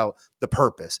care about the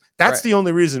purpose. That's the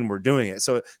only reason we're doing it.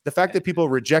 So the fact that people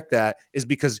reject that is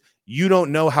because you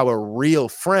don't know how a real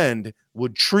friend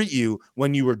would treat you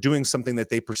when you were doing something that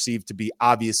they perceive to be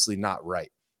obviously not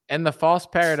right. And the false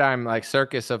paradigm, like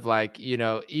circus of like, you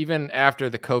know, even after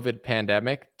the COVID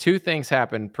pandemic, two things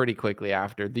happened pretty quickly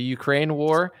after: the Ukraine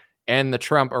war and the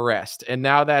Trump arrest. And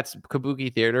now that's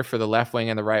kabuki theater for the left wing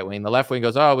and the right wing. The left wing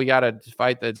goes, oh, we got to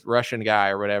fight the Russian guy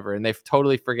or whatever. And they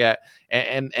totally forget.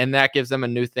 And that gives them a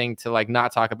new thing to like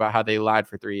not talk about how they lied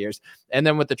for 3 years. And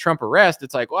then with the Trump arrest,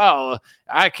 it's like, well,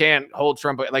 I can't hold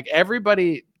Trump. Like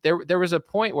everybody, there was a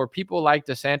point where people liked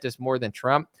DeSantis more than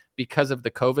Trump because of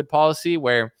the COVID policy,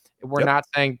 where we're not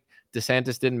saying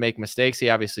DeSantis didn't make mistakes. He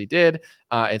obviously did.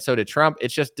 And so did Trump.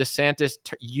 It's just DeSantis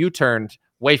U-turned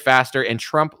way faster, and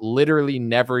Trump literally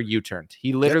never U-turned.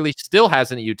 He literally still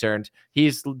hasn't U-turned.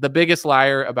 He's the biggest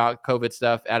liar about COVID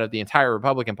stuff out of the entire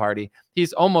Republican Party.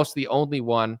 He's almost the only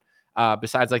one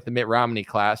besides like the Mitt Romney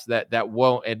class that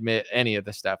won't admit any of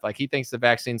the stuff. Like he thinks the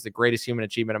vaccine's the greatest human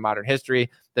achievement of modern history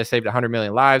that saved 100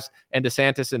 million lives. And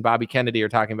DeSantis and Bobby Kennedy are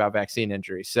talking about vaccine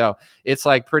injuries. So it's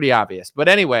like pretty obvious. But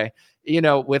anyway, you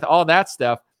know, with all that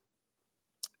stuff,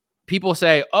 people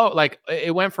say, oh, like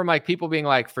it went from like people being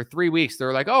like for 3 weeks,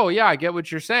 they're like, oh yeah, I get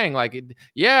what you're saying. Like,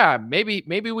 yeah, maybe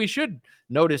we should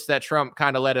notice that Trump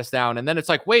kind of let us down. And then it's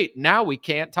like, wait, now we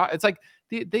can't talk. It's like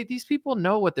these people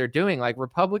know what they're doing. Like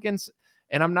Republicans,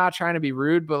 and I'm not trying to be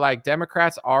rude, but like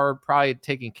Democrats are probably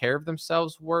taking care of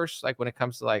themselves worse, like when it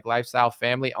comes to like lifestyle,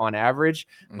 family on average.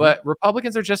 But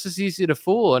Republicans are just as easy to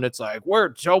fool. And it's like,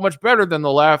 we're so much better than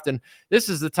the left. And this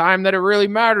is the time that it really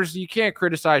matters. You can't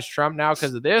criticize Trump now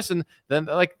because of this. And then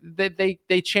like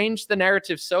they changed the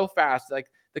narrative so fast. Like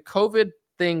the COVID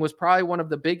thing was probably one of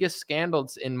the biggest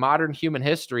scandals in modern human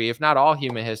history, if not all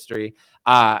human history.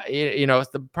 You know,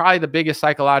 it's probably the biggest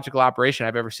psychological operation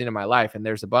I've ever seen in my life, and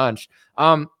there's a bunch.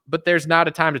 But there's not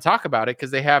a time to talk about it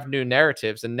because they have new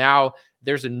narratives, and now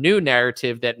there's a new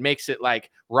narrative that makes it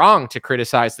like wrong to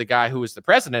criticize the guy who was the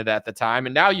president at the time.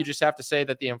 And now you just have to say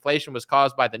that the inflation was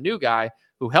caused by the new guy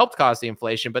who helped cause the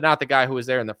inflation, but not the guy who was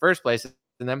there in the first place.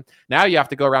 And then now you have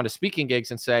to go around to speaking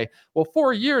gigs and say, well,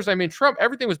 4 years, I mean, Trump,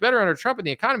 everything was better under Trump in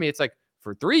the economy. It's like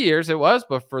for 3 years it was,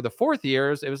 but for the fourth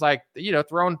years, it was like, you know,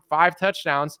 throwing 5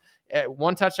 touchdowns,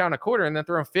 1 touchdown a quarter, and then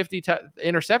throwing 50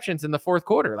 interceptions in the fourth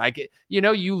quarter. Like, you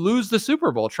know, you lose the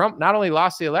Super Bowl. Trump not only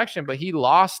lost the election, but he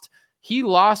lost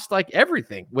like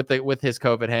everything with his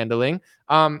COVID handling.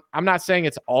 I'm not saying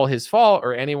it's all his fault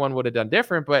or anyone would have done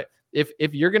different, but if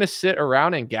you're going to sit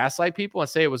around and gaslight people and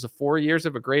say it was 4 years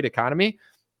of a great economy,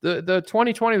 the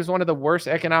 2020 was one of the worst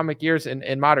economic years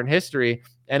in modern history,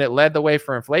 and it led the way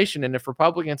for inflation. And if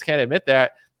Republicans can't admit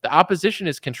that, the opposition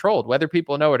is controlled, whether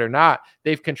people know it or not.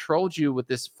 They've controlled you with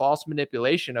this false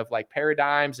manipulation of like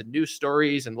paradigms and news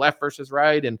stories and left versus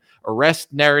right and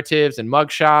arrest narratives and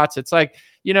mugshots. It's like,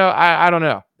 you know, I don't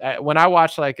know. When I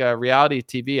watch like a reality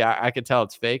TV, I could tell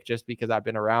it's fake just because I've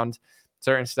been around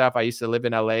certain stuff. I used to live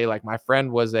in LA. Like my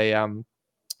friend was a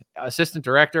assistant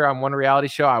director on one reality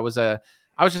show. I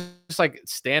was just like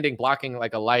standing blocking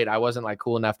like a light. I wasn't like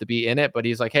cool enough to be in it, but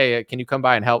he's like, hey, can you come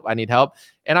by and help? I need help.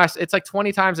 And it's like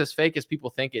 20 times as fake as people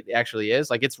think it actually is.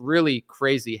 Like, it's really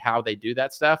crazy how they do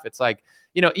that stuff. It's like,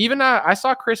 you know, even I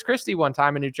saw Chris Christie one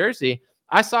time in New Jersey.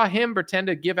 I saw him pretend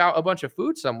to give out a bunch of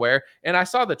food somewhere, and I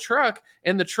saw the truck,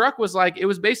 and the truck was like, it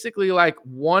was basically like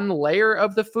one layer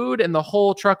of the food and the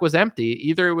whole truck was empty.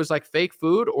 Either it was like fake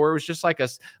food or it was just like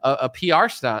a PR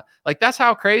stunt. Like, that's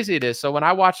how crazy it is. So when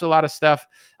I watch a lot of stuff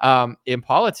in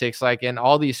politics, like in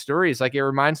all these stories, like it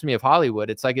reminds me of Hollywood.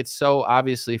 It's like, it's so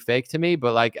obviously fake to me,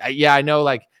 but like, yeah, I know,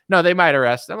 like, no, they might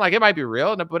arrest them. Like, it might be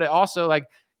real, but it also like,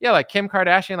 yeah, like Kim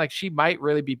Kardashian, like she might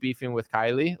really be beefing with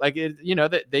Kylie. Like, you know,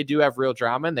 that they do have real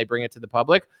drama and they bring it to the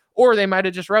public, or they might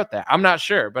have just wrote that. I'm not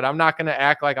sure, but I'm not going to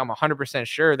act like I'm 100%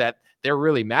 sure that they're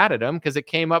really mad at him because it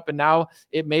came up and now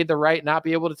it made the right not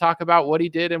be able to talk about what he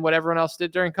did and what everyone else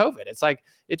did during COVID. It's like,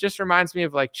 it just reminds me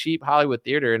of like cheap Hollywood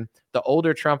theater. And the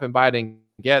older Trump and Biden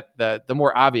get, the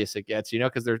more obvious it gets, you know,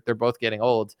 because they're both getting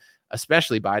old,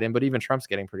 especially Biden, but even Trump's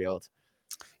getting pretty old.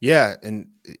 Yeah. And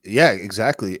yeah,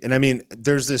 exactly. And I mean,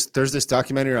 there's this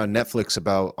documentary on Netflix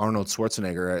about Arnold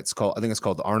Schwarzenegger. I think it's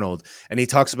called Arnold. And he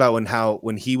talks about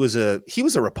when he was a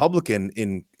Republican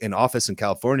in office in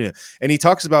California. And he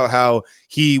talks about how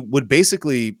he would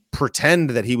basically pretend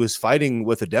that he was fighting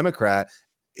with a Democrat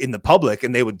in the public,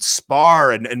 and they would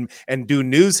spar and do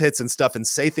news hits and stuff and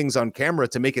say things on camera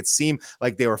to make it seem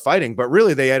like they were fighting. But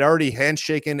really they had already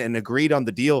handshaken and agreed on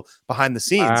the deal behind the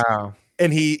scenes. Wow.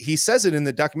 and he says it in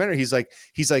the documentary. He's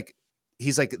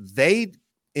like, they,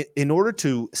 in order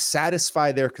to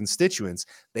satisfy their constituents,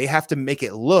 they have to make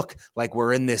it look like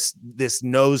we're in this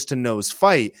nose to nose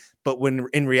fight. But when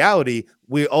in reality,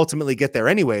 we ultimately get there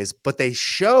anyways, but they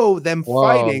show them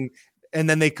fighting. And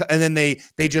then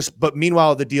they just, but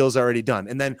meanwhile, the deal's already done.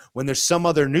 And then when there's some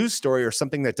other news story or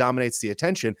something that dominates the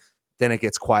attention, then it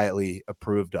gets quietly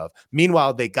approved of.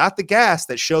 Meanwhile, they got the gas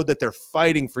that showed that they're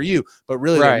fighting for you, but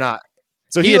really they're not.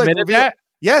 So he admitted that.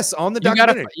 Yes, on the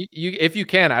documentary. You if you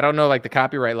can, I don't know like the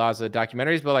copyright laws of the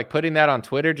documentaries, but like putting that on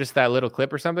Twitter, just that little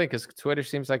clip or something, because Twitter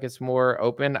seems like it's more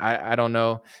open. I don't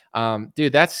know.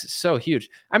 Dude, that's so huge.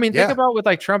 I mean, think about with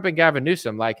like Trump and Gavin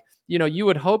Newsom. Like, you know, you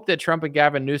would hope that Trump and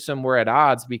Gavin Newsom were at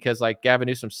odds because like Gavin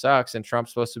Newsom sucks and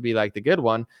Trump's supposed to be like the good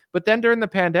one. But then during the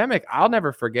pandemic, I'll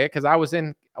never forget, because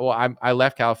I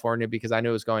left California because I knew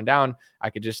it was going down. I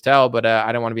could just tell, but I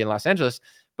didn't want to be in Los Angeles.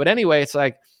 But anyway, it's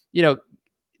like, you know,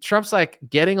 Trump's like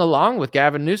getting along with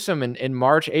Gavin Newsom in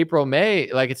March, April,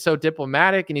 May. Like, it's so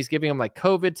diplomatic, and he's giving him like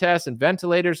COVID tests and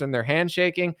ventilators, and they're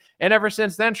handshaking. And ever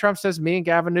since then, Trump says me and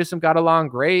Gavin Newsom got along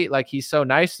great. Like, he's so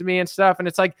nice to me and stuff. And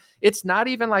it's like, it's not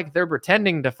even like they're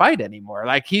pretending to fight anymore.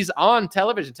 Like, he's on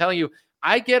television telling you,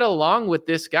 I get along with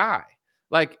this guy.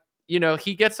 Like, you know,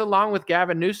 he gets along with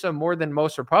Gavin Newsom more than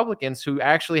most Republicans who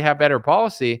actually have better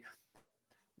policy.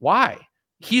 Why?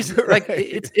 He's like,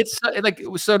 it's like,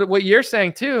 so what you're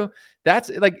saying too,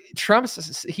 that's like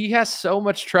he has so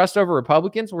much trust over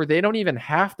Republicans where they don't even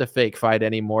have to fake fight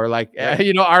anymore. Like,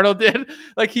 you know, Arnold did.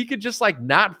 Like, he could just like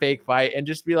not fake fight and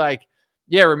just be like,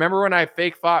 yeah, remember when I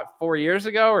fake fought 4 years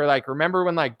ago? Or like, remember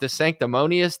when like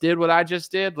DeSanctimonious did what I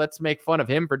just did? Let's make fun of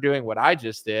him for doing what I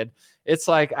just did. It's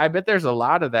like, I bet there's a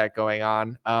lot of that going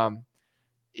on.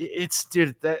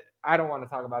 Dude, that I don't want to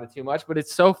talk about it too much, but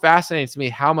it's so fascinating to me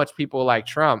how much people like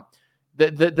Trump. The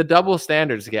double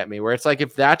standards get me, where it's like,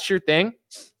 if that's your thing,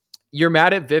 you're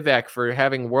mad at Vivek for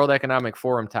having World Economic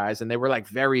Forum ties, and they were like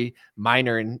very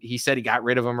minor, and he said he got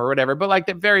rid of them or whatever, but like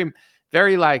the very,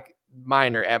 very like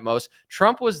minor at most.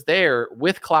 Trump was there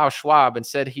with Klaus Schwab and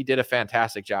said he did a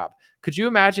fantastic job. Could you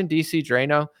imagine DC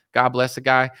Drano, God bless the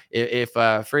guy, if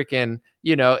freaking,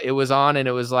 you know, it was on and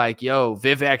it was like, yo,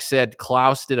 Vivek said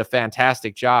Klaus did a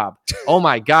fantastic job. Oh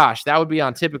my gosh, that would be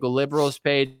on Typical Liberals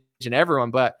page and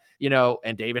everyone. But, you know,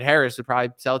 and David Harris would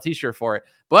probably sell a t-shirt for it.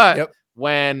 But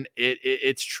when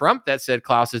it's Trump that said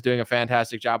Klaus is doing a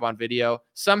fantastic job on video,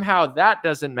 somehow that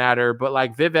doesn't matter. But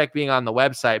like Vivek being on the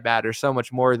website matters so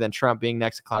much more than Trump being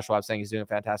next to Klaus Schwab saying he's doing a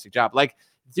fantastic job. Like,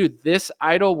 dude, this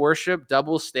idol worship,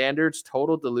 double standards,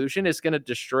 total delusion is going to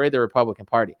destroy the Republican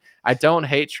Party. I don't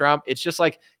hate Trump. It's just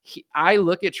like, I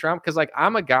look at Trump because like,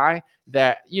 I'm a guy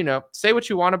that, you know, say what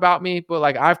you want about me, but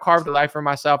like, I've carved a life for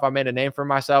myself. I made a name for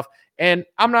myself, and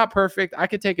I'm not perfect. I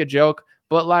could take a joke,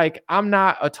 but like, I'm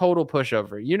not a total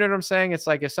pushover. You know what I'm saying? It's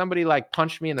like, if somebody like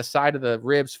punched me in the side of the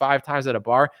ribs 5 times at a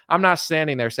bar, I'm not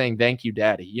standing there saying, thank you,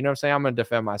 daddy. You know what I'm saying? I'm going to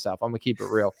defend myself. I'm going to keep it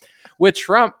real. With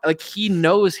Trump, like, he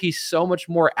knows he's so much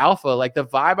more alpha. Like, the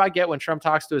vibe I get when Trump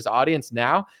talks to his audience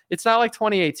now, it's not like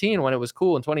 2018 when it was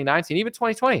cool, in 2019, even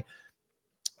 2020.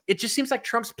 It just seems like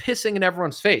Trump's pissing in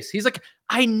everyone's face. He's like,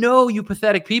 I know you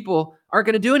pathetic people aren't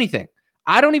going to do anything.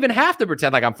 I don't even have to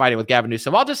pretend like I'm fighting with Gavin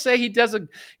Newsom. I'll just say he doesn't,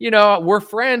 you know, we're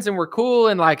friends and we're cool,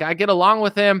 and like, I get along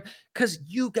with him because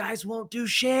you guys won't do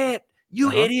shit.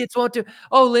 You idiots won't do.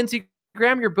 Oh, Lindsey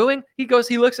Graham, you're booing. He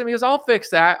looks at me, he goes, I'll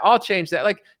fix that. I'll change that.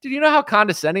 Like, dude, you know how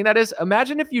condescending that is?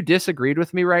 Imagine if you disagreed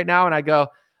with me right now and I go,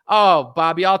 oh,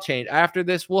 Bobby, I'll change. After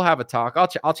this, we'll have a talk.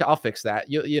 I'll fix that.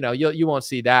 You won't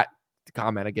see that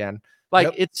comment again.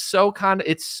 Like, it's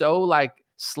so like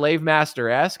slave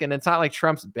master-esque, and it's not like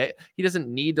Trump's he doesn't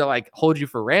need to like hold you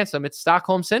for ransom. It's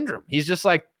Stockholm syndrome. He's just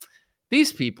like,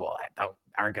 these people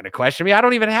aren't going to question me. I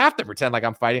don't even have to pretend like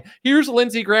I'm fighting. Here's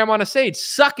Lindsey Graham on a stage.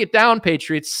 Suck it down,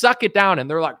 Patriots. Suck it down. And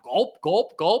they're like, gulp,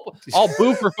 gulp, gulp. I'll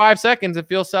boo for 5 seconds and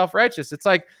feel self-righteous. It's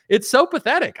like, it's so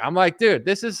pathetic. I'm like, dude,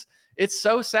 it's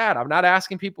so sad. I'm not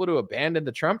asking people to abandon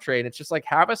the Trump train. It's just like,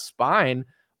 have a spine,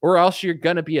 or else you're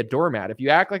going to be a doormat. If you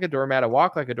act like a doormat and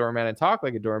walk like a doormat and talk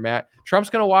like a doormat,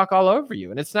 Trump's going to walk all over you.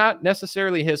 And it's not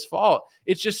necessarily his fault.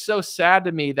 It's just so sad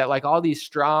to me that like all these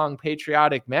strong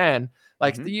patriotic men,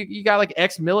 like you got like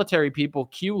ex-military people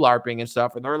Q-LARPing and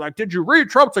stuff. And they're like, did you read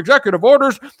Trump's executive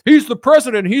orders? He's the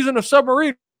president. He's in a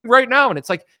submarine right now. And it's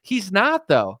like, he's not,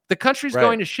 though. The country's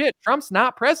going to shit. Trump's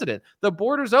not president. The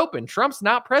border's open. Trump's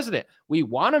not president. We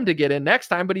want him to get in next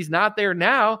time, but he's not there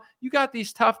now. You got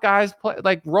these tough guys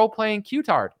like role-playing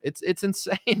Q-tard. It's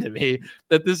insane to me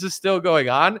that this is still going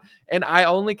on. And I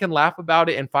only can laugh about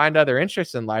it and find other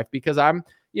interests in life because I'm,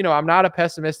 you know, I'm not a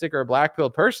pessimistic or a black pill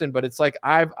person, but it's like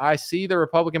I see the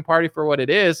Republican Party for what it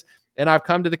is, and I've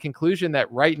come to the conclusion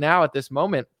that right now at this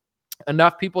moment,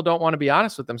 enough people don't want to be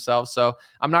honest with themselves. So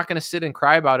I'm not going to sit and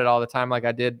cry about it all the time like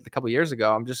I did a couple of years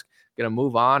ago. I'm just going to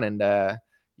move on and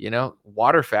you know,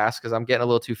 water fast because I'm getting a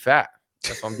little too fat.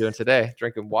 That's what I'm doing today,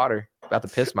 drinking water. About to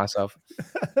piss myself.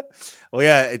 Well,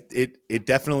 yeah, it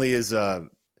definitely is.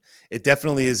 It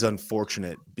definitely is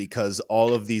unfortunate because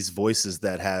all of these voices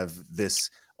that have this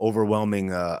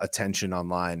overwhelming attention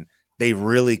online, they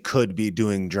really could be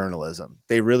doing journalism.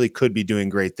 They really could be doing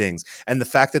great things. And the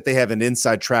fact that they have an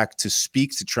inside track to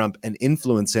speak to Trump and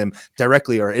influence him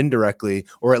directly or indirectly,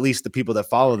 or at least the people that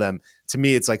follow them, to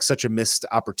me, it's like such a missed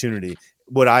opportunity.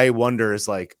 What I wonder is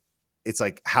like, it's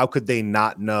like, how could they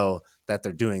not know that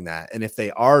they're doing that? And if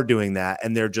they are doing that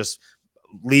and they're just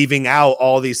leaving out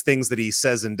all these things that he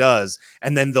says and does,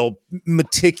 and then they'll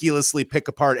meticulously pick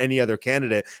apart any other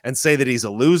candidate and say that he's a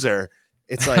loser.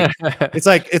 It's like,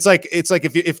 it's like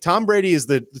if Tom Brady is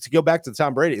to go back to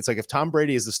Tom Brady, it's like if Tom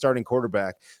Brady is the starting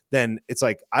quarterback, then it's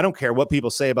like, I don't care what people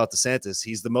say about DeSantis.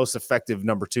 He's the most effective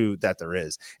number 2 that there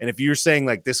is. And if you're saying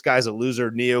like, this guy's a loser,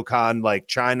 neocon, like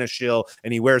China shill,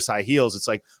 and he wears high heels, it's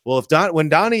like, well, if when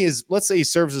Donnie is, let's say he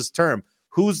serves his term,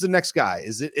 who's the next guy?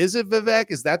 Is it Vivek?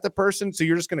 Is that the person? So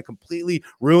you're just going to completely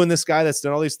ruin this guy that's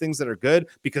done all these things that are good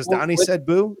because Donnie said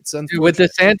boo? It's with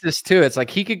DeSantis too. It's like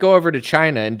he could go over to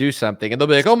China and do something and they'll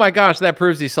be like, oh my gosh, that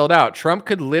proves he sold out. Trump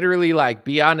could literally like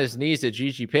be on his knees at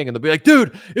Xi Jinping and they'll be like,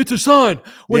 dude, it's a sign.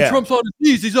 When Trump's on his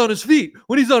knees, he's on his feet.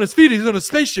 When he's on his feet, he's on a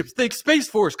spaceship. Think Space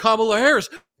Force, Kamala Harris.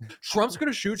 Trump's going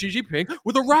to shoot Xi Jinping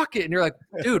with a rocket. And you're like,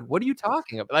 dude, what are you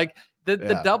talking about? Like,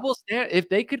 the double stand, if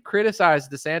they could criticize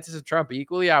DeSantis and Trump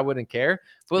equally, I wouldn't care.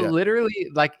 But literally,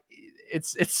 like,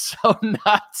 it's so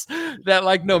nuts that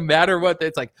like no matter what,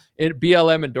 it's like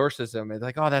BLM endorses him. It's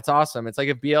like, oh, that's awesome. It's like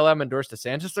if BLM endorsed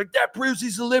DeSantis, it's like that proves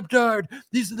he's a libtard,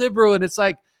 he's liberal, and it's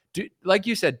like, like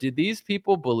you said, do these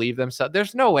people believe themselves?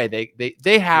 There's no way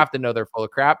they have to know they're full of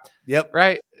crap. Yep.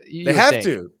 Right. They have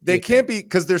to. They can't be,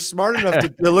 because they're smart enough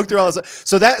to look through all this.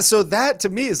 So that to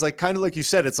me is like kind of like you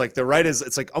said. It's like the right is.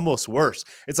 It's like almost worse.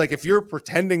 It's like if you're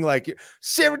pretending like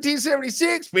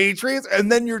 1776 Patriots,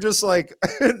 and then you're just like,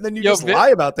 then you just lie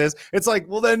about this. It's like,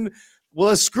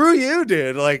 well, screw you,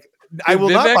 dude. Like, I will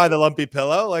not buy the lumpy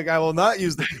pillow. Like, I will not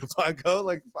use the coupon code.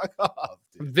 Like, fuck off.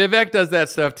 Dude. Vivek does that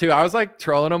stuff too. I was like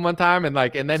trolling him one time and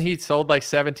then he sold like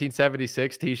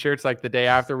 1776 t-shirts like the day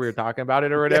after we were talking about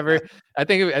it or whatever. Yeah. I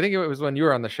think it was when you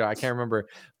were on the show. I can't remember.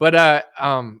 But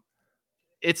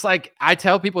it's like, I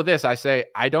tell people this, I say,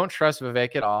 I don't trust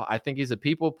Vivek at all. I think he's a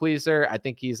people pleaser. I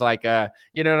think he's like,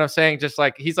 you know what I'm saying? Just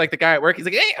like, he's like the guy at work. He's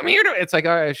like, hey, I'm here to, it's like,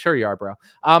 sure you are, bro.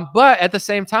 But at the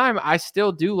same time, I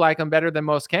still do like him better than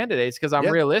most candidates because I'm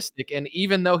realistic. And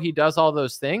even though he does all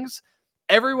those things,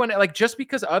 everyone, like, just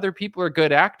because other people are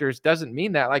good actors doesn't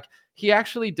mean that. Like, he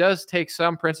actually does take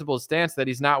some principled stance that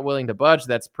he's not willing to budge.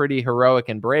 That's pretty heroic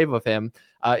and brave of him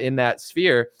in that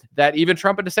sphere that even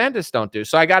Trump and DeSantis don't do.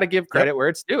 So I got to give credit where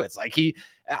it's due. It's like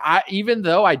even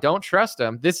though I don't trust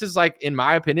him, this is like, in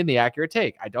my opinion, the accurate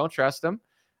take. I don't trust him.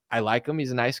 I like him.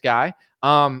 He's a nice guy.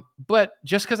 But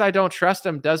just because I don't trust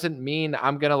him doesn't mean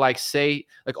I'm going to like say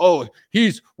like, oh,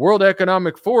 he's World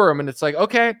Economic Forum. And it's like,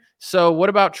 okay, so what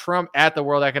about Trump at the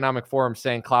World Economic Forum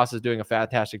saying Klaus is doing a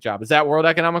fantastic job? Is that World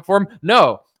Economic Forum?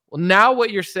 No. Well, now what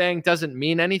you're saying doesn't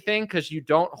mean anything because you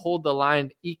don't hold the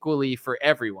line equally for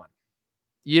everyone.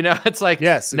 You know, it's like,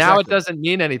 yes, exactly. Now it doesn't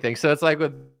mean anything. So it's like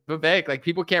with Vivek, like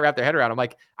people can't wrap their head around. I'm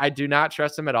like, I do not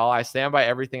trust him at all. I stand by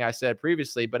everything I said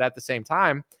previously, but at the same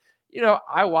time, you know,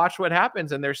 I watch what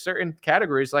happens and there's certain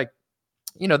categories like,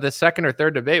 you know, the second or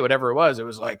third debate, whatever it was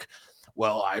like,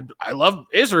 well, I love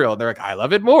Israel. And they're like, I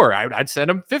love it more. I'd send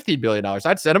him $50 billion.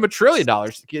 I'd send him $1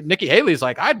 trillion. Nikki Haley's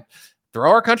like, I'd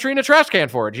throw our country in a trash can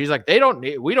for it. She's like, we don't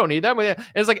need them.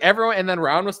 It's like everyone. And then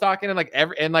Ron was talking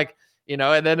and you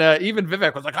know, and then even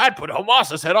Vivek was like, I'd put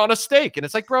Hamas's head on a stake. And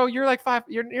it's like, bro, you're like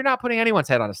you're not putting anyone's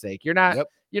head on a stake. You're not,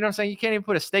 you know what I'm saying? You can't even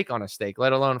put a stake on a stake,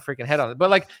 let alone a freaking head on it. But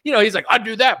like, you know, he's like, I'd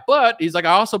do that. But he's like,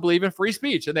 I also believe in free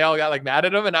speech. And they all got like mad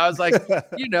at him. And I was like,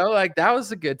 you know, like that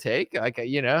was a good take. Like,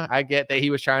 you know, I get that he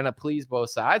was trying to please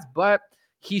both sides, but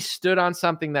he stood on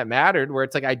something that mattered where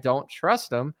it's like, I don't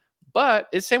trust him. But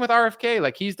it's same with RFK.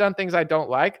 Like he's done things I don't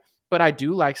like, but I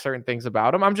do like certain things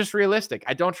about him. I'm just realistic.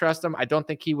 I don't trust him. I don't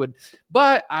think he would,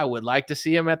 but I would like to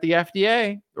see him at the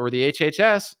FDA or the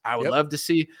HHS. I would love to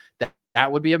see that. That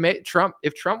would be amazing. Trump,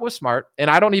 if Trump was smart, and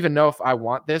I don't even know if I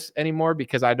want this anymore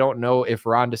because I don't know if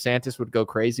Ron DeSantis would go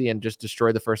crazy and just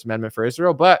destroy the First Amendment for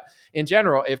Israel. But in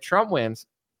general, if Trump wins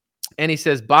and he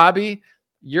says, Bobby,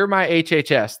 you're my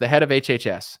HHS, the head of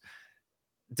HHS,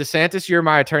 DeSantis, you're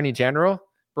my attorney general,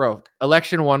 bro.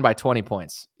 Election won by 20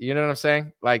 points. You know what I'm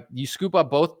saying? Like, you scoop up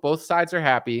both sides are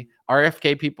happy.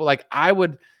 RFK people, like, I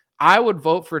would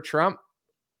vote for Trump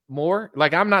more.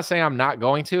 Like, I'm not saying I'm not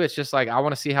going to. It's just like, I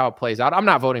want to see how it plays out. I'm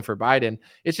not voting for Biden.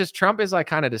 It's just Trump is like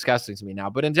kind of disgusting to me now.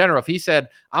 But in general, if he said,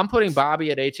 I'm putting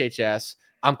Bobby at HHS,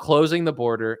 I'm closing the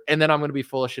border, and then I'm going to be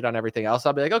full of shit on everything else,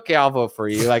 I'll be like, okay, I'll vote for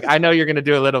you. Like, I know you're going to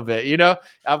do a little bit, you know,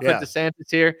 I'll put DeSantis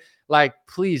here. Like,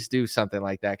 please do something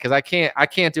like that. Cause I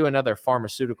can't do another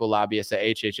pharmaceutical lobbyist at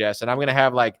HHS. And I'm going to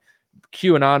have like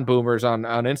QAnon boomers on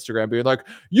Instagram being like,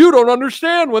 you don't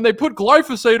understand, when they put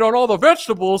glyphosate on all the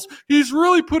vegetables, he's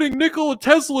really putting Nikola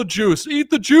Tesla juice. Eat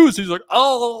the juice. He's like,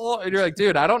 oh, and you're like,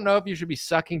 dude, I don't know if you should be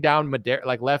sucking down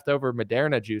like leftover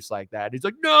Moderna juice like that. He's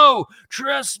like, no,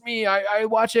 trust me. I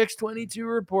watch X22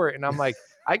 report. And I'm like,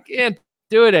 I can't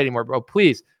do it anymore, bro.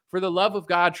 Please, for the love of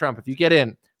God, Trump, if you get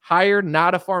in, hire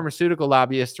not a pharmaceutical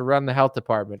lobbyist to run the health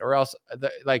department, or else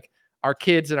our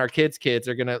kids and our kids' kids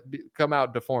are gonna come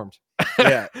out deformed.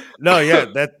 Yeah, no, yeah,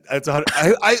 that's 100.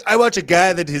 I watch a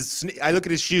guy that I look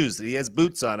at his shoes. He has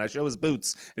boots on. I show his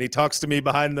boots, and he talks to me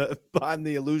behind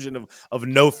the illusion of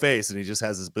no face, and he just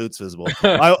has his boots visible.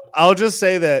 I'll just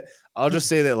say that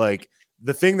like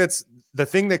the thing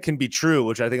that can be true,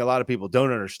 which I think a lot of people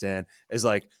don't understand, is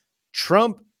like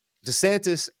Trump,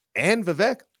 DeSantis, and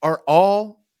Vivek are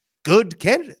all good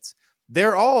candidates.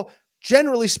 They're all,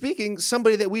 generally speaking,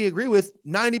 somebody that we agree with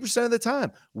 90% of the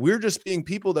time. We're just being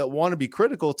people that want to be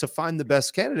critical to find the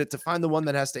best candidate, to find the one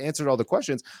that has to answer all the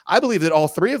questions. I believe that all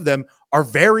three of them are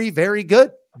very, very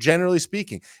good, generally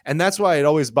speaking. And that's why it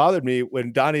always bothered me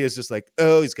when Donnie is just like,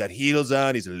 oh, he's got heels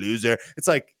on, he's a loser. It's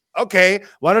like, okay,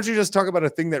 why don't you just talk about a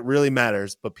thing that really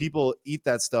matters? But people eat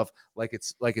that stuff like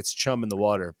it's chum in the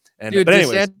water. And dude, but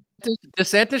anyways,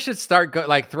 DeSantis should start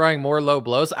throwing more low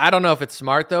blows. I don't know if it's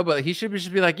smart though, but he should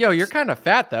just be like, yo, you're kind of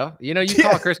fat though. You know, you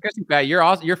call Chris Christie fat.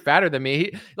 You're fatter than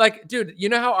me. Like, dude, you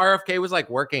know how RFK was like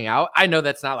working out? I know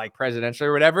that's not like presidential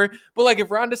or whatever, but like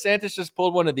if Ron DeSantis just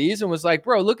pulled one of these and was like,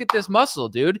 bro, look at this muscle,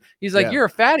 dude. He's like, you're a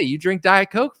fatty. You drink Diet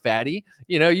Coke, fatty.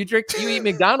 You know, you eat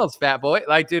McDonald's, fat boy.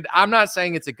 Like, dude, I'm not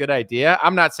saying it's a good idea.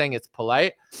 I'm not saying it's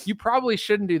polite. You probably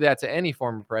shouldn't do that to any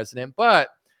former president, but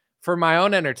for my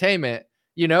own entertainment,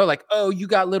 you know, like, oh, you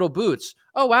got little boots.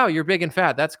 Oh, wow, you're big and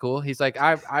fat. That's cool. He's like,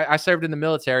 I served in the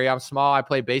military. I'm small. I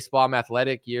play baseball. I'm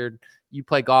athletic. You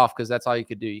play golf because that's all you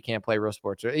could do. You can't play real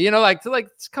sports. You know,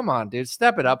 come on, dude,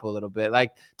 step it up a little bit.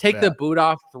 Like, take the boot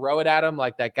off, throw it at him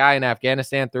like that guy in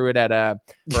Afghanistan threw it at or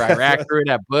Iraq threw it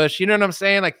at Bush. You know what I'm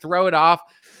saying? Like, throw it off.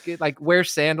 Wear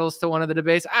sandals to one of the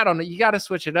debates. I don't know. You got to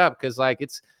switch it up because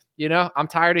it's. You know, I'm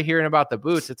tired of hearing about the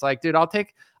boots. It's like, dude, I'll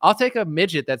take a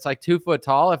midget that's like 2 foot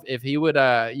tall if he would,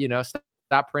 you know,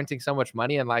 stop printing so much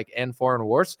money and like end foreign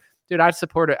wars. Dude, I'd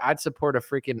support it. I'd support a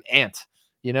freaking ant.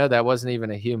 You know, that wasn't even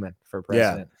a human for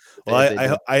president. Yeah.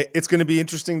 Well, it's going to be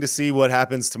interesting to see what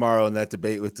happens tomorrow in that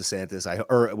debate with DeSantis,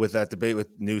 or with that debate with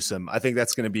Newsom. I think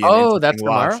that's going to be that's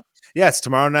tomorrow. Watch. Yeah, it's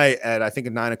tomorrow night at I think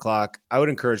at 9:00. I would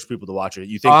encourage people to watch it.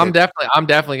 You think? I'm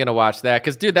definitely going to watch that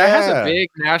because, dude, that has a big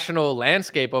national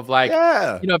landscape of like,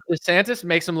 you know, if DeSantis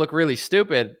makes him look really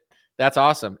stupid, that's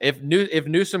awesome. If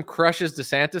Newsom crushes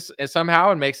DeSantis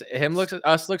somehow and makes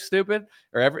us look stupid,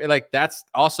 or that's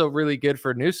also really good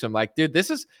for Newsom. Like, dude,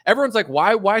 everyone's like,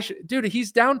 why dude,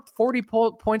 he's down 40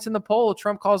 points in the poll.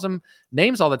 Trump calls him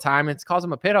names all the time and calls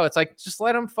him a pedo. It's like, just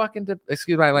let him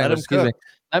excuse my language.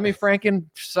 Let me Franken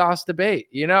sauce debate.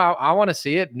 You know, I want to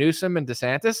see it. Newsom and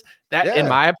DeSantis. In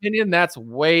my opinion, that's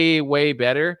way, way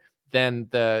better than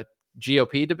the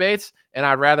GOP debates, and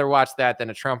I'd rather watch that than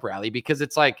a Trump rally because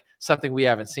it's like something we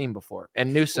haven't seen before.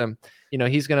 And Newsom, you know,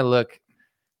 he's gonna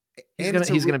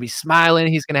be smiling.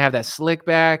 He's gonna have that slick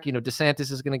back. You know, DeSantis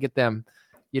is gonna get them.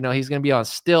 You know, he's gonna be on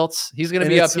stilts. He's gonna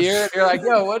be up here. And you're like,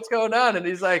 yo, what's going on? And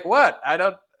he's like, what?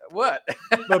 What?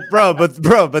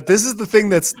 but this is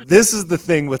the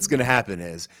thing. What's gonna happen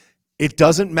is it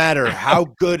doesn't matter how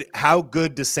good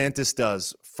DeSantis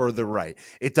does for the right.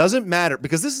 It doesn't matter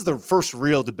because this is the first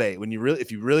real debate.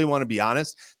 If you really want to be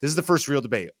honest, this is the first real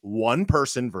debate. One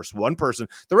person versus one person.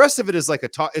 The rest of it is like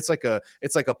it's like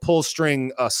a pull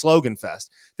string slogan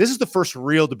fest. This is the first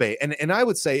real debate, and I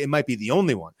would say it might be the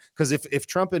only one because if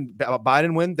Trump and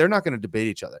Biden win, they're not going to debate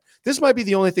each other. This might be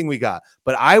the only thing we got.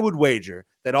 But I would wager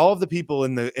that all of the people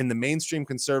in the mainstream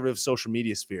conservative social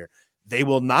media sphere, they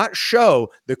will not show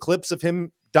the clips of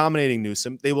him dominating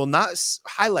Newsom. They will not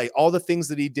highlight all the things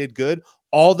that he did good.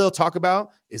 All they'll talk about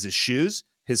is his shoes,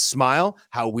 his smile,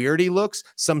 how weird he looks,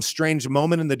 some strange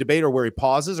moment in the debate or where he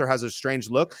pauses or has a strange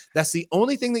look. That's the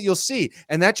only thing that you'll see.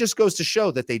 And that just goes to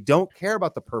show that they don't care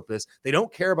about the purpose. They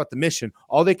don't care about the mission.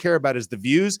 All they care about is the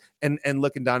views and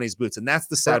looking down his boots. And that's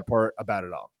the sad part about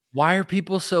it all. Why are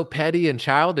people so petty and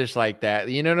childish like that?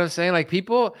 You know what I'm saying? Like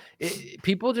people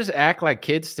just act like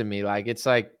kids to me. Like it's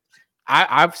like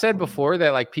I've said before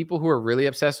that like people who are really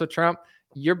obsessed with Trump,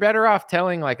 you're better off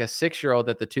telling like a 6-year-old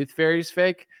that the tooth fairy is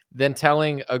fake than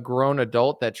telling a grown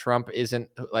adult that Trump isn't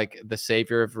like the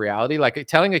savior of reality. Like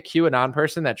telling a QAnon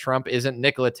person that Trump isn't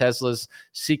Nikola Tesla's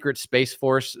secret Space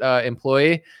Force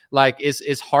employee, like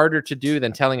is harder to do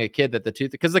than telling a kid that the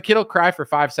tooth, because the kid will cry for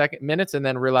 5 minutes and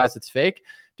then realize it's fake.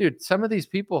 Dude, some of these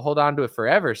people hold on to it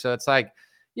forever. So it's like,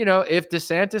 you know, if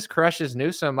DeSantis crushes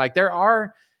Newsom, like there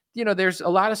are, you know, there's a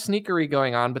lot of sneakery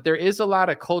going on, but there is a lot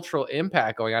of cultural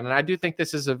impact going on. And I do think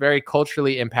this is a very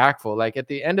culturally impactful, like at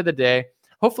the end of the day,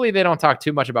 hopefully they don't talk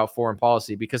too much about foreign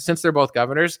policy, because since they're both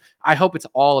governors, I hope it's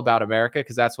all about America,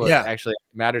 because that's what actually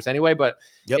matters anyway. But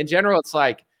in general, it's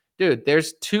like, dude,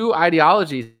 there's two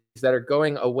ideologies that are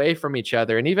going away from each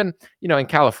other. And even, you know, in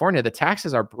California, the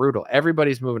taxes are brutal.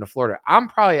 Everybody's moving to Florida. I'm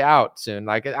probably out soon.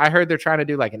 Like I heard they're trying to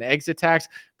do like an exit tax.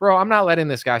 Bro, I'm not letting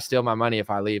this guy steal my money if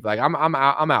I leave. Like I'm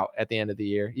out at the end of the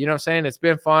year. You know what I'm saying? It's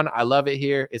been fun. I love it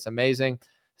here. It's amazing.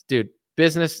 Dude,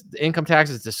 business income tax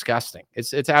is disgusting.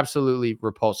 It's absolutely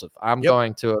repulsive. I'm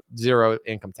going to a zero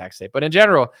income tax state. But in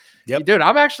general, dude,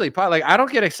 I'm actually like, I don't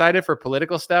get excited for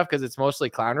political stuff because it's mostly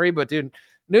clownery, but dude,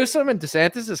 Newsom and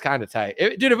DeSantis is kind of tight.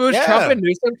 Dude, if it was Trump and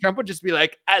Newsom, Trump would just be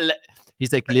like,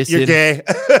 he's like, listen, you're gay.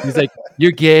 He's like,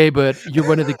 you're gay, but you're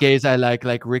one of the gays I like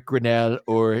Rick Grinnell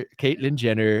or Caitlyn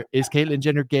Jenner. Is Caitlyn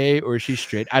Jenner gay or is she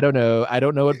straight? I don't know. I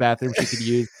don't know what bathroom she could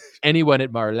use. Anyone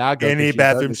at Mar-a-Lago. Any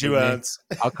bathroom she wants.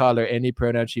 I'll call her any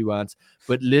pronoun she wants.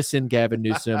 But listen, Gavin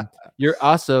Newsom, you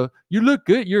look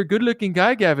good. You're a good-looking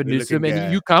guy, Gavin Newsom,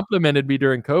 and you complimented me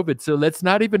during COVID. So let's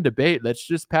not even debate. Let's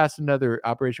just pass another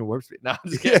Operation Warp Speed. No, I'm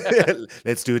just kidding.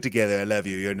 Let's do it together. I love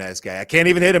you. You're a nice guy. I can't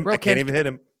even hit him. Bro, I can't even hit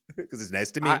him because it's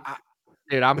nice to me.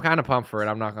 Dude, I'm kind of pumped for it.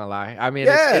 I'm not gonna lie. I mean,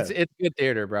 it's good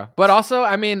theater, bro. But also,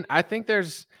 I mean, I think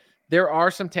there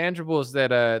are some tangibles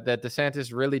that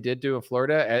DeSantis really did do in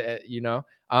Florida, you know.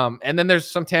 And then there's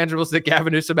some tangibles that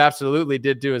Gavin Newsom absolutely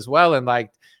did do as well. And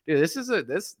like, dude, this is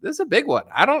a big one.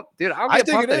 I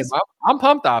think it is. I'm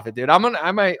pumped off it, dude. That's what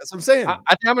I'm saying. I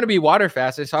think I'm gonna be water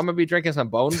fasted, so I'm gonna be drinking some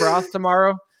bone broth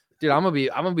tomorrow, dude. I'm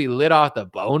gonna be lit off the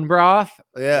bone broth.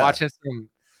 Yeah,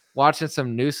 watching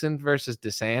some Newsom versus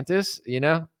DeSantis, you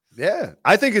know. Yeah,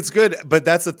 I think it's good, but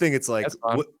that's the thing. It's like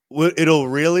it will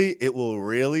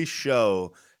really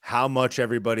show how much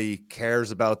everybody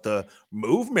cares about the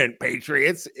movement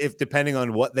patriots, if depending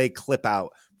on what they clip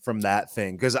out from that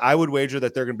thing. Because I would wager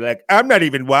that they're gonna be like, I'm not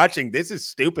even watching. This is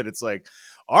stupid. It's like,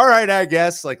 all right, I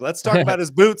guess. Like, let's talk about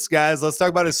his boots, guys. Let's talk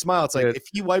about his smile. It's like if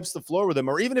he wipes the floor with them,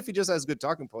 or even if he just has good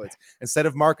talking points, instead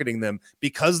of marketing them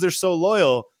because they're so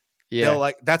loyal. Yeah,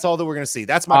 like that's all that we're gonna see.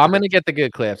 That's my. I'm gonna get the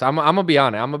good clips. I'm gonna be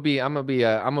on it. I'm gonna be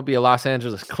a Los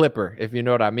Angeles Clipper, if you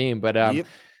know what I mean. But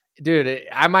dude,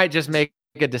 I might just make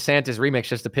a DeSantis remix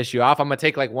just to piss you off. I'm gonna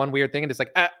take like one weird thing and just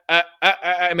like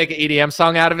make an EDM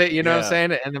song out of it. You know what I'm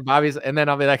saying? And then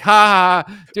I'll be like, ha,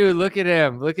 dude, look at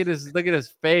him, look at his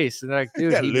face, and they're like,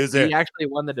 dude, he actually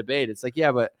won the debate. It's like,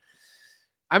 yeah, but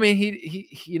I mean,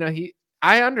 he.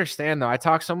 I understand though. I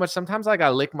talk so much. Sometimes like I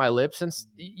lick my lips, and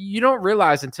you don't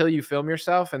realize until you film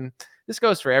yourself. And this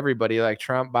goes for everybody, like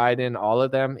Trump, Biden, all of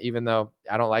them, even though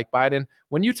I don't like Biden.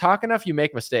 When you talk enough, you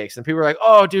make mistakes. And people are like,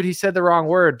 oh, dude, he said the wrong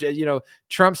word. You know,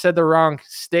 Trump said the wrong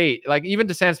state. Like even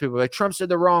DeSantis people are like, Trump said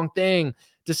the wrong thing.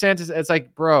 DeSantis, it's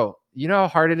like, bro, you know how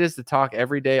hard it is to talk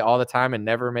every day, all the time, and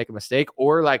never make a mistake?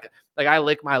 Or like I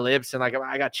lick my lips and like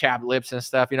I got chapped lips and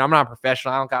stuff. You know, I'm not a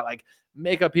professional. I don't got like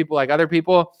makeup people like other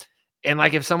people. And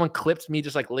like if someone clips me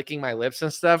just like licking my lips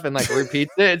and stuff and like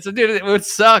repeats it, dude, it would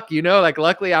suck, you know. Like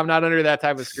luckily I'm not under that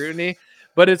type of scrutiny,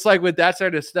 but it's like with that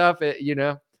sort of stuff, you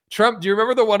know. Trump, do you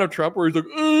remember the one of Trump where he's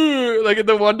like in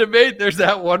the one debate? There's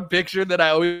that one picture that I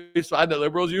always find that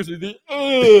liberals use.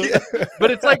 But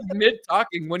it's like mid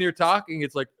talking. When you're talking,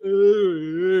 it's like,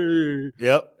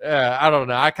 yep. I don't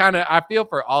know. I feel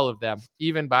for all of them,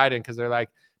 even Biden, because they're like,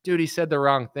 dude, he said the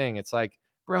wrong thing. It's like,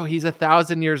 bro, he's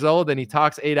 1,000 years old and he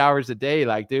talks 8 hours a day.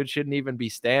 Like, dude shouldn't even be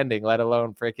standing, let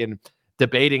alone freaking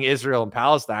debating Israel and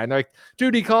Palestine. They're like,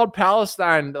 dude, he called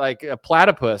Palestine like a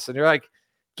platypus. And you're like,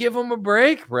 give them a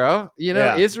break, bro. You know,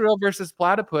 Yeah. Israel versus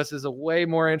platypus is a way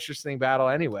more interesting battle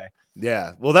anyway.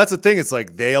 Yeah. Well, that's the thing. It's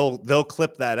like they'll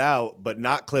clip that out, but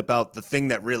not clip out the thing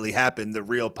that really happened, the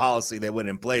real policy they went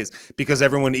in place, because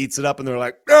everyone eats it up and they're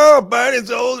like, oh,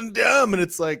 Biden's old and dumb. And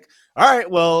it's like, all right,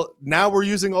 well, now we're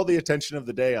using all the attention of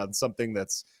the day on something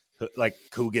that's like,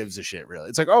 who gives a shit, really?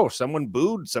 It's like, oh, someone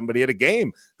booed somebody at a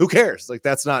game. Who cares? Like,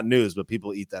 that's not news, but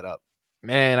people eat that up.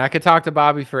 Man, I could talk to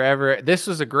Bobby forever. This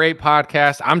was a great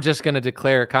podcast. I'm just going to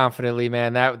declare it confidently,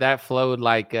 man. That flowed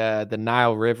like the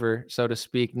Nile River, so to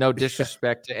speak. No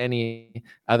disrespect to any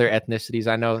other ethnicities.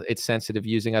 I know it's sensitive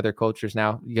using other cultures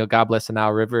now. You know, God bless the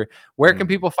Nile River. Where can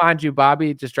people find you,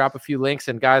 Bobby? Just drop a few links.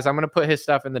 And guys, I'm going to put his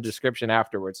stuff in the description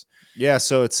afterwards. Yeah,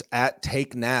 so it's at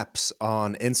Take Naps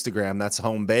on Instagram. That's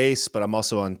home base, but I'm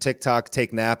also on TikTok,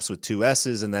 Take Naps with 2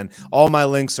 S's. And then all my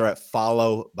links are at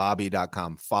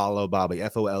followbobby.com. Follow Bobby,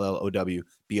 FOLLOWBOBBY,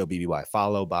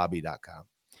 followbobby.com.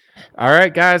 All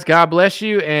right, guys, God bless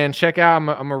you. And check out, I'm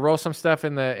going to roll some stuff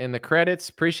in the credits.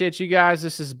 Appreciate you guys.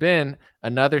 This has been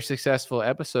another successful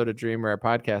episode of Dream Rare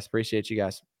Podcast. Appreciate you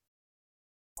guys.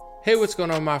 Hey, what's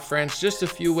going on, my friends? Just a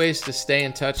few ways to stay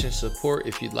in touch and support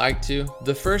if you'd like to.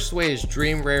 The first way is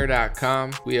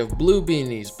dreamrare.com. We have blue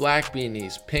beanies, black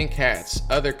beanies, pink hats,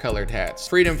 other colored hats,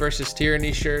 freedom versus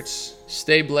tyranny shirts,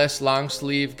 Stay Blessed long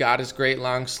sleeve, God is Great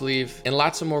long sleeve, and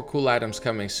lots of more cool items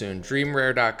coming soon.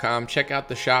 Dreamrare.com. Check out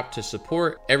the shop to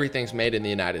support. Everything's made in the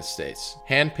United States.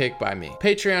 Handpicked by me.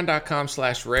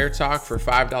 Patreon.com/raretalk for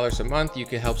 $5 a month. You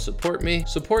can help support me,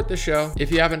 support the show.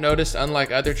 If you haven't noticed,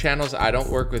 unlike other channels, I don't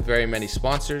work with very many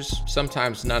sponsors,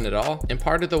 sometimes none at all. And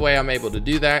part of the way I'm able to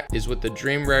do that is with the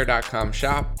dreamrare.com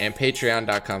shop and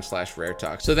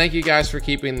patreon.com/raretalk. So thank you guys for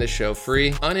keeping this show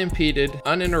free, unimpeded,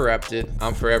 uninterrupted.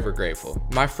 I'm forever grateful.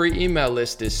 My free email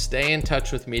list is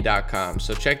stayintouchwithme.com.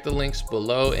 So check the links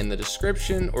below in the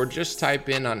description or just type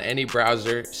in on any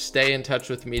browser,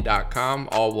 stayintouchwithme.com,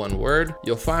 all one word.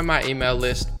 You'll find my email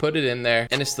list, put it in there,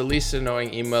 and it's the least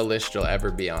annoying email list you'll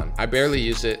ever be on. I barely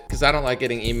use it because I don't like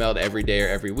getting emailed every day or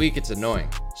every week. It's annoying.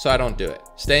 So I don't do it.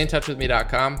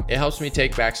 Stayintouchwithme.com. It helps me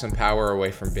take back some power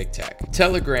away from big tech.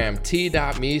 Telegram,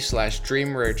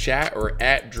 t.me/dreamrarechat or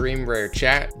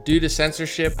 @dreamrarechat. Due to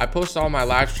censorship, I post all my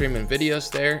live stream and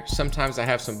videos there. Sometimes I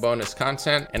have some bonus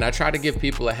content, and I try to give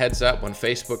people a heads up when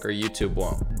Facebook or YouTube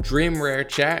won't.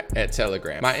 DreamRareChat at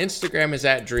Telegram. My Instagram is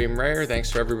 @DreamRare.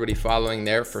 Thanks for everybody following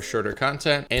there for shorter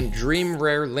content. And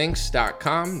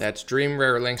DreamRareLinks.com, that's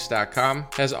DreamRareLinks.com,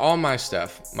 has all my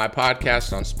stuff. My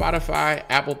podcast on Spotify,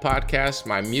 Apple Podcasts,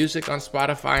 my music on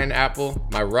Spotify and Apple,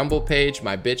 my Rumble page,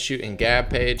 my BitChute and Gab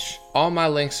page. All my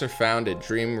links are found at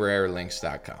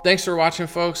DreamRareLinks.com. Thanks for watching,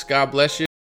 folks. God bless you.